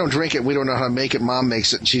 I don't drink it. We don't know how to make it. Mom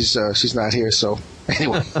makes it, and she's not here. So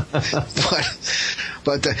anyway,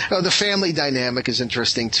 but the family dynamic is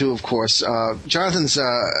interesting too. Of course, Jonathan's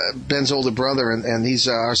Ben's older brother, and he's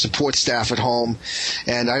our support staff at home.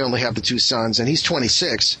 And I only have the two sons, and he's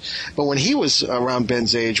 26. But when he was around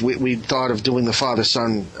Ben's age, we thought of doing the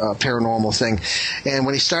father-son paranormal thing. And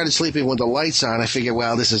when he started sleeping with the lights on, I figured,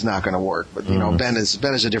 well, this is not going to work. But you know, Ben is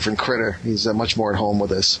a different critter. He's much more at home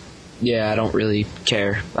with us. Yeah, I don't really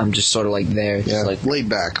care. I'm just sort of like there. Just like laid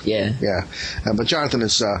back. Yeah. Yeah. But Jonathan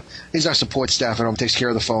is, he's our support staff at home, takes care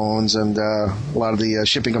of the phones and a lot of the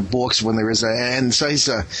shipping of books when there is and so he's,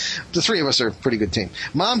 the three of us are a pretty good team.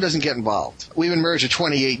 Mom doesn't get involved. We've been married for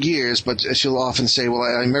 28 years, but she'll often say, well,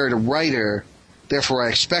 I married a writer, therefore I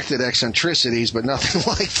expected eccentricities, but nothing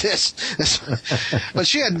like this.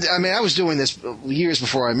 But I was doing this years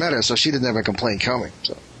before I met her, so she didn't have a complaint coming.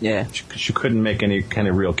 So. Yeah. She couldn't make any kind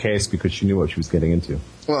of real case because she knew what she was getting into.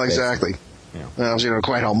 Well, exactly. Yeah. I was not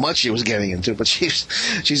quite how much she was getting into, but she's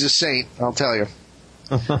a saint, I'll tell you.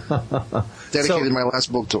 Dedicated my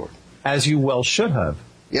last book to her. As you well should have.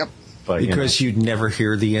 Yep. But, because you'd never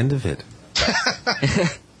hear the end of it.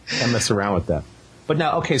 Can't mess around with that. But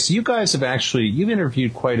now, okay, so you guys you've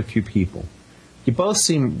interviewed quite a few people. You both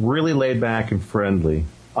seem really laid back and friendly.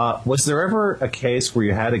 Was there ever a case where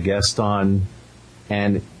you had a guest on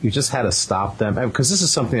and you just had to stop them? Because this is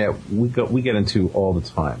something that we get into all the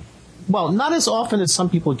time. Well, not as often as some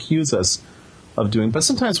people accuse us of doing, but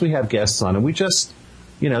sometimes we have guests on and we just,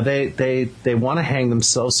 they want to hang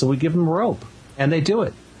themselves, so we give them rope, and they do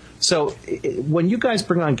it. So when you guys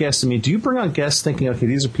bring on guests, do you bring on guests thinking, okay,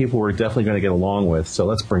 these are people we're definitely going to get along with, so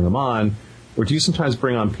let's bring them on? Or do you sometimes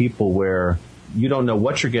bring on people where you don't know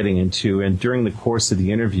what you're getting into, and during the course of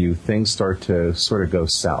the interview, things start to sort of go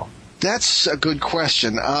south? That's a good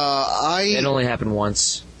question. It only happened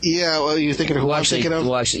once. Yeah, well, you're thinking of who I'm thinking of?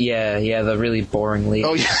 Yeah, the really boring lead.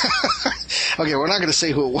 Oh, yeah. Okay, we're not going to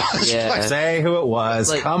say who it was. Yeah. Say who it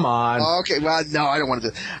was. Come on. Okay, well, no, I don't want to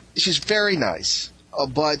do that. She's very nice.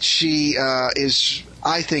 But she is,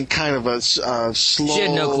 I think, kind of a slow... She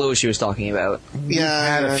had no clue what she was talking about. Yeah, we've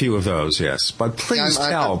had a few of those, yes. But please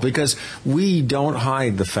tell, because we don't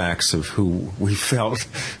hide the facts of who we felt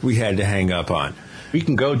we had to hang up on. We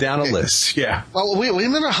can go down a list, yeah. Well, we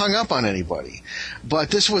never hung up on anybody. But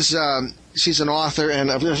this was... she's an author, and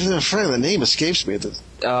I'm afraid the name escapes me. It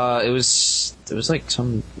was like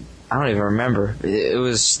some... I don't even remember. It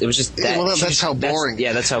was just that. Well, that's how boring.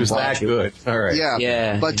 That's how boring. It was that good. All right.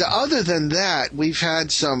 Yeah. But other than that, we've had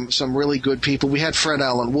some really good people. We had Fred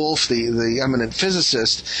Allen Wolfe, the eminent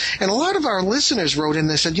physicist, and a lot of our listeners wrote in.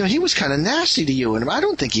 They said, he was kind of nasty to you, and I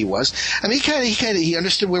don't think he was. I mean, he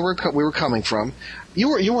understood where we were coming from. You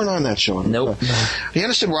weren't on that show. Nope. He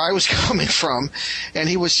understood where I was coming from, and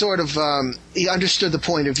he was sort of he understood the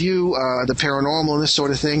point of view, the paranormal and this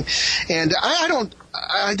sort of thing. And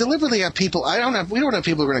I deliberately have people. We don't have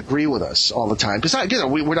people who are going to agree with us all the time, because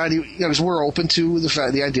we're not. Because we're open to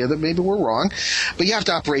the idea that maybe we're wrong, but you have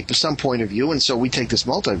to operate from some point of view, and so we take this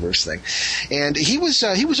multiverse thing. And he was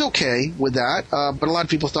okay with that, but a lot of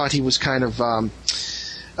people thought he was kind of a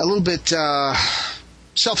little bit.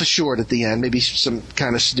 Self-assured at the end, maybe some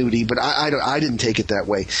kind of snooty, but I didn't take it that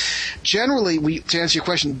way. Generally, we, to answer your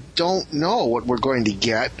question, don't know what we're going to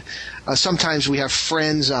get. Sometimes we have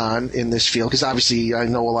friends on in this field, because obviously I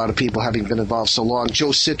know a lot of people having been involved so long. Joe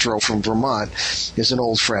Citro from Vermont is an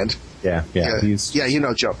old friend. Yeah. You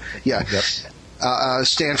know Joe. Yeah. Yep.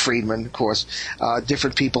 Stan Friedman, of course,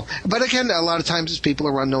 different people. But again, a lot of times people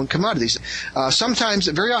are unknown commodities. Sometimes,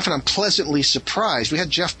 very often, I'm pleasantly surprised. We had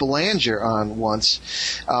Jeff Belanger on once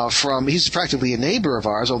he's practically a neighbor of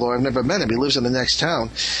ours, although I've never met him. He lives in the next town.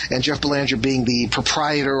 And Jeff Belanger being the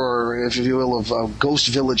proprietor, or if you will, of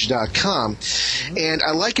ghostvillage.com. And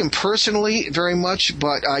I like him personally very much,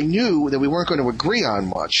 but I knew that we weren't going to agree on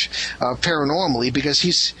much paranormally, because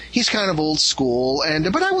he's kind of old school.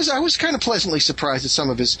 But I was kind of pleasantly surprised at some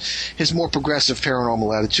of his more progressive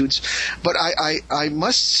paranormal attitudes. But I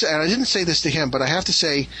must say, and I didn't say this to him, but I have to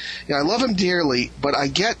say, I love him dearly, but I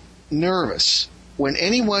get nervous when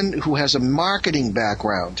anyone who has a marketing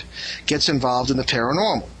background gets involved in the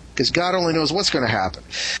paranormal. Because God only knows what's going to happen.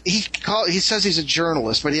 He says he's a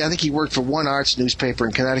journalist, but I think he worked for one arts newspaper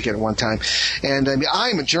in Connecticut at one time. And I mean,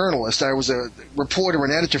 I'm a journalist. I was a reporter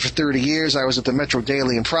and editor for 30 years. I was at the Metro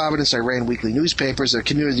Daily in Providence. I ran weekly newspapers.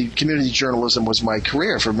 Community journalism was my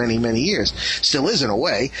career for many, many years. Still is in a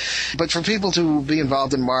way. But for people to be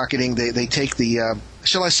involved in marketing, they take the,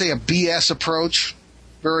 shall I say, a BS approach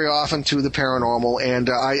very often to the paranormal, and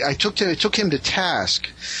I took him to task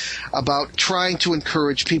about trying to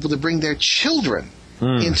encourage people to bring their children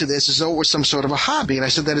into this as though it was some sort of a hobby. And I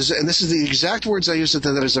said and this is the exact words I used,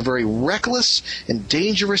 that is a very reckless and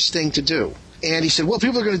dangerous thing to do. And he said, well,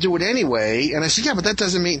 people are going to do it anyway. And I said, yeah, but that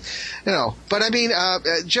doesn't mean, But I mean,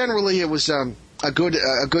 generally it was a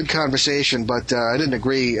good conversation, but I didn't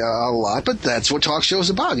agree a lot. But that's what talk shows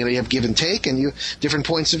about. You have give and take, and different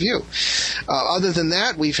points of view. Other than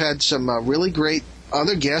that, we've had some really great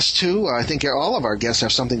other guests too. I think all of our guests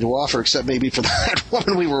have something to offer, except maybe for that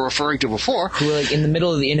woman we were referring to before, who, like, in the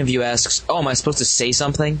middle of the interview asks, "Oh, am I supposed to say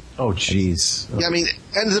something?" Oh, jeez. Yeah, I mean,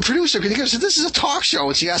 and the producer said, "This is a talk show,"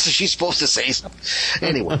 and she asks if she's supposed to say something.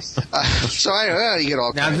 Anyway, so you get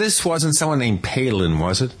all. Now, this wasn't someone named Palin,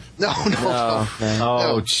 was it? No.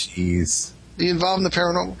 Oh, jeez. Are you involved in the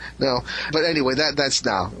paranormal? No. But anyway, that's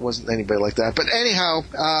now. It wasn't anybody like that. But anyhow,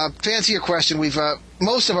 to answer your question, we've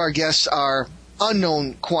most of our guests are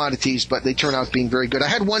unknown quantities, but they turn out being very good. I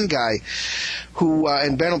had one guy who,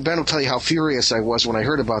 and Ben will tell you how furious I was when I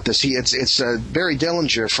heard about this. It's Barry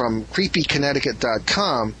Dillinger from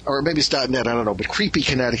creepyconnecticut.com, or maybe it's .net, I don't know, but Creepy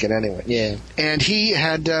Connecticut anyway. Yeah. And he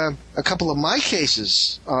had a couple of my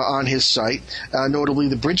cases on his site, notably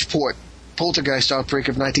the Bridgeport poltergeist outbreak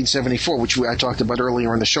of 1974, which I talked about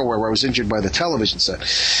earlier in the show, where I was injured by the television set.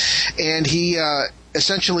 And he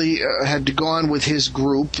essentially had gone with his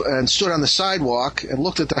group and stood on the sidewalk and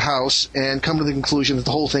looked at the house and come to the conclusion that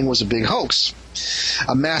the whole thing was a big hoax,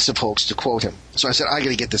 a massive hoax, to quote him. So I said, I got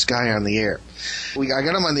to get this guy on the air. I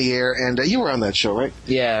got him on the air, and you were on that show, right?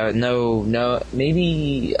 Yeah, no,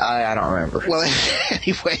 maybe, I don't remember. Well,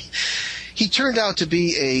 anyway, he turned out to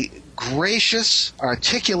be a gracious,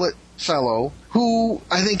 articulate fellow who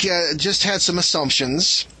I think just had some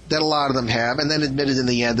assumptions that a lot of them have, and then admitted in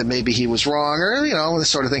the end that maybe he was wrong, or, this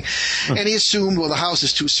sort of thing. And he assumed, well, the house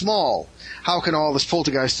is too small. How can all this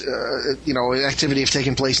poltergeist, activity have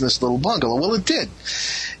taken place in this little bungalow? Well, it did.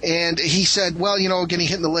 And he said, well, getting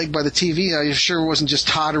hit in the leg by the TV, I sure wasn't just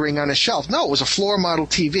tottering on a shelf. No, it was a floor model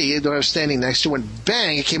TV that I was standing next to, and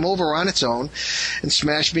bang, it came over on its own and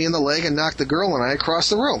smashed me in the leg and knocked the girl and I across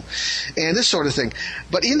the room. And this sort of thing.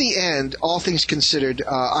 But in the end, all things considered,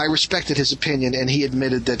 I respected his opinion, and he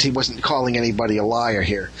admitted that he wasn't calling anybody a liar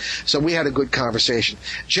here. So we had a good conversation.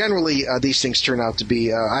 Generally, these things turn out to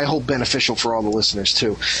be, I hope, beneficial for all the listeners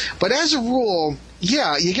too. But as a rule,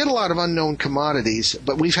 yeah, you get a lot of unknown commodities,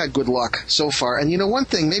 but we've had good luck so far. And one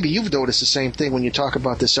thing, maybe you've noticed the same thing when you talk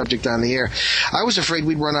about this subject on the air. I was afraid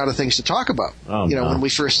we'd run out of things to talk about, when we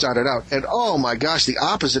first started out. And oh my gosh, the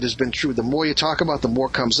opposite has been true. The more you talk about, the more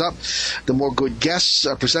comes up, the more good guests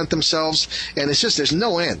present themselves, and it's just, there's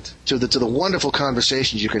no end to the wonderful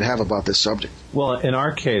conversations you can have about this subject. Well, in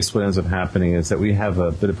our case, what ends up happening is that we have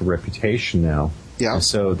a bit of a reputation now. Yeah.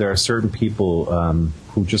 So there are certain people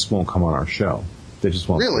who just won't come on our show. They just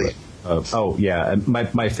won't. Really? Oh, yeah. And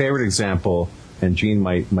my favorite example, and Gene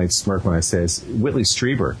might smirk when I say this, Whitley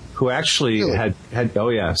Strieber, who actually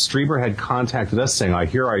Strieber had contacted us saying, I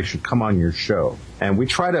hear I should come on your show. And we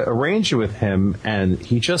tried to arrange it with him, and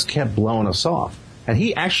he just kept blowing us off. And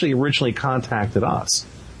he actually originally contacted us.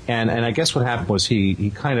 And I guess what happened was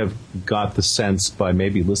he kind of got the sense by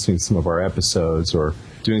maybe listening to some of our episodes or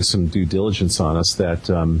doing some due diligence on us that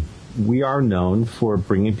we are known for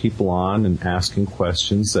bringing people on and asking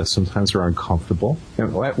questions that sometimes are uncomfortable.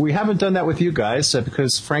 And we haven't done that with you guys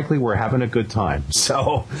because, frankly, we're having a good time.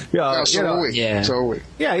 So, so are we. Yeah. So are we.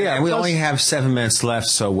 Yeah. And we only have 7 minutes left,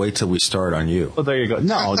 so wait till we start on you. Well, there you go.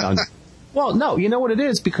 No. Well, no, you know what it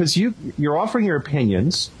is? Because you're offering your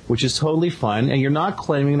opinions, which is totally fun, and you're not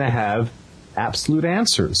claiming to have absolute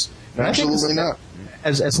answers. And absolutely not.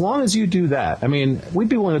 As long as you do that, I mean, we'd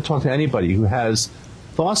be willing to talk to anybody who has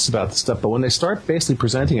thoughts about the stuff, but when they start basically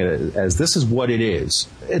presenting it as this is what it is,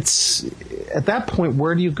 it's at that point,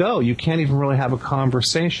 where do you go? You can't even really have a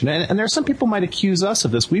conversation. And there are some people might accuse us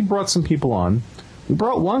of this. We brought some people on. We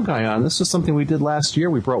brought one guy on. This is something we did last year.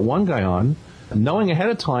 We brought one guy on, knowing ahead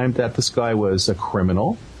of time that this guy was a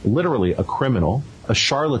criminal, literally a criminal, a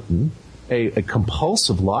charlatan, a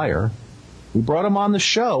compulsive liar. We brought him on the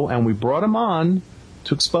show, and we brought him on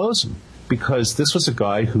to expose him, because this was a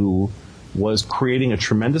guy who was creating a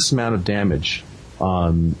tremendous amount of damage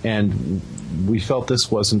And we felt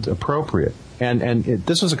this wasn't appropriate. And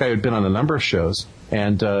this was a guy who had been on a number of shows,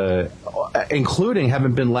 and including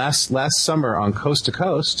having been last summer on Coast to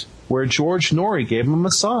Coast, where George Norrie gave him a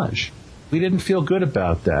massage. We didn't feel good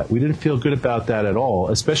about that. We didn't feel good about that at all,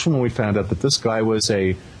 especially when we found out that this guy was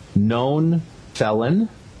a known felon.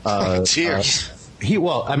 It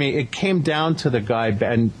came down to the guy,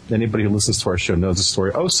 and anybody who listens to our show knows the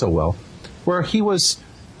story oh so well, where he was,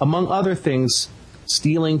 among other things,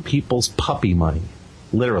 stealing people's puppy money,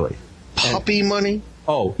 literally. Puppy money?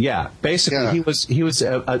 Oh, yeah. Basically, he was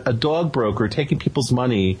a dog broker taking people's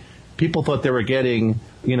money. People thought they were getting,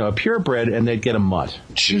 a purebred, and they'd get a mutt.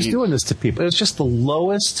 Jeez. He was doing this to people. It was just the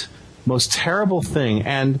lowest, most terrible thing.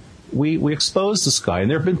 And we exposed this guy. And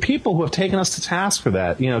there have been people who have taken us to task for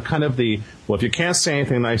that. Kind of if you can't say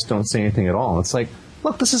anything nice, don't say anything at all. It's like,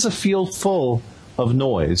 look, this is a field full of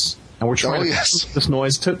noise. And we're trying to put this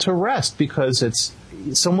noise to rest because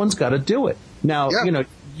someone's got to do it. Now,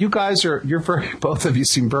 you guys both of you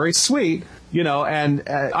seem very sweet, and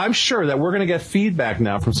I'm sure that we're going to get feedback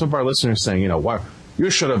now from some of our listeners saying, why you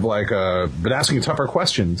should have been asking tougher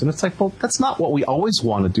questions. And it's like, well, that's not what we always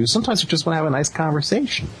want to do. Sometimes we just want to have a nice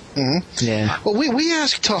conversation. Mm-hmm. Yeah. Well, we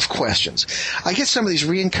ask tough questions. I get some of these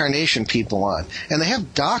reincarnation people on, and they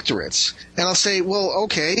have doctorates. And I'll say, well,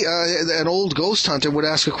 okay, an old ghost hunter would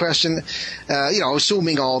ask a question,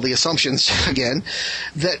 assuming all the assumptions again,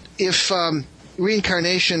 that if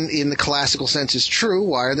reincarnation in the classical sense is true,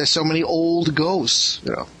 why are there so many old ghosts?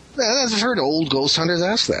 I've heard old ghost hunters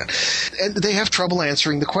ask that, and they have trouble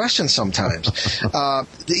answering the question sometimes.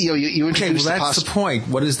 You introduce that's the point.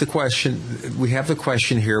 What is the question? We have the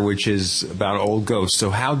question here, which is about old ghosts. So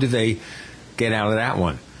how do they get out of that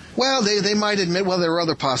one? Well, they might admit, there are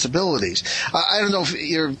other possibilities. I don't know if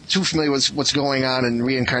you're too familiar with what's going on in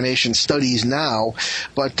reincarnation studies now,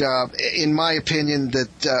 but in my opinion,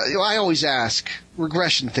 I always ask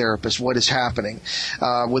regression therapists what is happening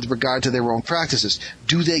with regard to their own practices.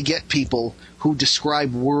 Do they get people who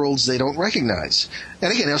describe worlds they don't recognize?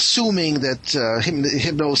 And again, assuming that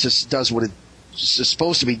hypnosis does what it is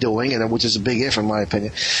supposed to be doing, and which is a big if in my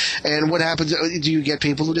opinion. And what happens, do you get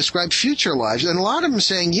people who describe future lives? And a lot of them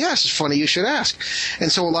saying, yes, it's funny you should ask. And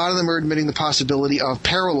so a lot of them are admitting the possibility of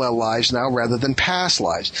parallel lives now rather than past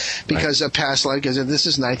lives. Because a past life, because this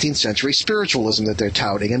is 19th century spiritualism that they're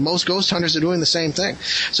touting. And most ghost hunters are doing the same thing.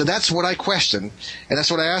 So that's what I question, and that's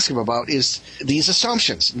what I ask them about, is these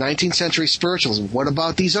assumptions. 19th century spiritualism. What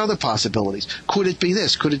about these other possibilities? Could it be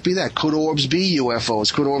this? Could it be that? Could orbs be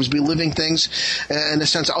UFOs? Could orbs be living things in a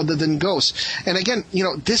sense other than ghosts? And again,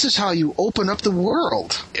 this is how you open up the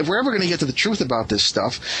world. If we're ever going to get to the truth about this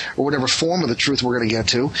stuff, or whatever form of the truth we're going to get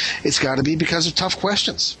to, it's got to be because of tough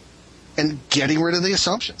questions and getting rid of the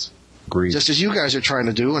assumptions. Agreed. Just as you guys are trying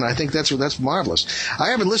to do, and I think that's marvelous. I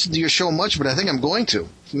haven't listened to your show much, but I think I'm going to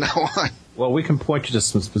from now on. Well, we can point you to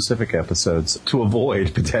some specific episodes to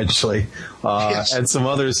avoid, potentially, yes. And some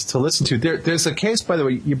others to listen to. There's a case, by the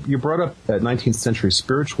way, you brought up 19th century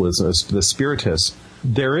spiritualism, the Spiritists.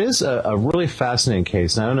 There is a really fascinating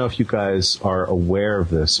case, and I don't know if you guys are aware of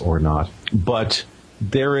this or not, but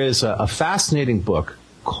there is a fascinating book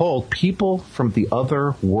called People from the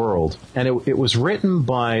Other World, and it was written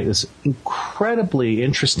by this incredibly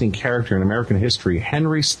interesting character in American history,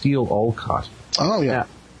 Henry Steele Olcott. Oh, yeah.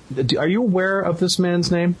 Are you aware of this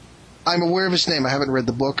man's name? I'm aware of his name. I haven't read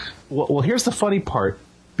the book. Well, here's the funny part,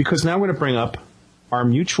 because now I'm going to bring up our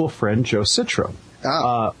mutual friend, Joe Citro.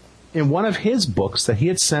 In one of his books that he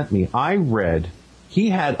had sent me, I read he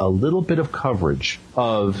had a little bit of coverage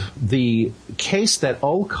of the case that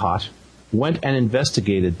Olcott went and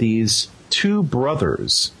investigated these two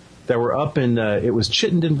brothers that were up in, it was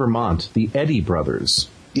Chittenden, Vermont, the Eddy brothers.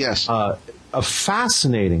 Yes. A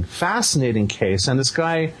fascinating case. And this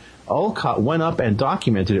guy, Olcott, went up and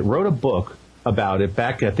documented it, wrote a book about it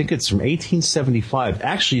back, I think it's from 1875.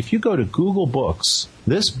 Actually, if you go to Google Books,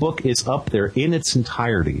 this book is up there in its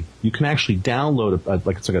entirety. You can actually download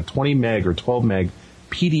it's like a 20 meg or 12 meg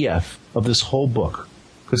PDF of this whole book,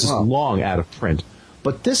 because it's long out of print.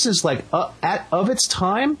 But this is of its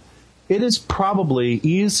time, it is probably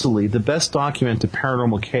easily the best documented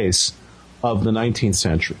paranormal case of the 19th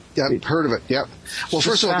century. Yeah, heard of it. Yep. Well,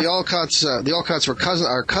 first of all, the Olcotts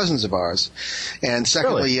are cousins of ours, and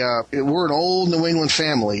secondly, really? We're an old New England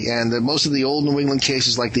family, and most of the old New England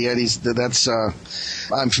cases, like the Eddies, that's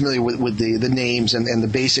I'm familiar with the names and the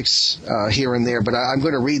basics here and there. But I'm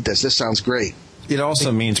going to read this. This sounds great. It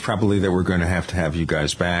also means probably that we're going to have you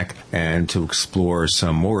guys back and to explore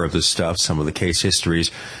some more of the stuff, some of the case histories,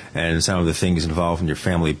 and some of the things involved in your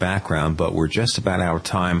family background. But we're just about out of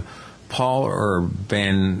time. Paul or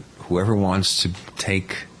Ben, whoever wants to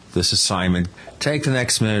take this assignment, take the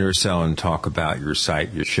next minute or so and talk about your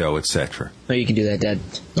site, your show, etc. No, you can do that, Dad.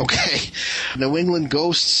 Okay.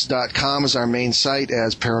 NewEnglandGhosts.com is our main site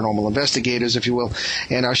as paranormal investigators, if you will.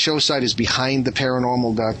 And our show site is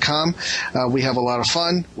BehindTheParanormal.com. We have a lot of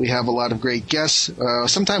fun. We have a lot of great guests.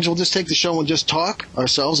 Sometimes we'll just take the show and just talk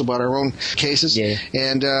ourselves about our own cases. Yeah.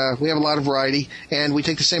 And we have a lot of variety. And we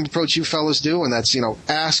take the same approach you fellas do, and that's,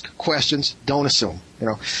 ask questions, don't assume.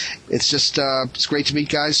 It's just it's great to meet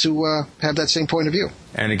guys who have that same point of view.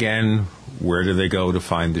 And again, where do they go to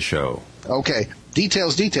find the show? Okay.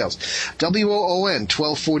 Details. WOON,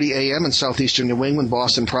 1240 AM in southeastern New England,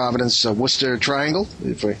 Boston, Providence, Worcester Triangle,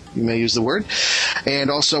 if you may use the word. And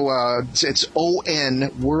also, it's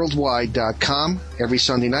onworldwide.com every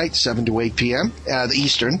Sunday night, 7 to 8 p.m.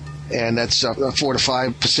 Eastern. And that's 4 to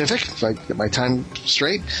 5 Pacific, if I get my time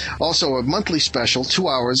straight. Also, a monthly special, 2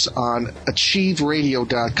 hours on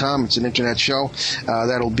achieveradio.com. It's an internet show.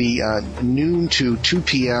 That'll be noon to 2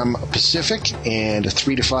 p.m. Pacific and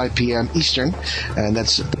 3 to 5 p.m. Eastern. And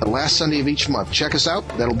that's the last Sunday of each month. Check us out.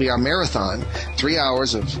 That'll be our marathon, 3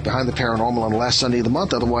 hours of Behind the Paranormal on the last Sunday of the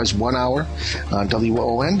month. Otherwise, 1 hour on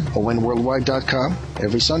WON, onworldwide.com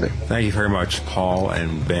every Sunday. Thank you very much, Paul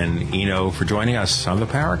and Ben Eno, for joining us on the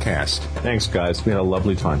Paracast. Thanks, guys. We had a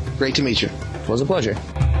lovely time. Great to meet you. It was a pleasure.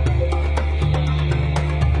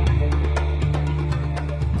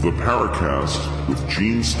 The Paracast with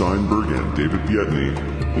Gene Steinberg and David Biedney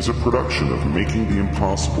is a production of Making the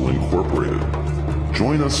Impossible Incorporated.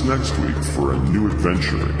 Join us next week for a new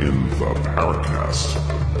adventure in The Paracast.